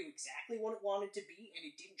 It knew exactly what it wanted to be, and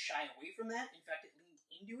it didn't shy away from that. In fact, it leaned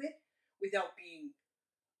into it without being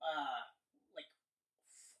like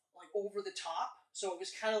over the top. So it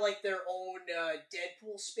was kind of like their own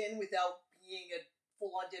Deadpool spin without being a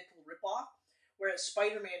full-on Deadpool ripoff. Whereas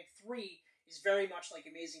Spider-Man 3 is very much like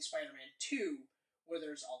Amazing Spider-Man 2, where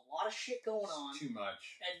there's a lot of shit going on. Too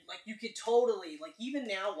much. And, like, you could totally, like, even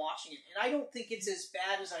now watching it, and I don't think it's as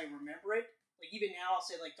bad as I remember it. Like, even now I'll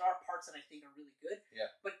say, like, there are parts that I think are really good. Yeah.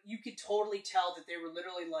 But you could totally tell that they were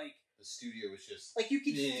literally, like... The studio was just... Like, you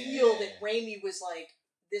could feel that Raimi was like,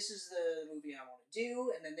 this is the movie I want to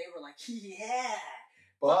do, and then they were like, yeah!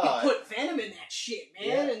 Fucking put Venom in that shit, man!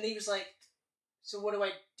 Yeah. And he was like, so what do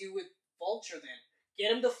I do with Vulture, then?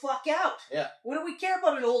 Get him the fuck out. Yeah. What do we care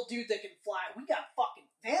about an old dude that can fly? We got fucking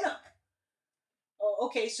Venom. Oh,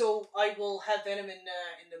 okay, so I will have Venom in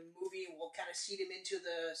the movie, and we'll kind of seed him into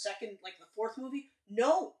the second, like the fourth movie?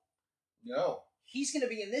 No. He's going to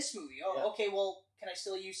be in this movie. Oh, okay, well, can I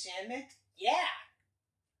still use Sandman? Yeah.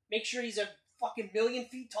 Make sure he's a fucking 1,000,000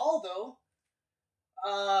 feet tall, though.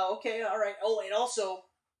 Okay, alright. Oh, and also,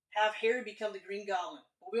 have Harry become the Green Goblin.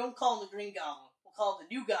 But we won't call him the Green Goblin. We'll call him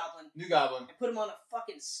the New Goblin. And put him on a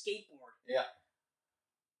fucking skateboard. Yeah.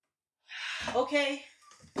 Okay.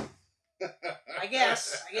 I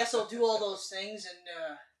guess I'll do all those things, and,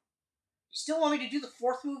 you still want me to do the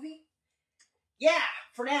fourth movie? Yeah,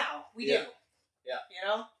 for now, we do. Yeah. You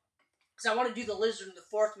know? Because I want to do the Lizard in the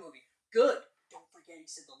fourth movie. good. Don't forget he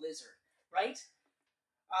said the lizard, right?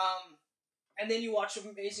 And then you watch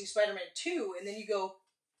Amazing Spider-Man 2, and then you go,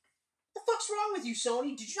 "What the fuck's wrong with you,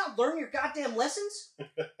 Sony? Did you not learn your goddamn lessons?"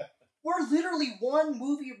 We're literally one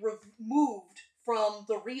movie removed from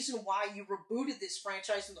the reason why you rebooted this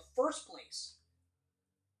franchise in the first place.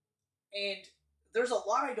 And there's a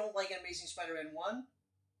lot I don't like in Amazing Spider-Man 1.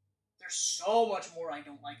 There's so much more I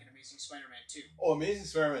don't like in Amazing Spider-Man 2. Oh, Amazing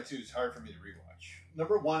Spider-Man 2 is hard for me to rewatch.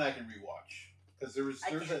 Number 1 I can rewatch. Because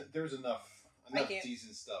there's enough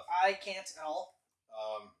decent stuff. I can't at all.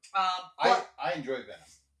 I enjoyed Venom.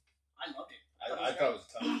 I loved it. I thought it was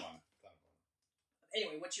a ton of fun.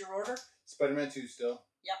 Anyway, what's your order? Spider-Man 2 still.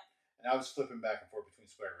 Yep. And I was flipping back and forth between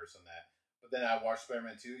Spider-Verse and that. But then I watched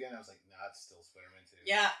Spider-Man 2 again. I was like, nah, it's still Spider-Man 2.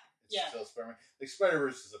 Yeah. It's still Spider-Man. Like,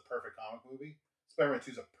 Spider-Verse is a perfect comic movie. Spider-Man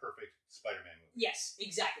 2 is a perfect Spider-Man movie. Yes,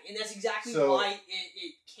 exactly. And that's exactly why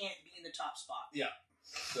it can't be in the top spot. Yeah.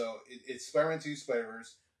 So it's Spider-Man 2,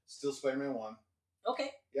 Spider-Verse, still Spider-Man 1.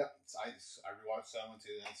 Okay. Yep. I rewatched that one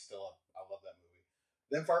too, and it's still I love that movie.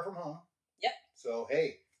 Then Far From Home. Yep. So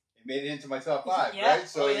hey, it made it into my top 5, yeah. right?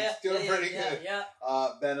 So it's doing pretty good. Yeah.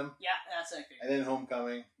 Venom. Yeah, that's it. And then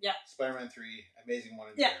Homecoming. Yeah. Spider-Man 3, Amazing 1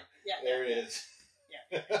 and 2. Yeah. There it is.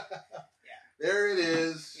 Yeah. There it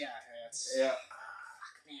is. Yeah. That's. Yeah.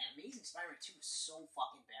 Man, Amazing Spider-Man 2 is so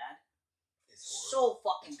fucking bad. It's so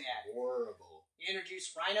fucking bad. It's horrible. You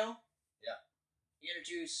introduce Rhino. Yeah. You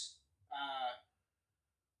introduce.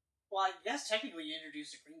 Well, I guess technically you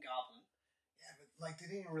introduced the Green Goblin. Yeah, but like they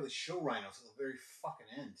didn't really show Rhino till the very fucking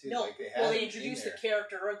end too. No, like, they introduced the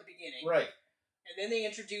character at the beginning, right? And then they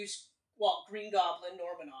introduced Green Goblin,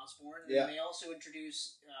 Norman Osborn, and then they also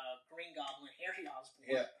introduced Green Goblin, Harry Osborn.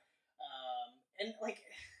 Yeah. And like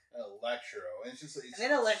Electro, and it's just and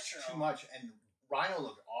then Electro too much. And Rhino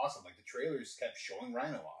looked awesome. Like the trailers kept showing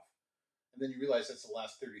Rhino off, and then you realize that's the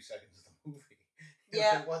last 30 seconds of the movie.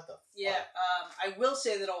 Yeah. Like, what the fuck? Yeah. I will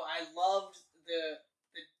say that I loved the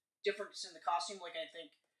difference in the costume. Like I think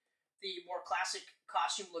the more classic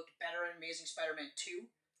costume looked better in Amazing Spider-Man 2.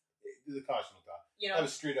 The costume looked awesome. You know, that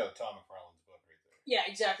was straight out Tom McFarlane's book right there. Yeah,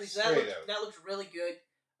 exactly. So that looked really good.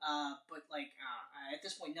 But like at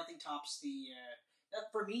this point, nothing tops the.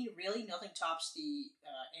 For me, really, nothing tops the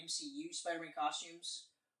MCU Spider-Man costumes,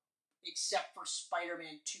 except for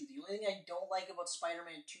Spider-Man 2. The only thing I don't like about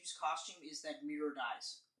Spider-Man 2's costume is that mirrored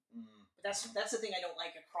eyes. But that's the thing I don't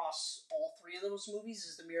like across all three of those movies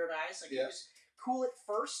is the mirrored eyes. Like it was cool at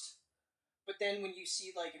first, but then when you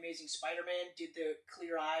see like Amazing Spider-Man did the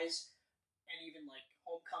clear eyes, and even like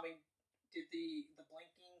Homecoming did the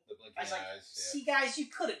blinking. The blinking I was like, eyes. See, guys, you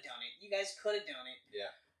could have done it. You guys could have done it.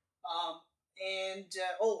 Yeah. And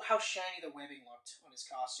how shiny the webbing looked on his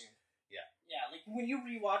costume. Yeah. Yeah, like when you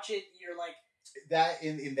rewatch it, you're like that.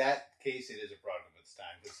 In that case, it is a product of its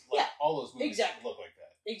time because all those movies look like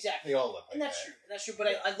that. Exactly. They all look like that. That's true.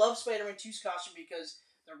 But I love Spider-Man 2's costume because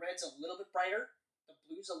the red's a little bit brighter, the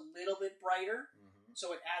blue's a little bit brighter,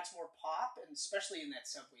 so it adds more pop, and especially in that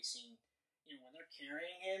subway scene, you know, when they're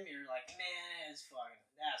carrying him, you're like, man, that's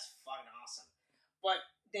fucking awesome. But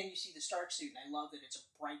then you see the Stark suit, and I love that it's a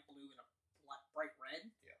bright blue and a bright red.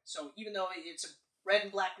 Yeah. So even though it's a red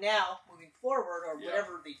and black now, moving forward, or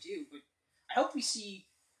whatever they do, but I hope we see.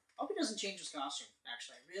 I hope he doesn't change his costume,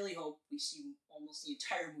 actually. I really hope we see almost the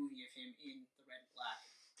entire movie of him in the red and black.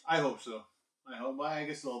 I hope so. I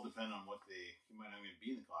guess it'll all depend on what he might not even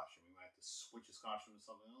be in the costume. He might have to switch his costume to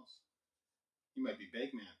something else. He might be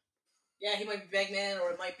Bagman. Yeah, he might be Bagman,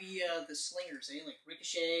 or it might be the Slingers, like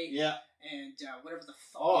Ricochet. Yeah. And whatever the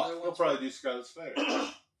fuck other ones. He'll probably do Scarlet Spider.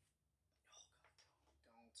 Don't.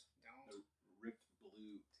 Ripped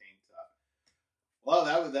blue tank top. Well,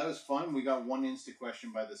 that was fun. We got one Insta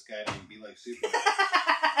question by this guy named Be Like Superman.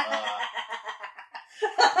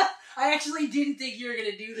 I actually didn't think you were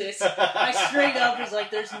going to do this. I straight up was like,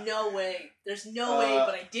 there's no way. There's no way,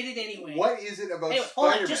 but I did it anyway. What is it about Spider-Man?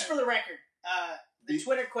 Hold on, just for the record. The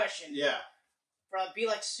Twitter question. Yeah. From Be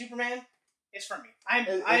Like Superman, it's from me.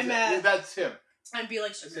 That's him. I'm Be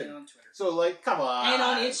Like Superman on Twitter. So, like, come on. And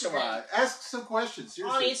on Instagram. Come on. Ask some questions.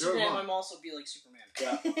 Seriously, on Instagram, I'm also Be Like Superman.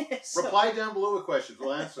 Yeah. So. Reply down below with questions.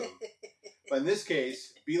 We'll answer them. But in this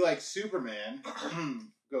case, Be Like Superman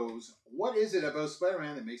goes, what is it about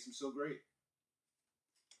Spider-Man that makes him so great?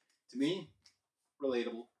 To me,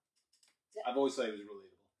 relatable. Yeah. I've always thought he was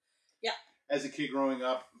relatable. Yeah. As a kid growing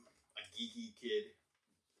up, a geeky kid,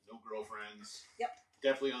 no girlfriends. Yep.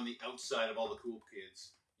 Definitely on the outside of all the cool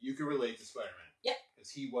kids. You could relate to Spider-Man. Yep. Because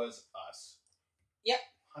he was us. Yep.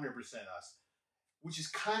 100% us. Which is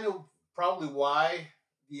kind of probably why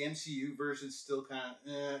the MCU version's still kind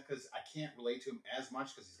of, because I can't relate to him as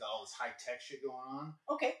much because he's got all this high-tech shit going on.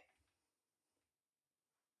 Okay.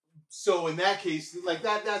 So in that case, like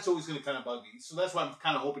that's always going to kind of bug me. So that's why I'm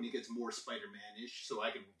kind of hoping he gets more Spider-Man-ish, so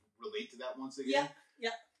I can relate to that once again.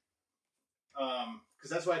 Yeah. Because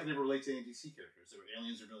that's why I can never relate to any DC characters. They were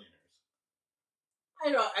aliens or millionaires.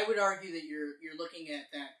 I would argue that you're looking at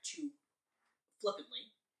that too flippantly,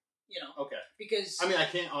 Okay. because I mean, I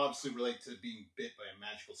can't obviously relate to being bit by a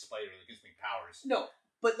magical spider that gives me powers. no,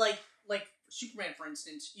 but like Superman, for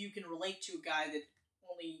instance, you can relate to a guy that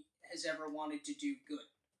only has ever wanted to do good.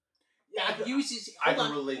 Yeah, And uses and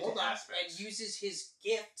uses his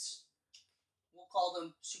gifts. We'll call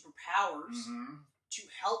them superpowers to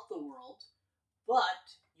help the world,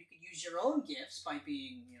 but you could use your own gifts by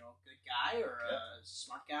being, a good guy or a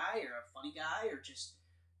smart guy or a funny guy or just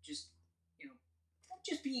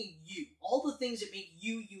being you. All the things that make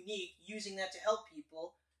you unique, using that to help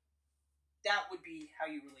people. That would be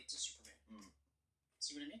how you relate to Superman.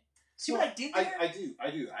 See what I mean? See what I did there? I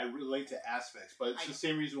do. I relate to aspects, but it's the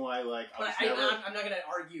same reason why, like, I'm not going to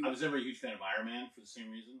argue. I was never a huge fan of Iron Man for the same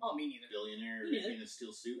reason. Oh, me neither. Billionaire in a steel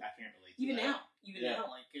suit. I can't relate to Even that. now,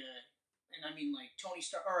 like, and I mean, like, Tony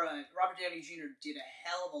Stark, or Robert Downey Jr. did a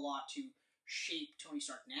hell of a lot to shape Tony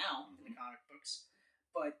Stark now in the comic books.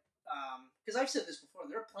 But, because I've said this before,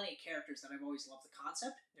 there are plenty of characters that I've always loved the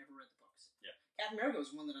concept, never read the books. Yeah. Captain America was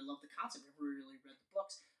one that I loved the concept, never really read the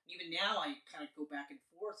books. And even now, I kind of go back and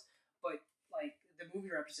forth. But, like, the movie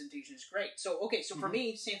representation is great. So, okay, so for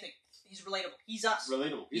me, same thing. He's relatable. He's us.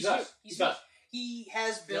 Relatable. He's us. He's us. He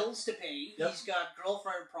has bills to pay. Yep. He's got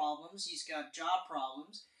girlfriend problems. He's got job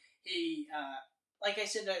problems. He, like I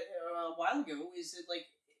said a while ago, is that, like,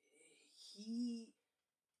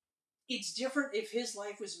 it's different if his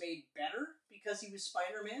life was made better because he was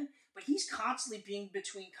Spider-Man, but he's constantly being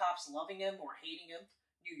between cops loving him or hating him,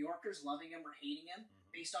 New Yorkers loving him or hating him,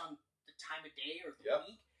 based on the time of day or the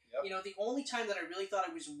week. Yep. The only time that I really thought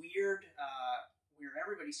it was weird, where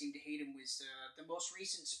everybody seemed to hate him, was the most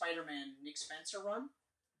recent Spider-Man Nick Spencer run.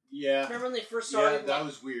 Yeah. Remember when they first started? Yeah, that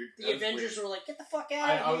was weird. The Avengers were like, "Get the fuck out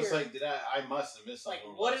of here!" I was like, I must have missed something.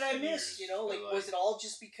 Like, what did I miss? Was it all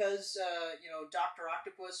just because Dr.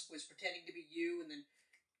 Octopus was pretending to be you and then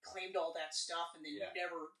claimed all that stuff, and then you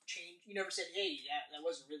never changed? You never said, "Hey, that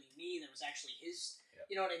wasn't really me. That was actually his."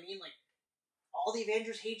 Yep. You know what I mean? Like, all the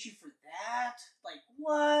Avengers hate you for that. Like,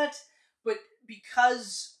 what? But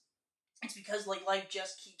because like life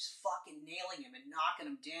just keeps fucking nailing him and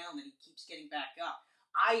knocking him down, that he keeps getting back up.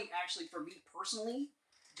 I actually, for me personally,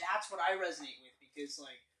 that's what I resonate with, because,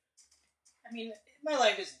 like, I mean, my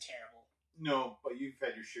life isn't terrible. No, but you've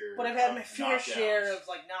had your share. But I've had my fair share of,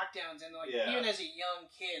 like, knockdowns, and, like, even as a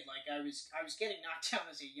young kid, like, I was getting knocked down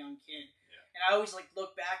as a young kid, and I always, like,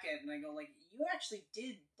 look back at it and I go, like, you actually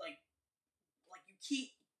did, like you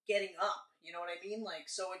keep getting up, you know what I mean?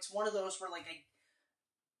 Like, so it's one of those where, like,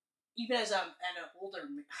 even as I'm an older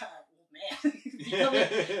man,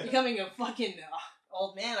 becoming a fucking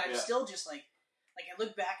old man, I'm still just like I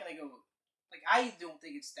look back and I go, like, I don't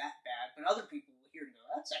think it's that bad, but other people will hear and go,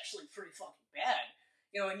 that's actually pretty fucking bad,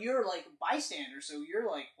 and you're like a bystander, so you're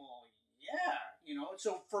like, well, yeah,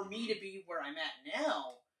 so for me to be where I'm at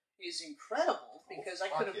now is incredible, because I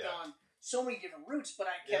could have gone so many different routes, but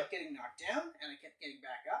I kept getting knocked down and I kept getting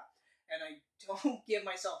back up, and I don't give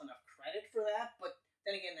myself enough credit for that, but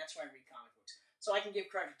then again, that's why I read comic books, so I can give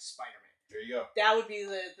credit to Spider-Man. There you go. That would be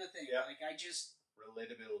the thing. Yep. Like, I just...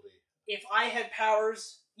 Relatability. If I had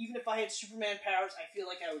powers, even if I had Superman powers, I feel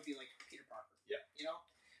like I would be like Peter Parker. Yeah.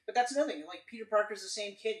 But that's another thing. Like, Peter Parker's the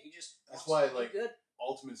same kid. He just... That's why, like, good.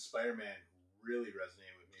 Ultimate Spider-Man really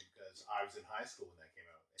resonated with me, because I was in high school when that came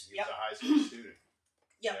out, and he was a high school student.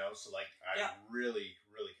 Yeah. So, like, I really,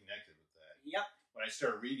 really connected with that. Yep. When I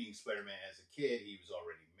started reading Spider-Man as a kid, he was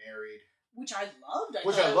already married. Which I loved.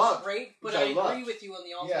 I loved. Great, but I agree with you on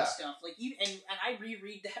the Ultimate stuff. Like, even, and I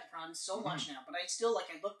reread that run so much now, but I still, like,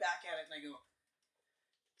 I look back at it and I go,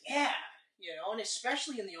 yeah, and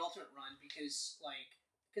especially in the Ultimate run, because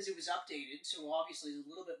it was updated, so obviously it's a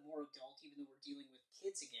little bit more adult, even though we're dealing with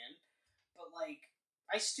kids again. But, like,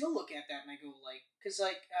 I still look at that and I go, like, because,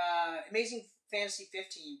 like, Amazing Fantasy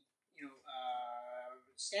 15,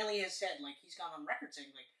 Stanley has said, like, he's gone on record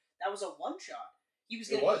saying, like, that was a one-shot.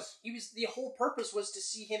 The whole purpose was to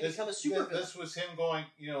see him become a supervillain. This was him going,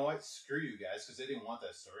 you know what, screw you guys, because they didn't want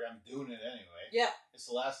that story. I'm doing it anyway. Yeah. It's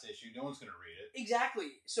the last issue. No one's going to read it.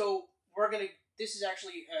 Exactly. So, this is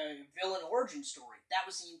actually a villain origin story. That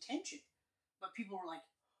was the intention. But people were like,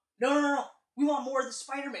 no. We want more of the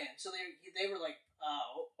Spider-Man. So they were like,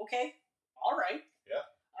 okay. All right. Yeah.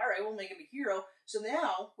 All right, we'll make him a hero. So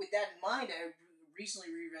now, with that in mind, I recently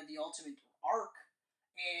reread the Ultimate arc,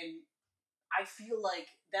 and I feel like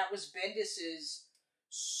that was Bendis's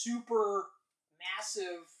super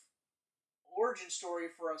massive origin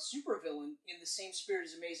story for a supervillain in the same spirit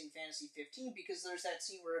as Amazing Fantasy 15, because there's that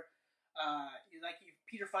scene where,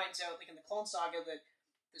 Peter finds out, like in the Clone Saga, that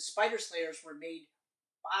the Spider Slayers were made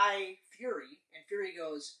by Fury, and Fury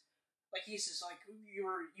goes, like, he says, like,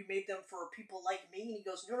 you made them for people like me, and he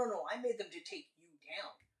goes, no, I made them to take you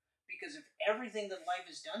down, because of everything that life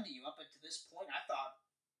has done to you up until this point. I thought,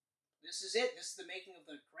 this is it, this is the making of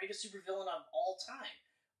the greatest supervillain of all time,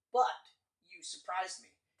 but you surprised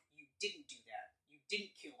me. You didn't do that. You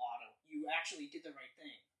didn't kill Otto. You actually did the right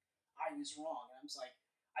thing. I was wrong. And I was like,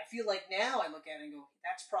 I feel like now I look at it and go,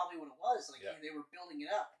 that's probably what it was. Like, they were building it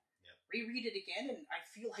up. Yeah. Reread it again, and I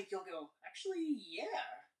feel like you'll go, actually,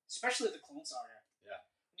 yeah. Especially the Clone Saga. Yeah.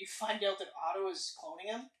 When you find out that Otto is cloning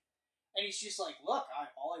him, and he's just like, look,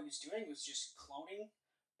 all I was doing was just cloning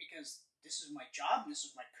because this is my job, and this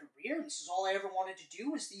is my career, and this is all I ever wanted to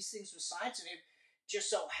do was these things with science, and it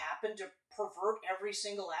just so happened to pervert every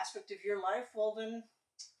single aspect of your life. Well, then,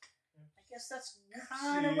 I guess that's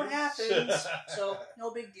kind of what happens. So,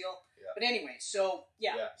 no big deal. Yeah. But anyway, so,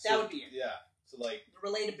 that would be it. Yeah. So, like, the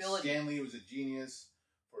relatability. Stan Lee was a genius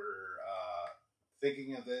for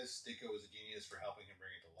thinking of this. Ditko was a genius for helping him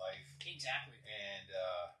bring it to life. Exactly. And,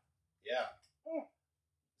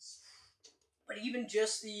 But even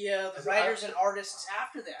just the writers and artists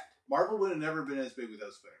after that. Marvel would have never been as big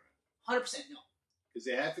without Spider-Man. 100% no. Because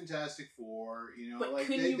they had Fantastic Four, But like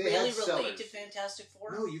couldn't they you really had relate sellers. to Fantastic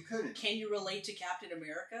Four? No, you couldn't. Can you relate to Captain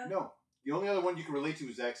America? No. The only other one you could relate to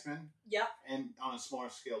was X-Men. Yeah. And on a smaller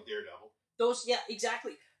scale, Daredevil.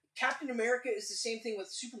 Exactly. Captain America is the same thing with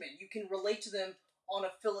Superman. You can relate to them on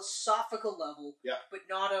a philosophical level, but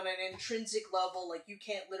not on an intrinsic level. Like, you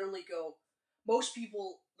can't literally go, most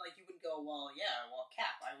people, like, you wouldn't go,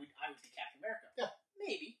 Cap, I would be Captain America. Yeah.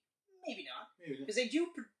 Maybe not. Maybe not. Because they do,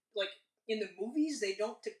 like, in the movies, they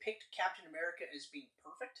don't depict Captain America as being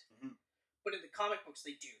perfect. Mm-hmm. But in the comic books,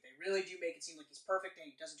 they do. They really do make it seem like he's perfect, and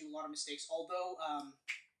he doesn't do a lot of mistakes. Although,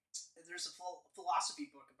 there's a philosophy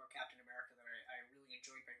book about Captain America that I really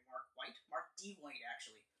enjoyed by Mark D. White,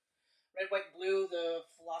 actually. Red, White, and Blue, the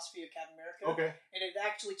philosophy of Captain America. Okay. And it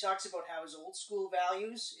actually talks about how his old school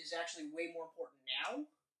values is actually way more important now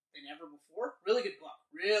than ever before. Really good book.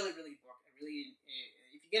 Really, really good book.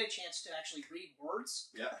 If you get a chance to actually read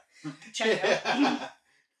words, check it out.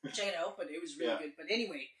 Check it out, but it was really good. But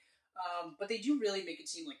anyway, but they do really make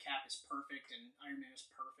it seem like Cap is perfect and Iron Man is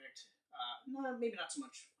perfect. No, maybe not so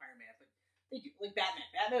much Iron Man, but they do. Like Batman.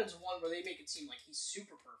 Batman is one where they make it seem like he's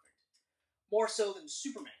super perfect. More so than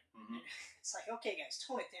Superman. Mm-hmm. It's like, okay, guys,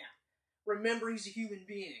 tone it down. Remember, he's a human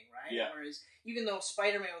being, right? Yeah. Whereas, even though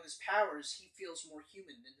Spider-Man with his powers, he feels more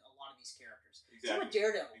human than a lot of these characters. Exactly. Same with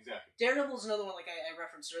Daredevil. Exactly. Daredevil's another one, like I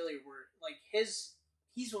referenced earlier, where, like, he's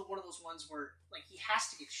one of those ones where, like, he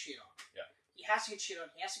has to get shit on. Yeah. He has to get shit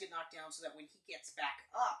on. He has to get knocked down so that when he gets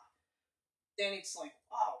back up, then it's like,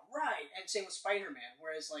 oh, right. And same with Spider-Man.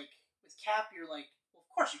 Whereas, like, with Cap, you're like, well,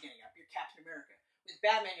 of course you're getting up. You're Captain America. With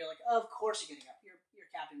Batman, you're like, oh, of course you're getting up. You're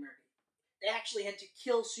Captain America. They actually had to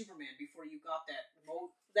kill Superman before you got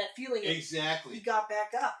that feeling. Exactly. He got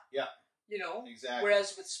back up. Yeah. Exactly.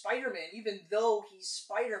 Whereas with Spider-Man, even though he's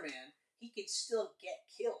Spider-Man, he could still get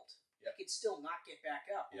killed. Yeah. He could still not get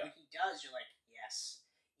back up. Yeah. When he does, you're like, yes.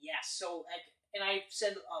 So, and I've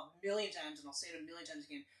said a million times, and I'll say it a million times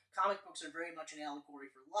again, comic books are very much an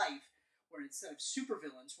allegory for life, where instead of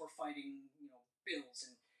supervillains, we're fighting, bills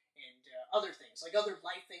and other things, like other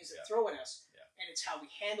life things that throw at us. Yeah. And it's how we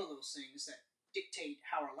handle those things that dictate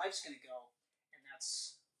how our life's going to go. And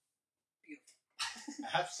that's beautiful.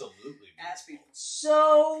 Absolutely beautiful. That's beautiful.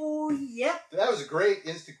 So, yep. That was a great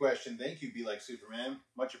instant question. Thank you, Be Like Superman.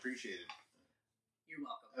 Much appreciated. You're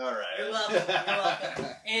welcome. All right. You're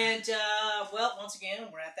welcome. And, once again,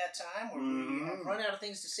 we're at that time where we have run out of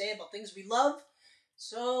things to say about things we love.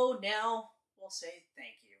 So now we'll say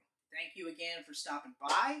thank you. Thank you again for stopping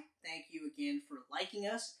by. Thank you again for liking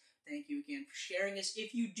us. Thank you again for sharing us.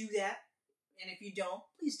 If you do that, and if you don't,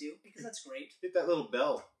 please do, because that's great. Hit that little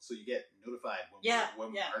bell so you get notified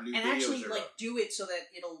when our new and videos actually, are up. do it so that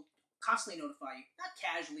it'll constantly notify you. Not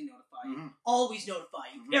casually notify you. Always notify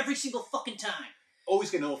you. Every single fucking time. Always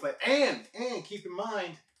get notified. And keep in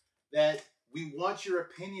mind that we want your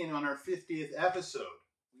opinion on our 50th episode.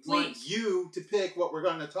 We want you to pick what we're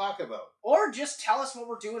going to talk about. Or just tell us what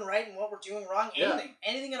we're doing right and what we're doing wrong. Anything.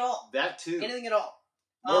 Yeah. Anything at all. That too. Anything at all.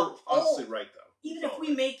 We're honestly right, though. Even if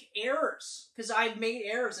we make errors. Because I've made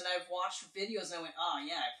errors and I've watched videos and I went, oh,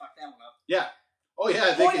 yeah, I fucked that one up. Yeah. Oh,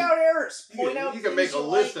 yeah. Point out errors. You can make a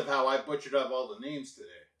list of how I butchered up all the names today.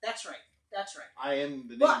 That's right. I am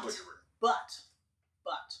the name butcherer. But,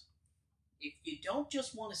 if you don't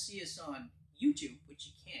just want to see us on YouTube, which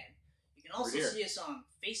you can can also We're here. see us on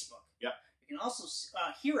Facebook. Yep. You can also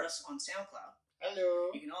hear us on SoundCloud. Hello.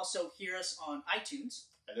 You can also hear us on iTunes.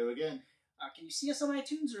 Hello again. Can you see us on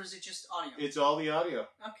iTunes, or is it just audio? It's all the audio.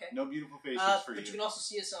 Okay. No beautiful faces for But you you. can also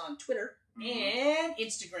see us on Twitter Mhm. and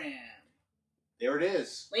Instagram. There it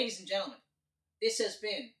is. Ladies and gentlemen, this has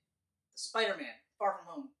been the Spider-Man Far From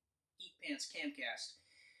Home Geek Pants Camcast.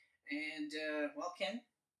 And, well, Ken,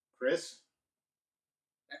 Chris,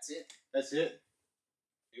 that's it. that's it.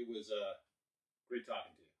 It was great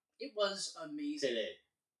talking to you It was amazing. today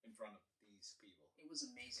in front of these people. It was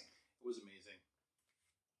amazing. It was amazing.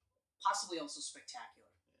 Possibly also spectacular.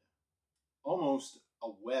 Almost a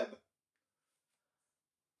web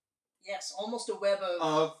Yes, almost a web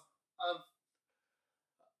of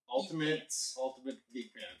ultimate Geek Pants.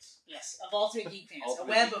 geek pants. Yes, of Ultimate Geek Pants. Ultimate a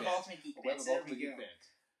web Geek of Pants. Ultimate Geek A web Pants. of There ultimate we go. geek pants.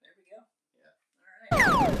 There we go.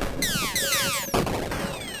 All right.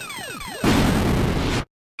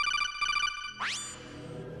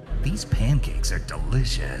 These pancakes are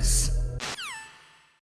delicious.